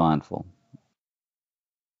 "Watch me, be mindful."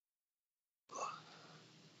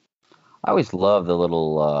 I always love the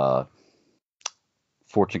little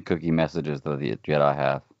fortune cookie messages that the Jedi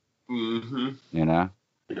have. Mm-hmm. You know?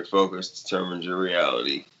 Your focus determines your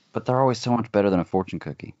reality. But they're always so much better than a fortune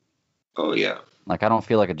cookie. Oh, yeah. Like, I don't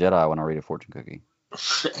feel like a Jedi when I read a fortune cookie. I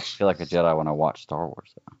feel like a Jedi when I watch Star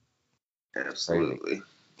Wars, though. Absolutely.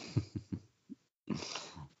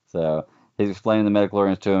 So, he's explaining the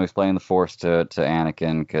midichlorians to him, explaining the Force to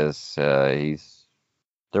Anakin, because they're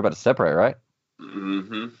about to separate, right?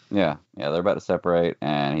 Mm-hmm. Yeah, they're about to separate,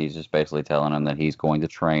 and he's just basically telling him that he's going to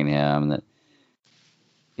train him, and that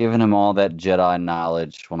giving him all that Jedi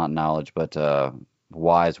knowledge, well, not knowledge, but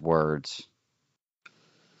wise words.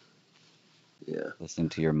 Yeah. Listen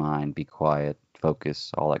to your mind, be quiet,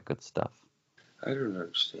 focus, all that good stuff. I don't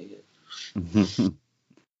understand.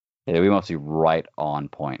 Yeah, we must be right on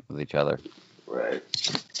point with each other. Right.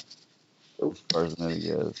 As far as the movie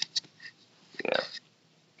goes. Yeah.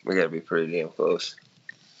 We gotta be pretty damn close.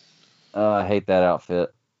 I hate that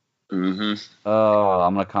outfit. Mm-hmm. Oh,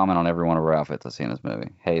 I'm gonna comment on every one of our outfits I see in this movie.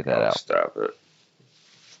 Hate that outfit. Stop it.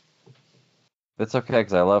 It's okay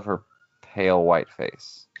because I love her pale white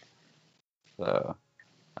face. So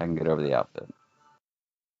I can get over the outfit.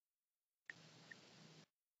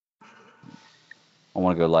 I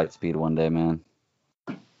want to go light speed one day, man.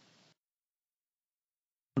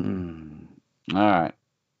 All right.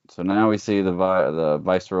 So now we see the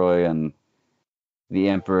Viceroy and the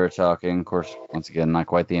Emperor talking. Of course, once again, not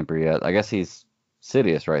quite the Emperor yet. I guess he's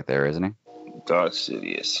Sidious right there, isn't he? Darth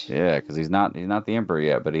Sidious. Yeah, because he's not the Emperor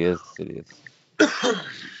yet, but he is Sidious.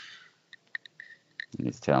 And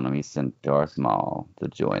he's telling him he sent Darth Maul to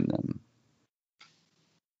join them.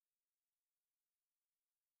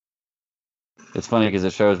 It's funny because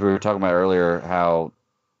it shows, we were talking about earlier, how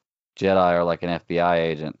Jedi are like an FBI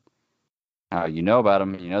agent. How you know about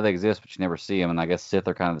them, you know they exist, but you never see them. And I guess Sith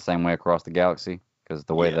are kind of the same way across the galaxy because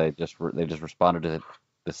the way they just responded to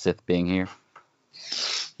the Sith being here.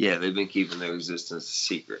 Yeah, they've been keeping their existence a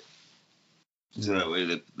secret. So that way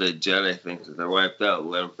the Jedi think that they're wiped out,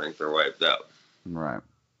 let them think they're wiped out. Right.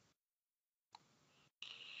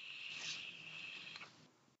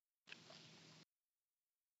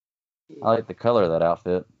 I like the color of that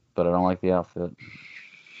outfit, but I don't like the outfit.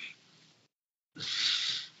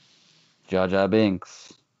 Jar Jar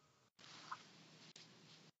Binks.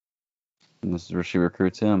 And this is where she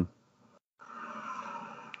recruits him.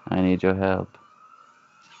 I need your help.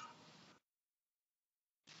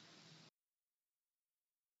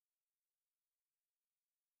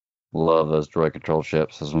 Love those droid control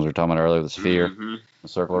ships. Those ones we were talking about earlier, the sphere, the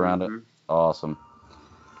circle around it. Awesome.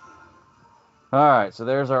 All right, so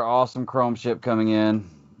there's our awesome chrome ship coming in.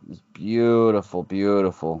 It's beautiful,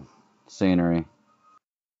 beautiful scenery.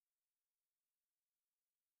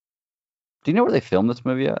 Do you know where they filmed this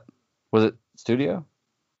movie at? Was it studio?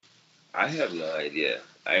 I have no idea.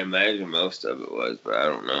 I imagine most of it was, but I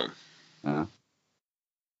don't know.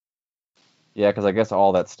 Yeah, because I guess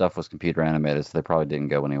all that stuff was computer animated, so they probably didn't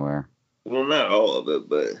go anywhere. Well, not all of it,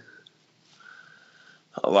 but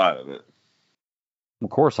a lot of it. Well,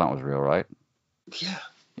 Coruscant was real, right? Yeah.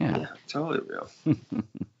 Yeah. Yeah, totally real.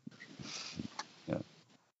 Yeah.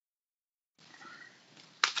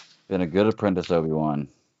 Been a good apprentice, Obi-Wan.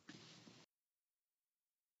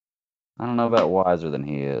 I don't know about wiser than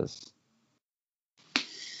he is.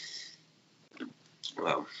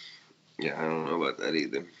 Well, yeah, I don't know about that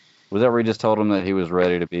either. Was that where he just told him that he was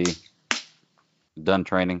ready to be done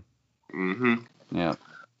training? Mm-hmm. Yeah.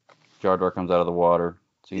 Jar Jar comes out of the water,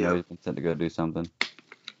 so you know Yeah. he's been sent to go do something.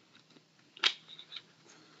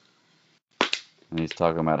 And he's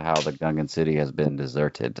talking about how the Gungan city has been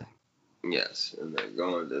deserted. Yes, and they're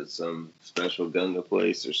going to some special Gunga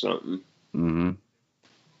place or something. Mm-hmm.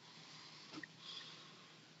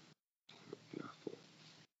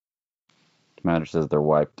 Commander says they're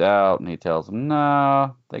wiped out, and he tells him,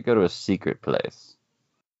 no, they go to a secret place.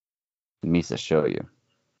 Misa show you.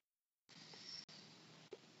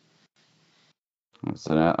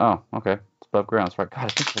 So now, oh, okay. It's above ground. That's right. God, I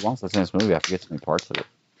think for once I've seen this movie, I forget so many parts of it.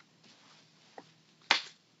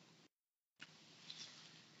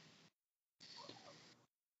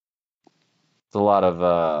 It's a lot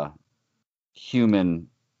of human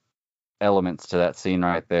elements to that scene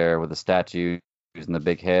right there with the statues and the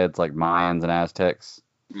big heads like Mayans and Aztecs.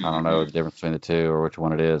 I don't know the difference between the two or which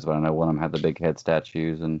one it is, but I know one of them had the big head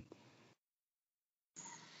statues and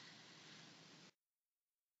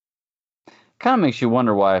kind of makes you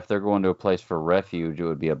wonder why if they're going to a place for refuge, it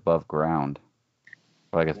would be above ground.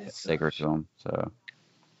 But I guess it's sacred to them, so.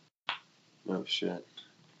 Oh, shit.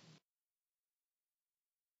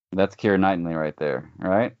 That's Keira Knightley right there,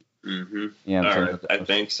 right? Mm-hmm. Yeah, I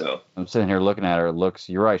think so. I'm sitting here looking at her. It looks,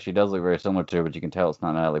 you're right, she does look very similar to her, but you can tell it's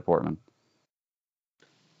not Natalie Portman.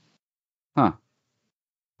 Huh.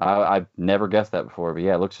 I've never guessed that before, but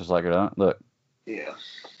yeah, it looks just like her, don't it? Look. Yeah.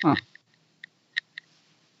 Huh.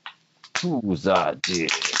 Who's that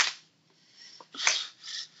dude?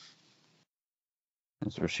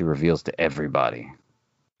 That's where she reveals to everybody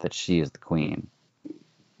that she is the queen.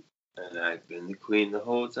 And I've been the queen the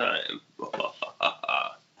whole time.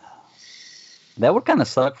 That would kind of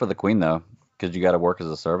suck for the queen, though, because you got to work as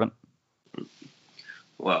a servant.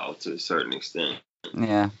 Well, to a certain extent.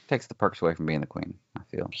 Yeah, takes the perks away from being the queen, I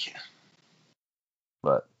feel. Yeah.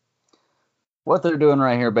 But what they're doing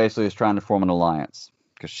right here basically is trying to form an alliance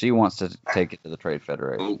because she wants to take it to the Trade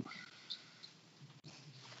Federation.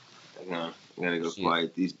 Hang on. I gotta go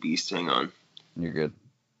quiet these beasts. Hang on. You're good.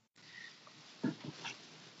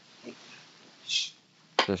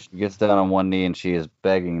 So she gets down on one knee and she is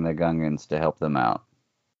begging the Gungans to help them out.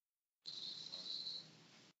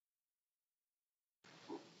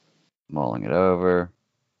 Mulling it over,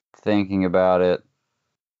 thinking about it,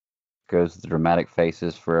 goes to the dramatic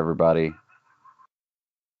faces for everybody,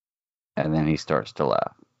 and then he starts to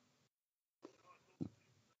laugh.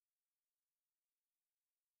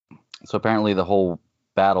 So apparently the whole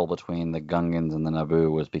battle between the Gungans and the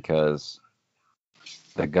Naboo was because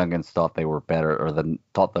the Gungans thought they were better, or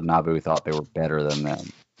thought the Naboo thought they were better than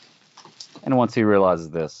them. And once he realizes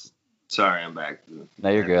this... Sorry, I'm back. No,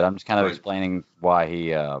 you're good. I'm just kind of explaining why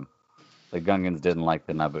the Gungans didn't like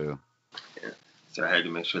the Naboo. Yeah. So I had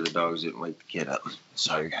to make sure the dogs didn't wake the kid up.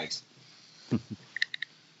 Sorry, guys.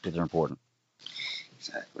 Kids are important.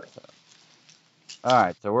 Exactly. So. All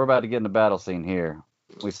right, so we're about to get in the battle scene here.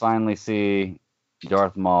 We finally see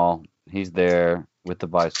Darth Maul. He's there with the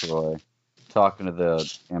Viceroy, talking to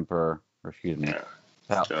the Emperor, or excuse me,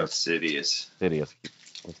 Sidious. Sidious.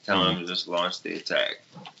 Telling him to just launch the attack.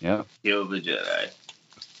 Yep. Kill the Jedi.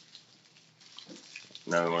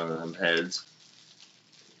 Another one of them heads.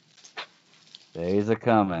 Days are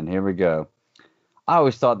coming. Here we go. I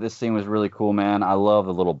always thought this scene was really cool, man. I love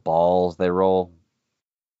the little balls they roll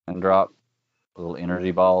and drop. Little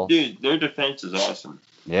energy balls. Dude, their defense is awesome.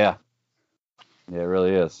 Yeah. Yeah, it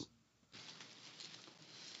really is.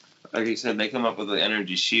 Like you said, they come up with the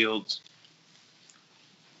energy shields.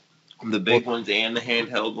 The big ones and the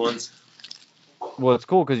handheld ones. Well, it's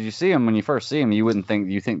cool because you see them when you first see them. You wouldn't think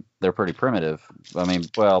you think they're pretty primitive. I mean,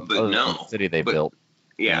 well, but no, the city they built.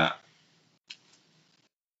 Yeah.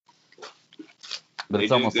 But they it's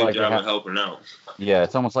do almost a good like job of helping out. Yeah,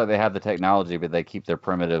 it's almost like they have the technology, but they keep their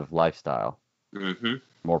primitive lifestyle. Mm-hmm.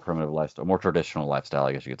 More primitive lifestyle, more traditional lifestyle,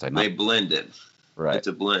 I guess you could say. They blend it. Right. It's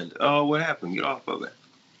a blend. Oh, what happened? Get off of it.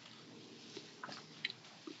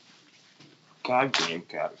 God damn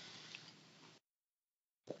cat.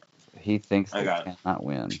 He thinks they cannot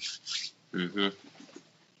win. Mm-hmm.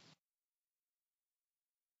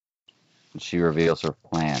 And she reveals her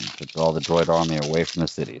plan to draw the droid army away from the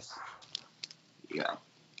cities. Yeah.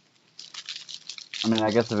 I mean,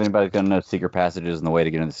 I guess if anybody's going to know secret passages and the way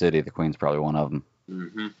to get in the city, the Queen's probably one of them.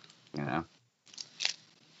 Mm-hmm. You know?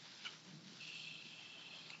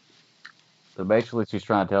 So basically, she's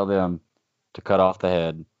trying to tell them to cut off the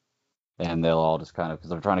head, and they'll all just kind of,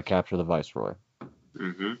 because they're trying to capture the Viceroy.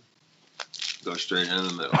 Mm-hmm. Go straight in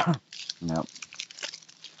the middle. Yep.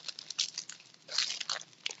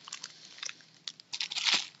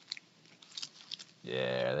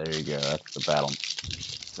 Yeah, there you go. That's the battle.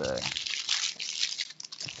 Say.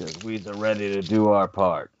 Because we are ready to do our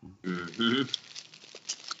part. Mm-hmm.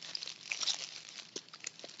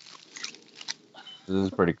 This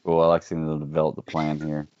is pretty cool. I like seeing them develop the plan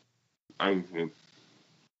here.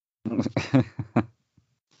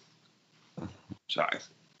 Sorry.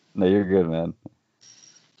 No, you're good, man.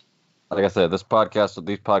 Like I said, these podcasts will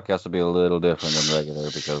be a little different than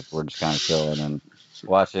regular because we're just kind of chilling and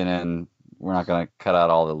watching, and we're not going to cut out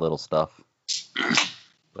all the little stuff.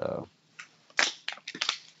 So,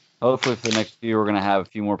 hopefully for the next few, we're going to have a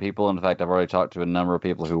few more people. In fact, I've already talked to a number of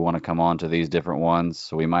people who want to come on to these different ones.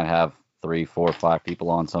 So we might have 3, 4, 5 people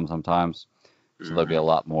on sometimes. So there'll be a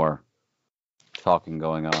lot more talking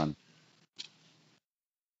going on.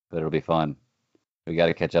 But it'll be fun. We got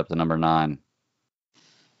to catch up to number 9.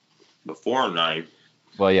 Before 9.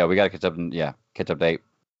 Well, yeah, we got to catch up to 8.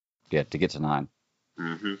 Yeah, to get to 9.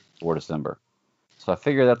 Mm-hmm. For December. So I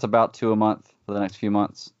figure that's about 2 a month for the next few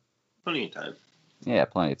months. Plenty of time. Yeah,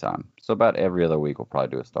 plenty of time. So about every other week we'll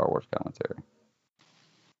probably do a Star Wars commentary.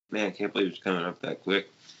 Man, I can't believe it's coming up that quick.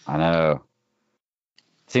 I know.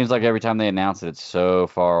 Seems like every time they announce it, it's so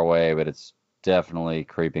far away, but it's definitely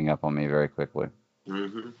creeping up on me very quickly.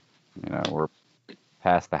 Mm-hmm. You know, we're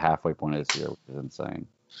past the halfway point of this year, which is insane.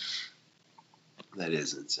 That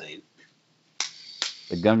is insane.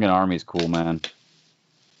 The Gungan Army's cool, man.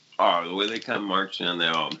 Oh, the way they come marching on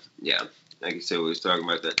there, yeah. Like you said, we was talking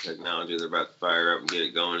about that technology they're about to fire up and get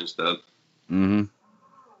it going and stuff. Mm-hmm.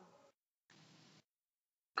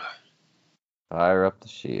 Fire up the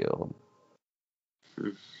shield.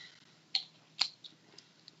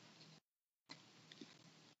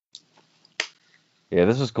 Yeah,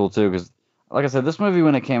 this was cool too because, like I said, this movie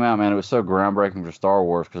when it came out, man, it was so groundbreaking for Star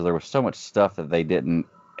Wars because there was so much stuff that they didn't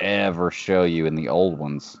ever show you in the old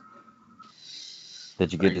ones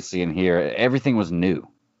that you get to see in here. Everything was new.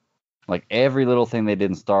 Like every little thing they did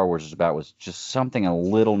in Star Wars was just something a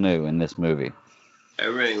little new in this movie.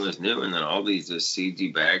 Everything was new, and then all these just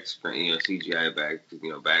CGI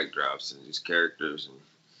backdrops and just characters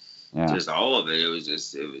and just all of it. It was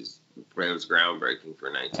groundbreaking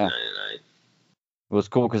for 1999. Yeah. It was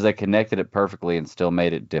cool because they connected it perfectly and still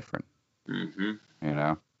made it different. Mm-hmm. You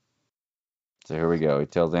know. So here we go. He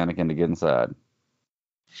tells Anakin to get inside.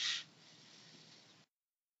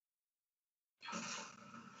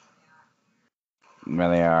 There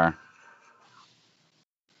they are.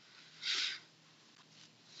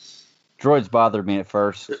 Droids bothered me at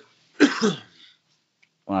first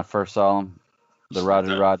when I first saw them. The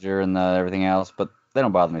Roger and everything else, but they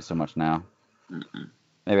don't bother me so much now. Mm-mm.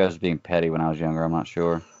 Maybe I was being petty when I was younger. I'm not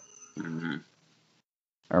sure. Mm-hmm.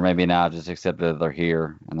 Or maybe now I just accept that they're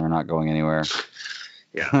here and they're not going anywhere.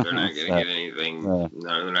 Yeah, they're not going to get anything. No,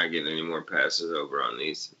 they're not getting any more passes over on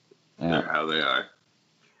these. Yeah. They're how they are.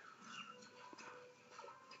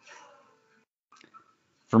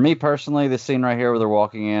 For me personally, this scene right here where they're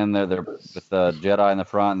walking in, they're with the Jedi in the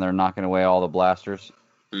front and they're knocking away all the blasters,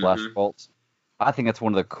 blaster bolts. I think that's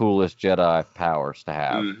one of the coolest Jedi powers to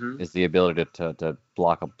have, is the ability to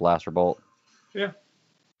block a blaster bolt. Yeah.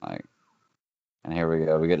 And here we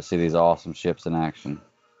go. We get to see these awesome ships in action.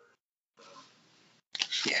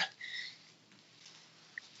 Yeah.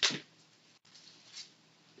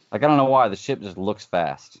 Like, I don't know why. The ship just looks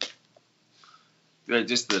fast.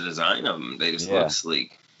 Just the design of them. They just look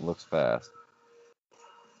sleek. Looks fast.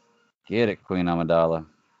 Get it, Queen Amidala.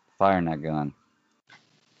 Firing that gun.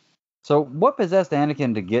 So, what possessed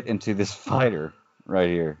Anakin to get into this fighter right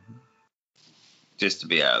here? Just to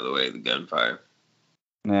be out of the way of the gunfire.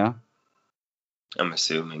 Yeah. I'm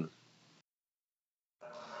assuming.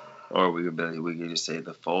 Or we could just say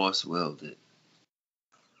the Force willed it.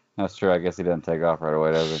 That's true. I guess he doesn't take off right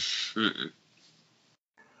away, does he? Mm-mm.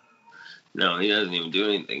 No, he doesn't even do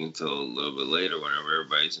anything until a little bit later whenever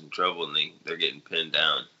everybody's in trouble and they're getting pinned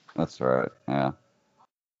down. That's right, yeah.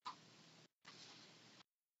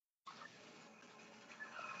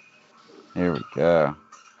 Here we go.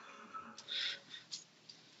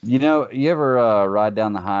 You know, you ever ride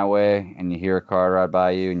down the highway and you hear a car ride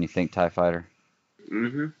by you and you think TIE Fighter?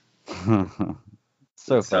 Mm-hmm.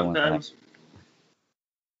 So fun when that. Sometimes,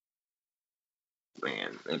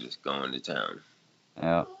 man, they're just going to town.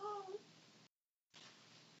 Yeah.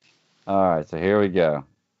 All right, so here we go.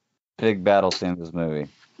 Big battle scene of this movie.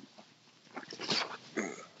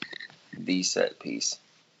 The set piece.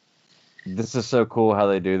 This is so cool how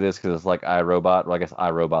they do this because it's like iRobot. Well, I guess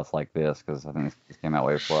iRobot's like this because I think this came out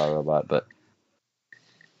way before iRobot, but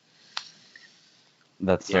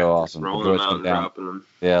that's so Just awesome. The rolling them droids out come and down. dropping them.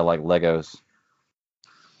 Yeah, like Legos.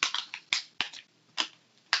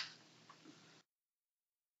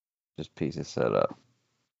 Just pieces set up.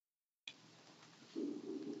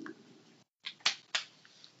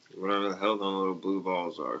 Whatever the hell those little blue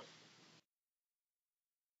balls are.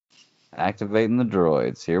 Activating the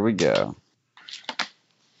droids. Here we go.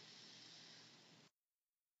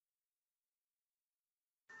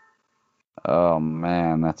 Oh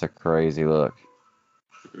man, that's a crazy look.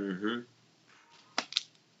 Mm-hmm.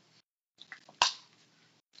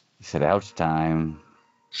 He said, ouch time.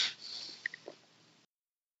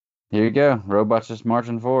 Here you go. Robots just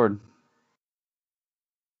marching forward.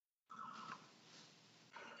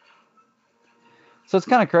 So it's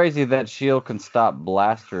kind of crazy that shield can stop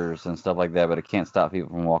blasters and stuff like that, but it can't stop people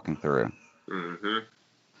from walking through. Mm-hmm.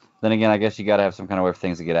 Then again, I guess you got to have some kind of way for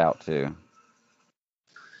things to get out too.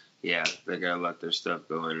 Yeah, they gotta let their stuff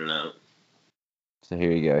go in and out. So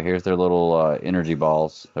here you go. Here's their little energy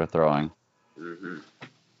balls they're throwing. Mm-hmm.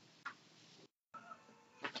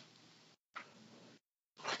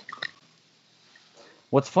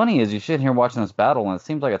 What's funny is you sit here watching this battle, and it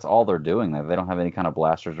seems like it's all they're doing. They don't have any kind of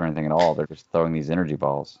blasters or anything at all. They're just throwing these energy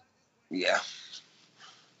balls Yeah,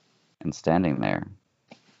 and standing there.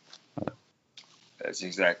 that's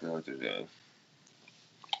exactly what they're doing.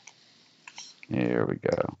 Here we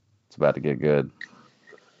go. It's about to get good.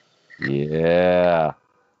 Yeah.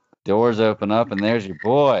 Doors open up, and there's your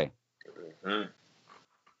boy. Mm-hmm.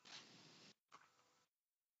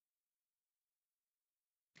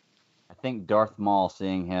 I think Darth Maul,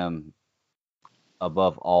 seeing him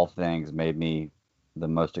above all things, made me the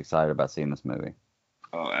most excited about seeing this movie.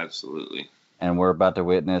 Oh, absolutely. And we're about to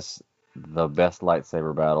witness the best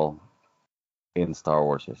lightsaber battle in Star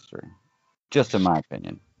Wars history. Just in my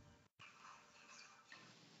opinion.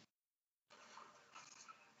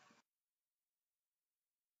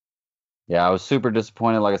 Yeah, I was super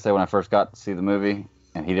disappointed, like I said, when I first got to see the movie,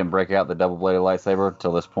 and he didn't break out the double-bladed lightsaber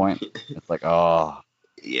till this point. It's like, oh,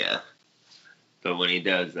 Yeah, but when he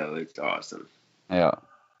does, though, it's awesome. yeah.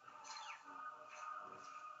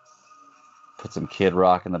 Put some Kid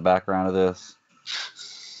Rock in the background of this.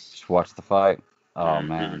 Just watch the fight. Oh, Mm-hmm.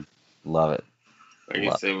 man. Love it. Like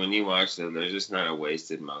I said, when you watch them, there's just not a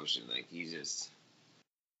wasted motion. Like, these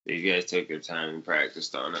guys took their time and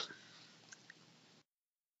practiced on it.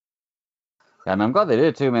 Yeah, I mean, I'm glad they did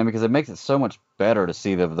it too, man, because it makes it so much better to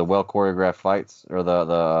see the well choreographed fights or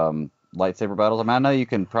the lightsaber battles. I mean, I know you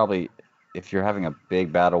can probably, if you're having a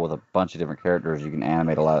big battle with a bunch of different characters, you can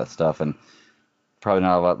animate a lot of that stuff, and probably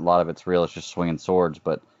not a lot of it's real. It's just swinging swords.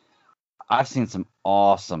 But I've seen some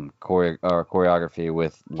awesome choreography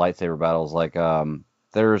with lightsaber battles. Like,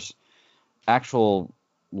 there's actual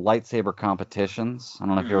lightsaber competitions. I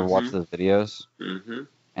don't know if you ever watched those videos. Mm-hmm.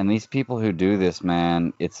 And these people who do this,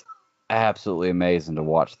 man, it's absolutely amazing to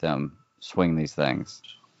watch them swing these things.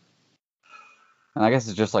 And I guess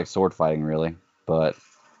it's just like sword fighting, really. But,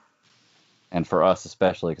 and for us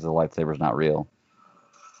especially, because the lightsaber's not real.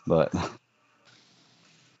 But,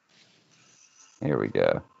 here we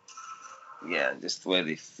go. Yeah, just the way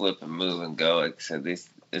they flip and move and go. Like I said,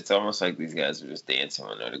 it's almost like these guys are just dancing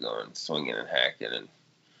when they're going, swinging and hacking and,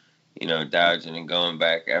 dodging and going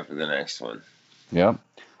back after the next one. Yep.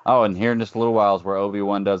 Oh, and here in just a little while is where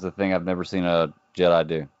Obi-Wan does the thing I've never seen a Jedi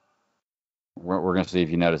do. We're going to see if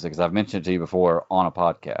you notice it, because I've mentioned it to you before on a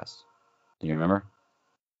podcast. Do you remember?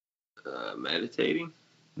 Meditating?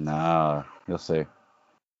 No, you'll see.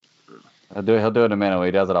 He'll do it in a minute. When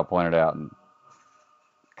he does it, I'll point it out.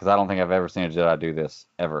 Because I don't think I've ever seen a Jedi do this,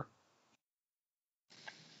 ever.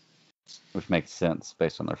 Which makes sense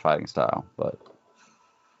based on their fighting style. But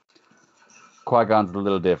Qui-Gon's a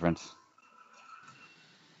little different.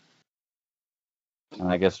 And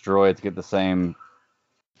I guess droids get the same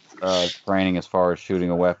training as far as shooting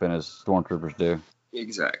a weapon as stormtroopers do.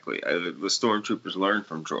 Exactly. The stormtroopers learn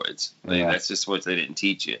from droids. Yeah. That's just what they didn't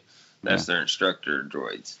teach you. That's their instructor,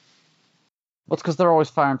 droids. Well, it's because they're always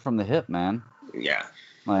firing from the hip, man. Yeah.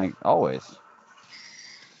 Like, always.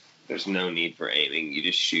 There's no need for aiming. You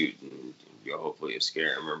just shoot and you'll hopefully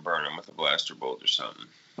scare them or burn them with a blaster bolt or something.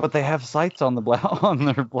 But they have sights on on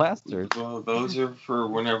their blasters. Well, those are for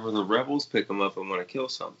whenever the rebels pick them up and want to kill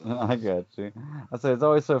something. I got you. I say it's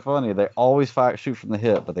always so funny. They always shoot from the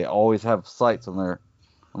hip, but they always have sights on their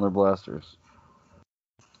blasters.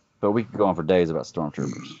 But we could go on for days about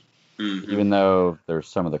stormtroopers, even though they're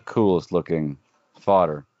some of the coolest looking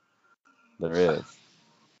fodder there is.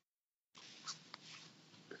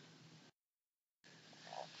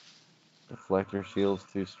 Deflector shield's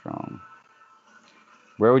too strong.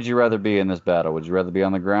 Where would you rather be in this battle? Would you rather be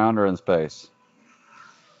on the ground or in space?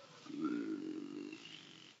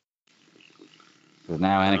 Because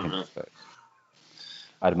now Anakin's in space.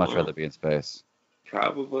 I'd much rather be in space.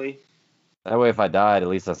 Probably. That way, if I died, at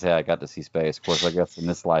least I say I got to see space. Of course, I guess in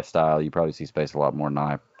this lifestyle, you probably see space a lot more than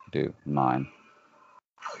I do. Mine.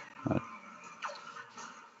 But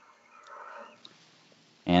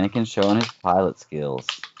Anakin showing his pilot skills.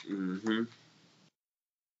 Mm-hmm.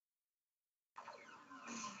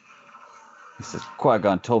 He says,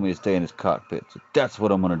 Qui-Gon told me to stay in his cockpit, so that's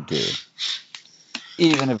what I'm going to do.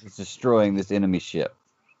 Even if it's destroying this enemy ship.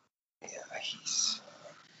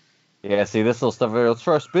 Yeah, see, this little stuff, let's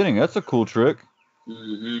try spinning. That's a cool trick.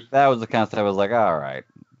 Mm-hmm. That was the kind of stuff I was like, all right,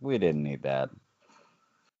 we didn't need that.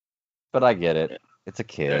 But I get it. It's a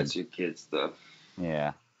kid. That's your kid stuff.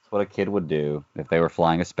 Yeah, it's what a kid would do if they were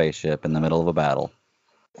flying a spaceship in the middle of a battle.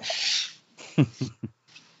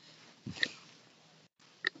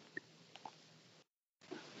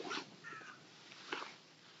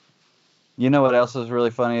 You know what else is really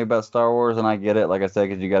funny about Star Wars? And I get it, like I said,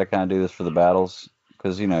 because you got to kind of do this for the battles.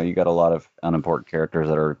 Because, you know, you got a lot of unimportant characters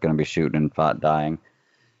that are going to be shooting and dying.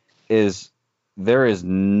 There is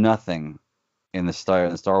nothing in the Star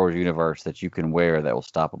Wars universe that you can wear that will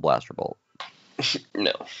stop a blaster bolt.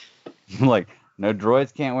 No. Like, no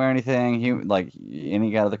droids can't wear anything. Like,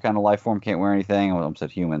 any other kind of life form can't wear anything. Well, I said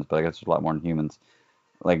humans, but I guess there's a lot more than humans.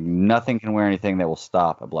 Like, nothing can wear anything that will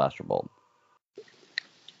stop a blaster bolt.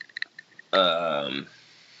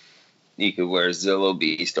 You could wear Zillow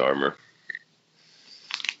Beast armor.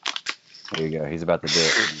 There you go. He's about to do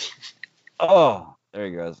it. Oh, there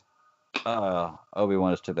he goes.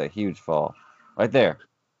 Obi-Wan just took that huge fall. Right there.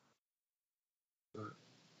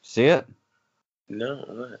 See it? No,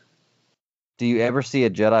 what? Do you ever see a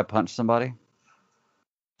Jedi punch somebody?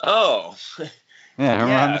 Oh. Yeah, remember?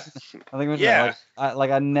 Yeah. I think it was Yeah.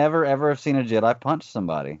 I never ever have seen a Jedi punch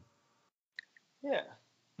somebody. Yeah.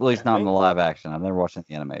 At least not in the live action. I've never watched it in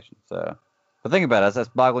the animation. So, but think about it. That's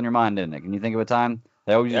boggling your mind, isn't it? Can you think of a time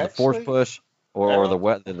they always use the force push or the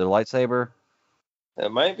lightsaber?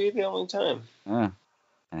 That might be the only time. Yeah.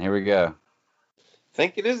 And here we go. I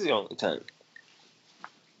think it is the only time.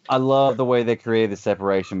 I love the way they created the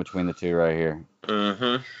separation between the two right here.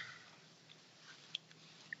 Mm-hmm.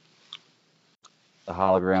 The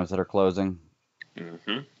holograms that are closing.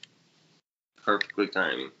 Mm-hmm. Perfectly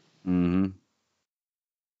timing. Mm-hmm.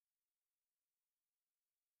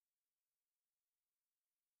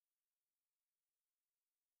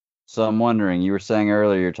 So I'm wondering, you were saying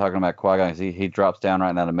earlier, you're talking about Qui-Gon, he drops down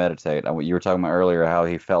right now to meditate. You were talking about earlier how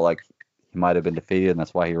he felt like he might have been defeated and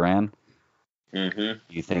that's why he ran. Mm-hmm.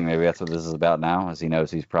 You think maybe that's what this is about now, as he knows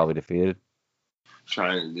he's probably defeated?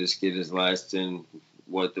 Trying to just get his last in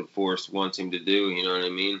what the Force wants him to do, you know what I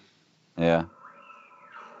mean? Yeah.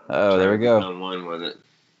 Oh, there we go. On one with it.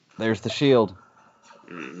 There's the shield.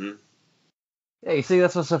 Mm-hmm. Yeah, you see,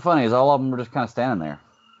 that's what's so funny, is all of them were just kind of standing there.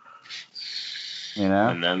 You know?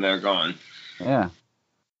 And then they're gone. Yeah.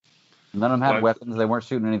 None of them had weapons. They weren't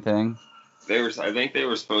shooting anything. I think they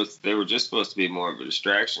were just supposed to be more of a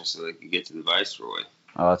distraction so they could get to the Viceroy.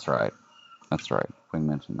 Oh, that's right. That's right. We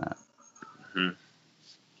mentioned that. Mm-hmm.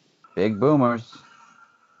 Big boomers.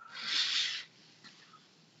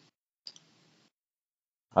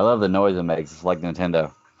 I love the noise it makes. It's like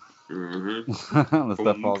Nintendo. Mm-hmm. The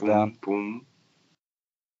stuff falls down. Boom.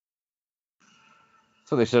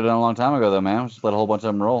 That's what they should have done a long time ago, though, man. Just let a whole bunch of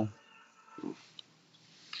them roll.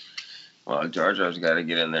 Well, Jar Jar's got to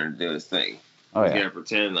get in there and do his thing. Oh, He's yeah. got to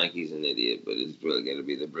pretend like he's an idiot, but he's really got to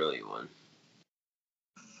be the brilliant one.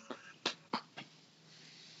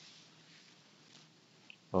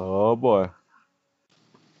 Oh, boy.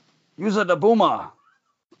 Use the boomer.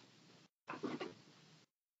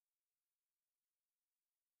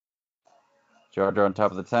 Jar Jar on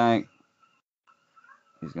top of the tank.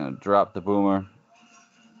 He's going to drop the boomer.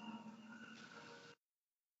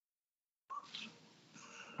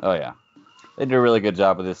 Oh, yeah. They did a really good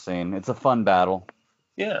job with this scene. It's a fun battle.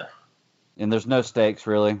 Yeah. And there's no stakes,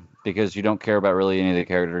 really, because you don't care about really any of the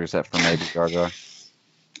characters except for maybe Jar Jar.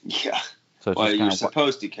 Yeah. So it's Well, just you're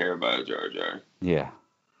supposed to care about Jar Jar. Yeah.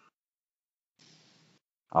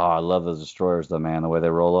 Oh, I love those destroyers, though, man. The way they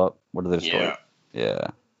roll up. What do they destroy? Yeah.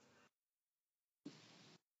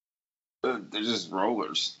 They're just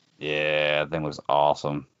rollers. Yeah, that thing looks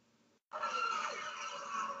awesome.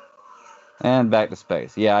 And back to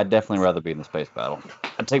space. Yeah, I'd definitely rather be in the space battle.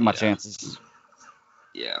 I'd take my chances.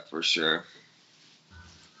 Yeah, for sure.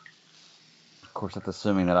 Of course, that's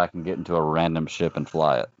assuming that I can get into a random ship and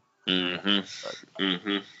fly it. Mm-hmm.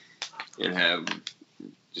 Mm-hmm. And have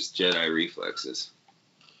just Jedi reflexes.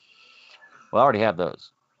 Well, I already have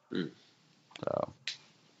those. Mm. So,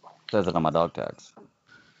 it says it on my dog tags.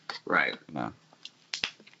 Right.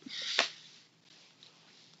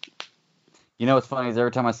 You know what's funny is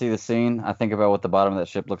every time I see the scene, I think about what the bottom of that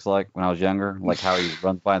ship looks like when I was younger. Like how he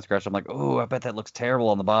runs by and scratches. I'm like, oh, I bet that looks terrible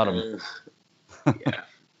on the bottom. Yeah.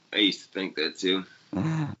 I used to think that too.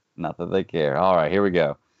 Not that they care. All right, here we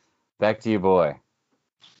go. Back to you, boy.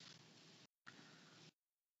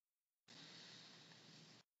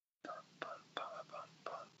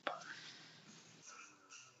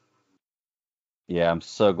 Yeah, I'm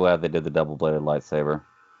so glad they did the double-bladed lightsaber.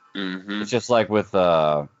 Mm-hmm. It's just like with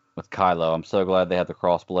Kylo. I'm so glad they had the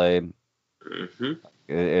crossblade. Mm-hmm.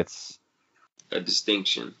 It's A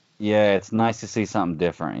distinction. yeah, it's nice to see something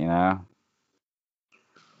different, you know.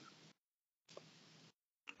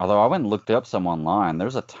 Although I went and looked up some online,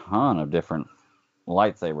 there's a ton of different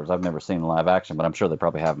lightsabers I've never seen in live action, but I'm sure they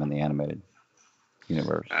probably have them in the animated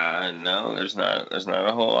universe. No, there's not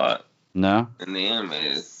a whole lot No? in the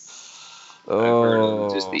animated. Oh. I've heard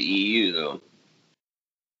of just the EU though.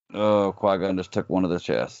 Oh, Qui-Gon just took one of the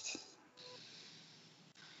chests.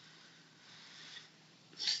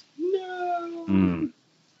 No. Mm.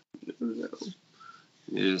 No.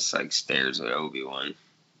 He just like stares at Obi-Wan.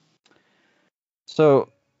 So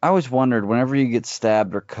I always wondered, whenever you get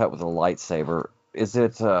stabbed or cut with a lightsaber, is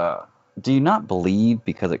it do you not bleed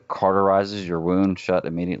because it cauterizes your wound shut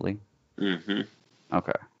immediately? Mm-hmm.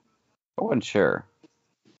 Okay. I wasn't sure.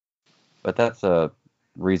 But that's a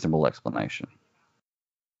reasonable explanation.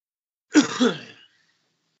 Alright,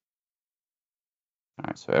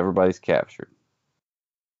 so everybody's captured.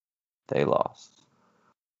 They lost.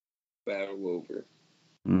 Battle over.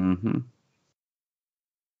 Mm-hmm.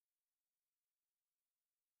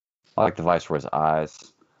 I like the Viceroy's eyes.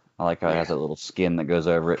 I like how it has that little skin that goes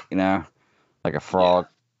over it, you know? Like a frog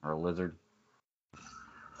or a lizard.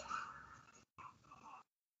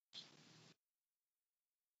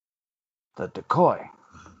 The decoy.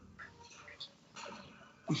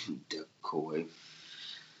 Decoy.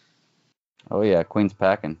 Oh yeah, Queen's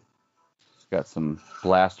packing. She's got some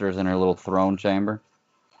blasters in her little throne chamber.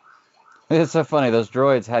 It's so funny, those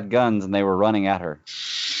droids had guns and they were running at her.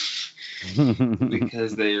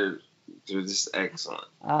 Because they're just excellent.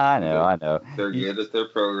 I know. They're good at their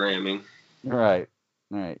programming. Right.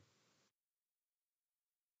 They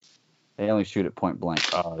only shoot at point blank.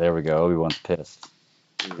 Oh, there we go. Obi-Wan's pissed.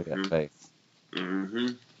 Look at that face. Mm-hmm.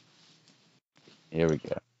 Here we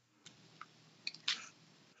go.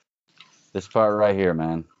 This part right here,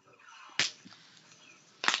 man.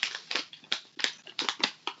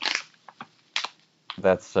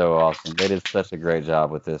 That's so awesome. They did such a great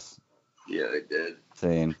job with this. Yeah, they did.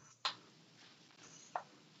 Scene.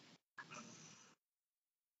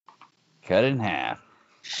 Cut it in half.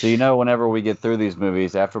 So you know, whenever we get through these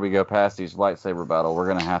movies, after we go past each lightsaber battle, we're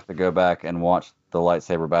gonna have to go back and watch the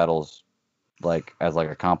lightsaber battles, like as like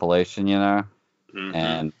a compilation, you know,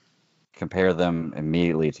 and compare them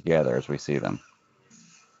immediately together as we see them.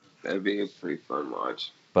 That'd be a pretty fun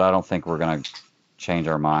watch. But I don't think we're gonna change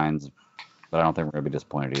our minds. But I don't think we're gonna be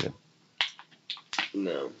disappointed either.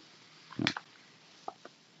 No.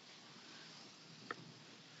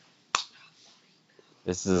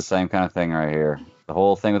 This is the same kind of thing right here. The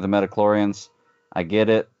whole thing with the Metachlorians, I get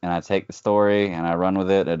it, and I take the story, and I run with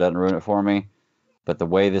it, and it doesn't ruin it for me. But the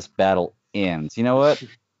way this battle ends, you know what?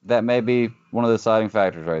 That may be one of the deciding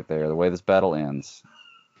factors right there. The way this battle ends.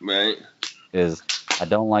 Right. Is I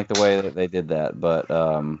don't like the way that they did that, but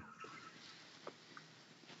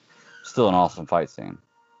still an awesome fight scene.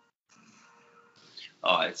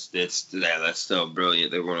 Oh, that's still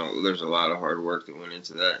brilliant. There's a lot of hard work that went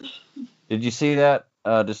into that. Did you see that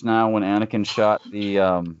just now when Anakin shot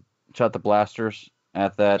the blasters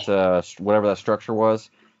at that whatever that structure was?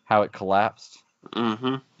 How it collapsed. Mm-hmm.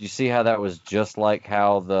 Did you see how that was just like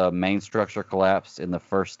how the main structure collapsed in the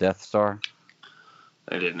first Death Star?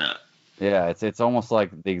 I did not. Yeah, it's almost like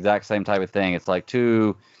the exact same type of thing. It's like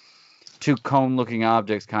two cone-looking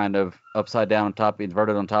objects kind of upside down on top,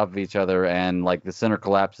 inverted on top of each other, and like the center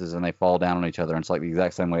collapses and they fall down on each other. And it's like the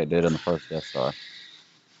exact same way it did in the first Death Star.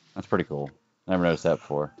 That's pretty cool. Never noticed that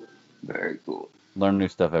before. Very cool. Learn new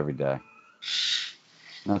stuff every day.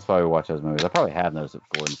 That's why we watch those movies. I probably have noticed it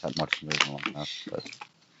before and just haven't watched the movie long enough. But...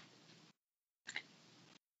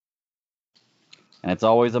 And it's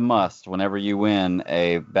always a must whenever you win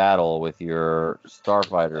a battle with your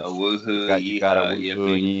starfighters. Woohoo, You got to yeehaw,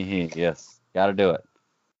 woohoo, yippee. yee. Yes, got to do it.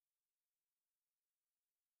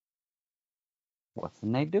 What's the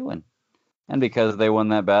Nate doing? And because they won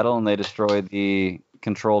that battle and they destroyed the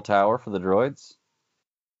control tower for the droids,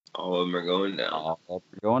 All of them are going down. all are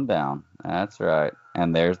going down. That's right.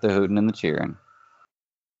 And there's the hooting and the cheering.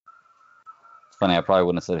 It's funny, I probably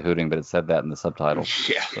wouldn't have said hooting, but it said that in the subtitle.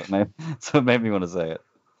 Yeah. So it made me want to say it.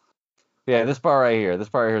 Yeah, this part right here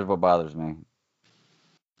is what bothers me.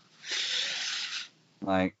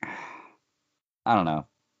 Like, I don't know.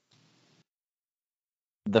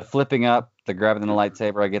 The flipping up, the grabbing the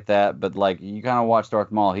lightsaber, I get that, but like you kind of watch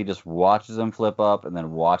Darth Maul, he just watches him flip up and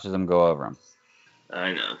then watches him go over him.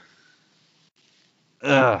 I know.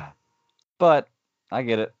 Ugh. But I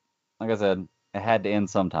get it. Like I said, it had to end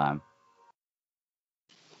sometime.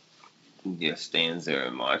 He just stands there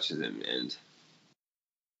and watches him end.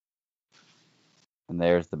 And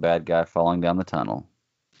there's the bad guy falling down the tunnel.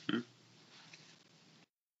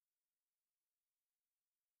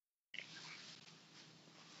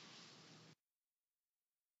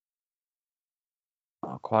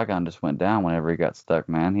 Oh, Qui-Gon just went down whenever he got stuck,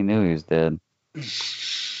 man. He knew he was dead. Didn't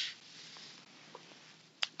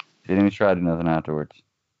even try to do nothing afterwards.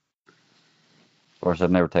 Of course, I've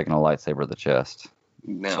never taken a lightsaber to the chest.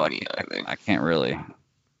 No, So I can't really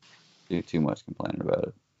do too much complaining about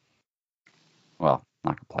it. Well,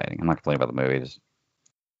 not complaining. I'm not complaining about the movie. Just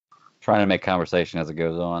trying to make conversation as it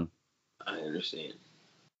goes on. I understand.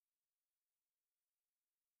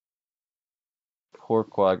 Poor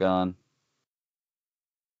Qui-Gon.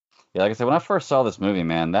 Yeah, like I said, when I first saw this movie,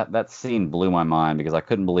 man, that scene blew my mind because I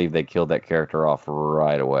couldn't believe they killed that character off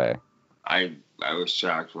right away. I was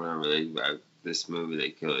shocked whenever this movie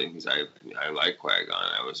they killed him because I like Qui-Gon.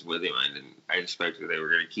 I was with him. I expected they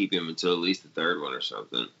were going to keep him until at least the third one or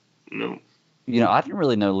something. No. I didn't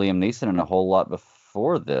really know Liam Neeson in a whole lot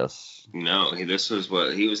before this. No, he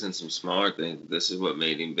was in some smaller things. This is what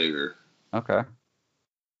made him bigger. Okay.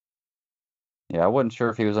 Yeah, I wasn't sure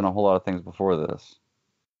if he was in a whole lot of things before this.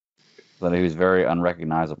 But he was very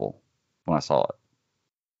unrecognizable when I saw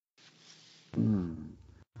it.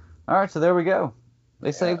 All right, so there we go.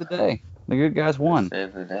 They saved the day. The good guys won.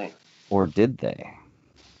 Saved the day. Or did they?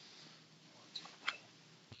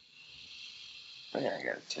 Man, I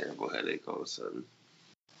got a terrible headache all of a sudden.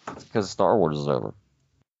 It's because Star Wars is over.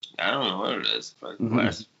 I don't know what it is. Like the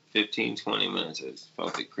last 15, 20 minutes, I just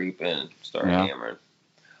felt it creep in and start hammering.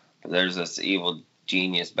 But there's this evil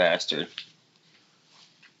genius bastard.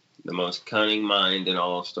 The most cunning mind in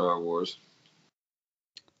all of Star Wars.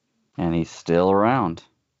 And he's still around.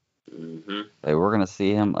 Mm-hmm. They were going to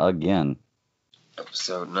see him again.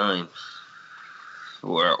 Episode 9.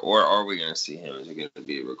 Or are we going to see him? Is it going to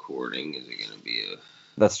be a recording? Is it going to be a...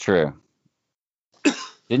 That's true.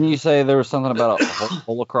 Didn't you say there was something about a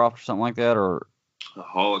holocron or something like that? Or a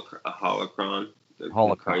holocron?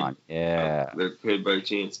 Holocron, yeah. There could by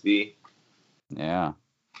chance be. Yeah.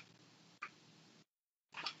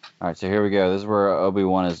 All right, so here we go. This is where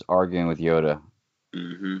Obi-Wan is arguing with Yoda.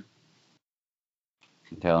 Mm-hmm.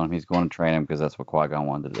 Telling him he's going to train him because that's what Qui-Gon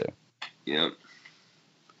wanted to do. Yep.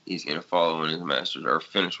 He's going to follow in his master, or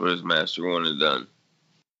finish what his master wanted done.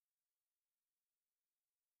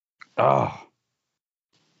 Oh.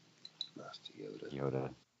 Master Yoda.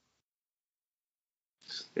 Yoda.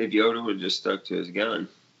 If Yoda would have just stuck to his gun.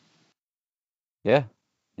 Yeah,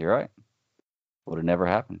 you're right. Would have never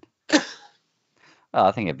happened.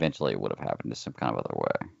 I think eventually it would have happened just some kind of other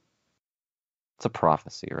way. It's a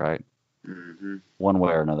prophecy, right? Mm-hmm. One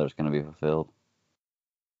way or another is going to be fulfilled.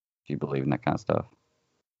 If you believe in that kind of stuff.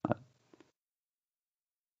 But...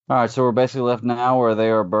 All right, so we're basically left now where they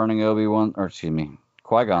are burning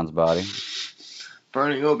Qui-Gon's body.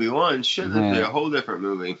 Burning Obi-Wan? Shouldn't it be a whole different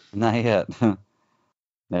movie? Not yet.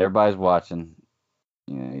 Everybody's watching.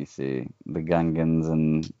 You see the Gungans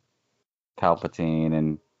and Palpatine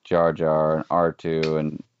and Jar Jar and R2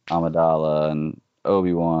 and Amidala and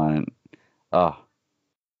Obi-Wan.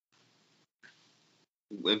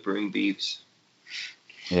 Whimpering beefs.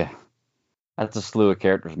 Yeah. That's a slew of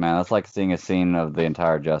characters, man. That's like seeing a scene of the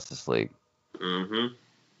entire Justice League. Mm-hmm.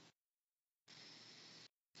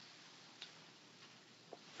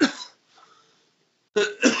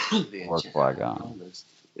 Or Qui-Gon.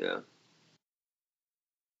 Yeah.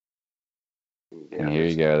 And here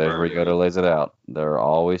you go. There's where Yoda lays it out. There are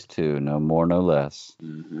always two, no more, no less.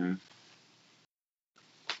 Mm-hmm.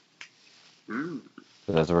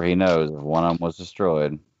 That's where he knows if one of them was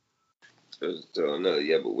destroyed. Still know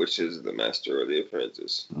yet, but which is the master or the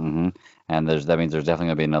apprentice? Mm-hmm. And that means there's definitely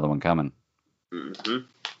gonna be another one coming. Mm-hmm.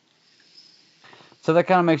 So that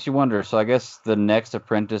kind of makes you wonder. So I guess the next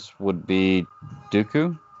apprentice would be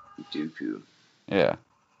Dooku. Dooku. Yeah.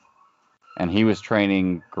 And he was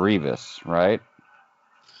training Grievous, right?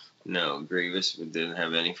 No, Grievous didn't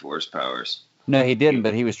have any force powers. No, he didn't.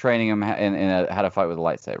 But he was training him in how to fight with a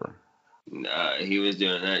lightsaber. He was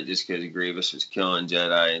doing that just because Grievous was killing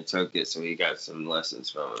Jedi and took it, so he got some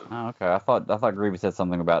lessons from him. Oh, okay. I thought Grievous said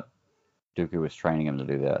something about Dooku was training him to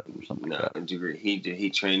do that or something like that. He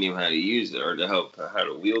trained him how to use it or to help how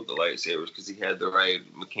to wield the lightsabers because he had the right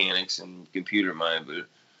mechanics and computer mind. But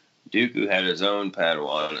Dooku had his own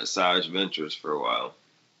Padawan, Asajj Ventress, for a while.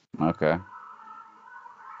 Okay.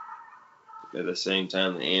 At the same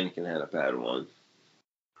time, Anakin had a Padawan.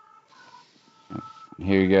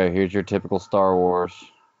 Here you go. Here's your typical Star Wars.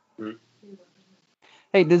 Hmm?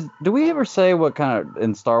 Hey, do we ever say what kind of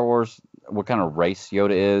in Star Wars what kind of race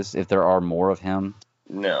Yoda is? If there are more of him?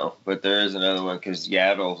 No, but there is another one because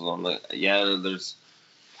Yaddle's on the There's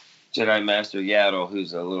Jedi Master Yaddle,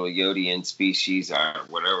 who's a little Yodian species or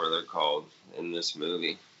whatever they're called in this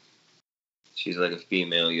movie. She's like a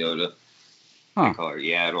female Yoda. Huh. They call her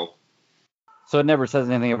Yaddle. So it never says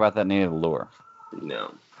anything about that in any of the lore.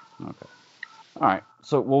 No. Okay. All right.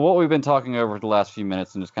 So, what we've been talking over the last few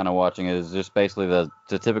minutes and just kind of watching is just basically the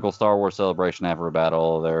typical Star Wars celebration after a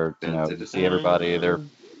battle. They're, you see everybody. They're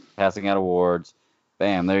passing out awards.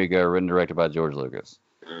 Bam, there you go. Written and directed by George Lucas.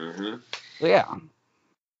 Mm-hmm. So, yeah.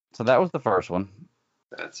 So that was the first one.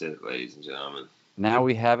 That's it, ladies and gentlemen. Now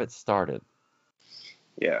we have it started.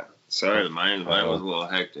 Yeah. Sorry, mine was a little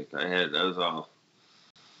hectic. That was all.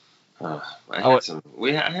 I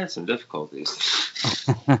had some difficulties.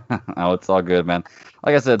 Oh, it's all good, man.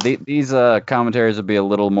 Like I said, these commentaries will be a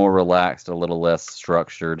little more relaxed, a little less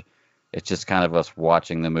structured. It's just kind of us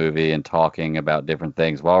watching the movie and talking about different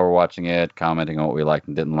things while we're watching it, commenting on what we liked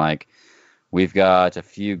and didn't like. We've got a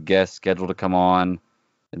few guests scheduled to come on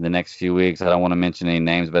in the next few weeks. I don't want to mention any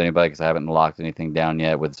names about anybody because I haven't locked anything down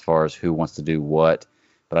yet with as far as who wants to do what.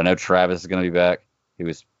 But I know Travis is going to be back. He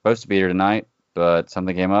was supposed to be here tonight, but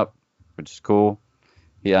something came up, which is cool.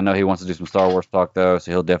 I know he wants to do some Star Wars talk, though,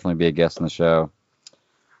 so he'll definitely be a guest on the show.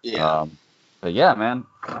 Yeah. But yeah, man.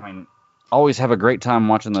 I mean, always have a great time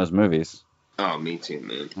watching those movies. Oh, me too,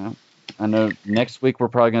 man. Yeah. I know next week we're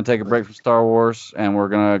probably going to take a break from Star Wars, and we're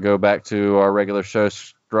going to go back to our regular show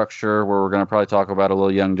structure, where we're going to probably talk about a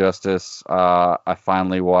little Young Justice. I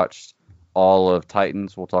finally watched all of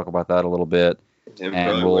Titans. We'll talk about that a little bit. And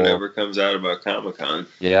probably whatever comes out about Comic-Con.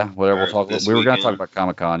 Yeah, whatever we'll talk about. We were going to talk about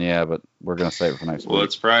Comic-Con, yeah, but we're going to save it for next week. Well,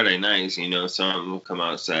 it's Friday night, something will come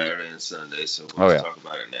out Saturday and Sunday, so we'll talk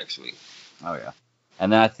about it next week. Oh, yeah.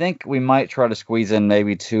 And then I think we might try to squeeze in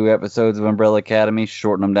maybe 2 episodes of Umbrella Academy,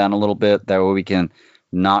 shorten them down a little bit. That way we can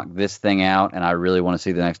knock this thing out, and I really want to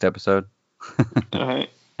see the next episode. All right.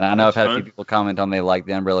 And I know I've had a few people comment on they like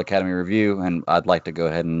the Umbrella Academy review, and I'd like to go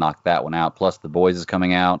ahead and knock that one out. Plus, The Boys is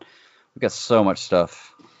coming out. We've got so much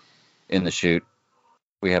stuff in the shoot.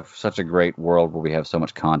 We have such a great world where we have so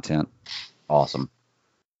much content. Awesome.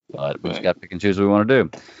 But we just got to pick and choose what we want to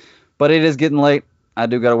do. But it is getting late. I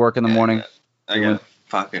do got to work in the morning. I got a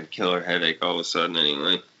fucking killer headache all of a sudden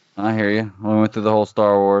anyway. I hear you. We went through the whole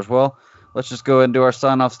Star Wars. Well, let's just go ahead and do our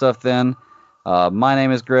sign-off stuff then. My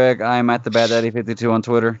name is Greg. I am at the Bad Daddy 52 on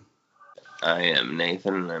Twitter. I am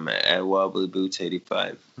Nathan, and I'm at Wobbly Boots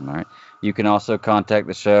 85. All right. You can also contact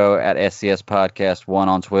the show at SCS Podcast 1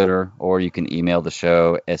 on Twitter, or you can email the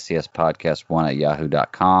show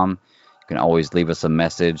scspodcast1@yahoo.com. You can always leave us a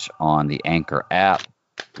message on the Anchor app.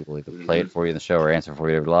 We will either play it for you in the show or answer for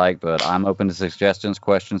you if you like, but I'm open to suggestions,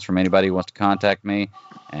 questions from anybody who wants to contact me,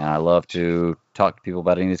 and I love to talk to people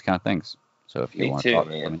about any of these kind of things. So if you want to talk,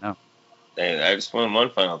 let me know. Hey, I just want one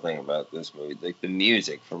final thing about this movie. Like the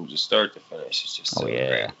music from just start to finish is just so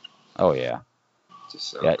great. Oh yeah.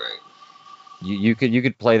 Just so great. You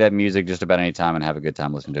could play that music just about any time and have a good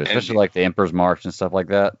time listening to it, especially like the Emperor's March and stuff like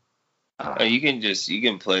that. You can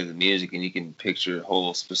play the music and you can picture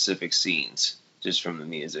whole specific scenes just from the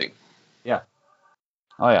music. Yeah.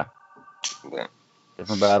 Oh yeah.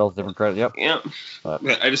 Different battles, different credits. Yep. Yep.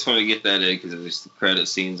 But I just want to get that in because there's the credit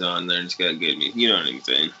scenes on there and it's got good music. You know what I'm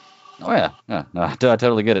saying? Oh yeah. No, I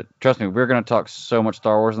totally get it. Trust me, we're gonna talk so much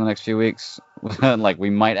Star Wars in the next few weeks. Like we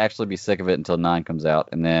might actually be sick of it until 9 comes out,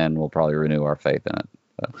 and then we'll probably renew our faith in it.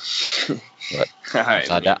 But all right,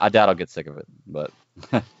 so I doubt I'll get sick of it. But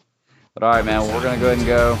all right, man. Well, we're gonna go ahead and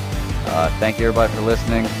go. Thank you everybody for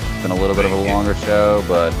listening. It's been a little bit of a longer show,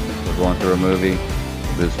 but we're going through a movie.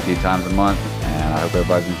 We'll do this a few times a month, and I hope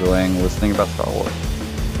everybody's enjoying listening about Star Wars.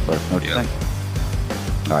 Let us know what you Yeah.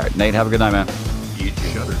 think. All right, Nate, have a good night, man. You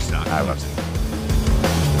too. Shutterstock All right, Music.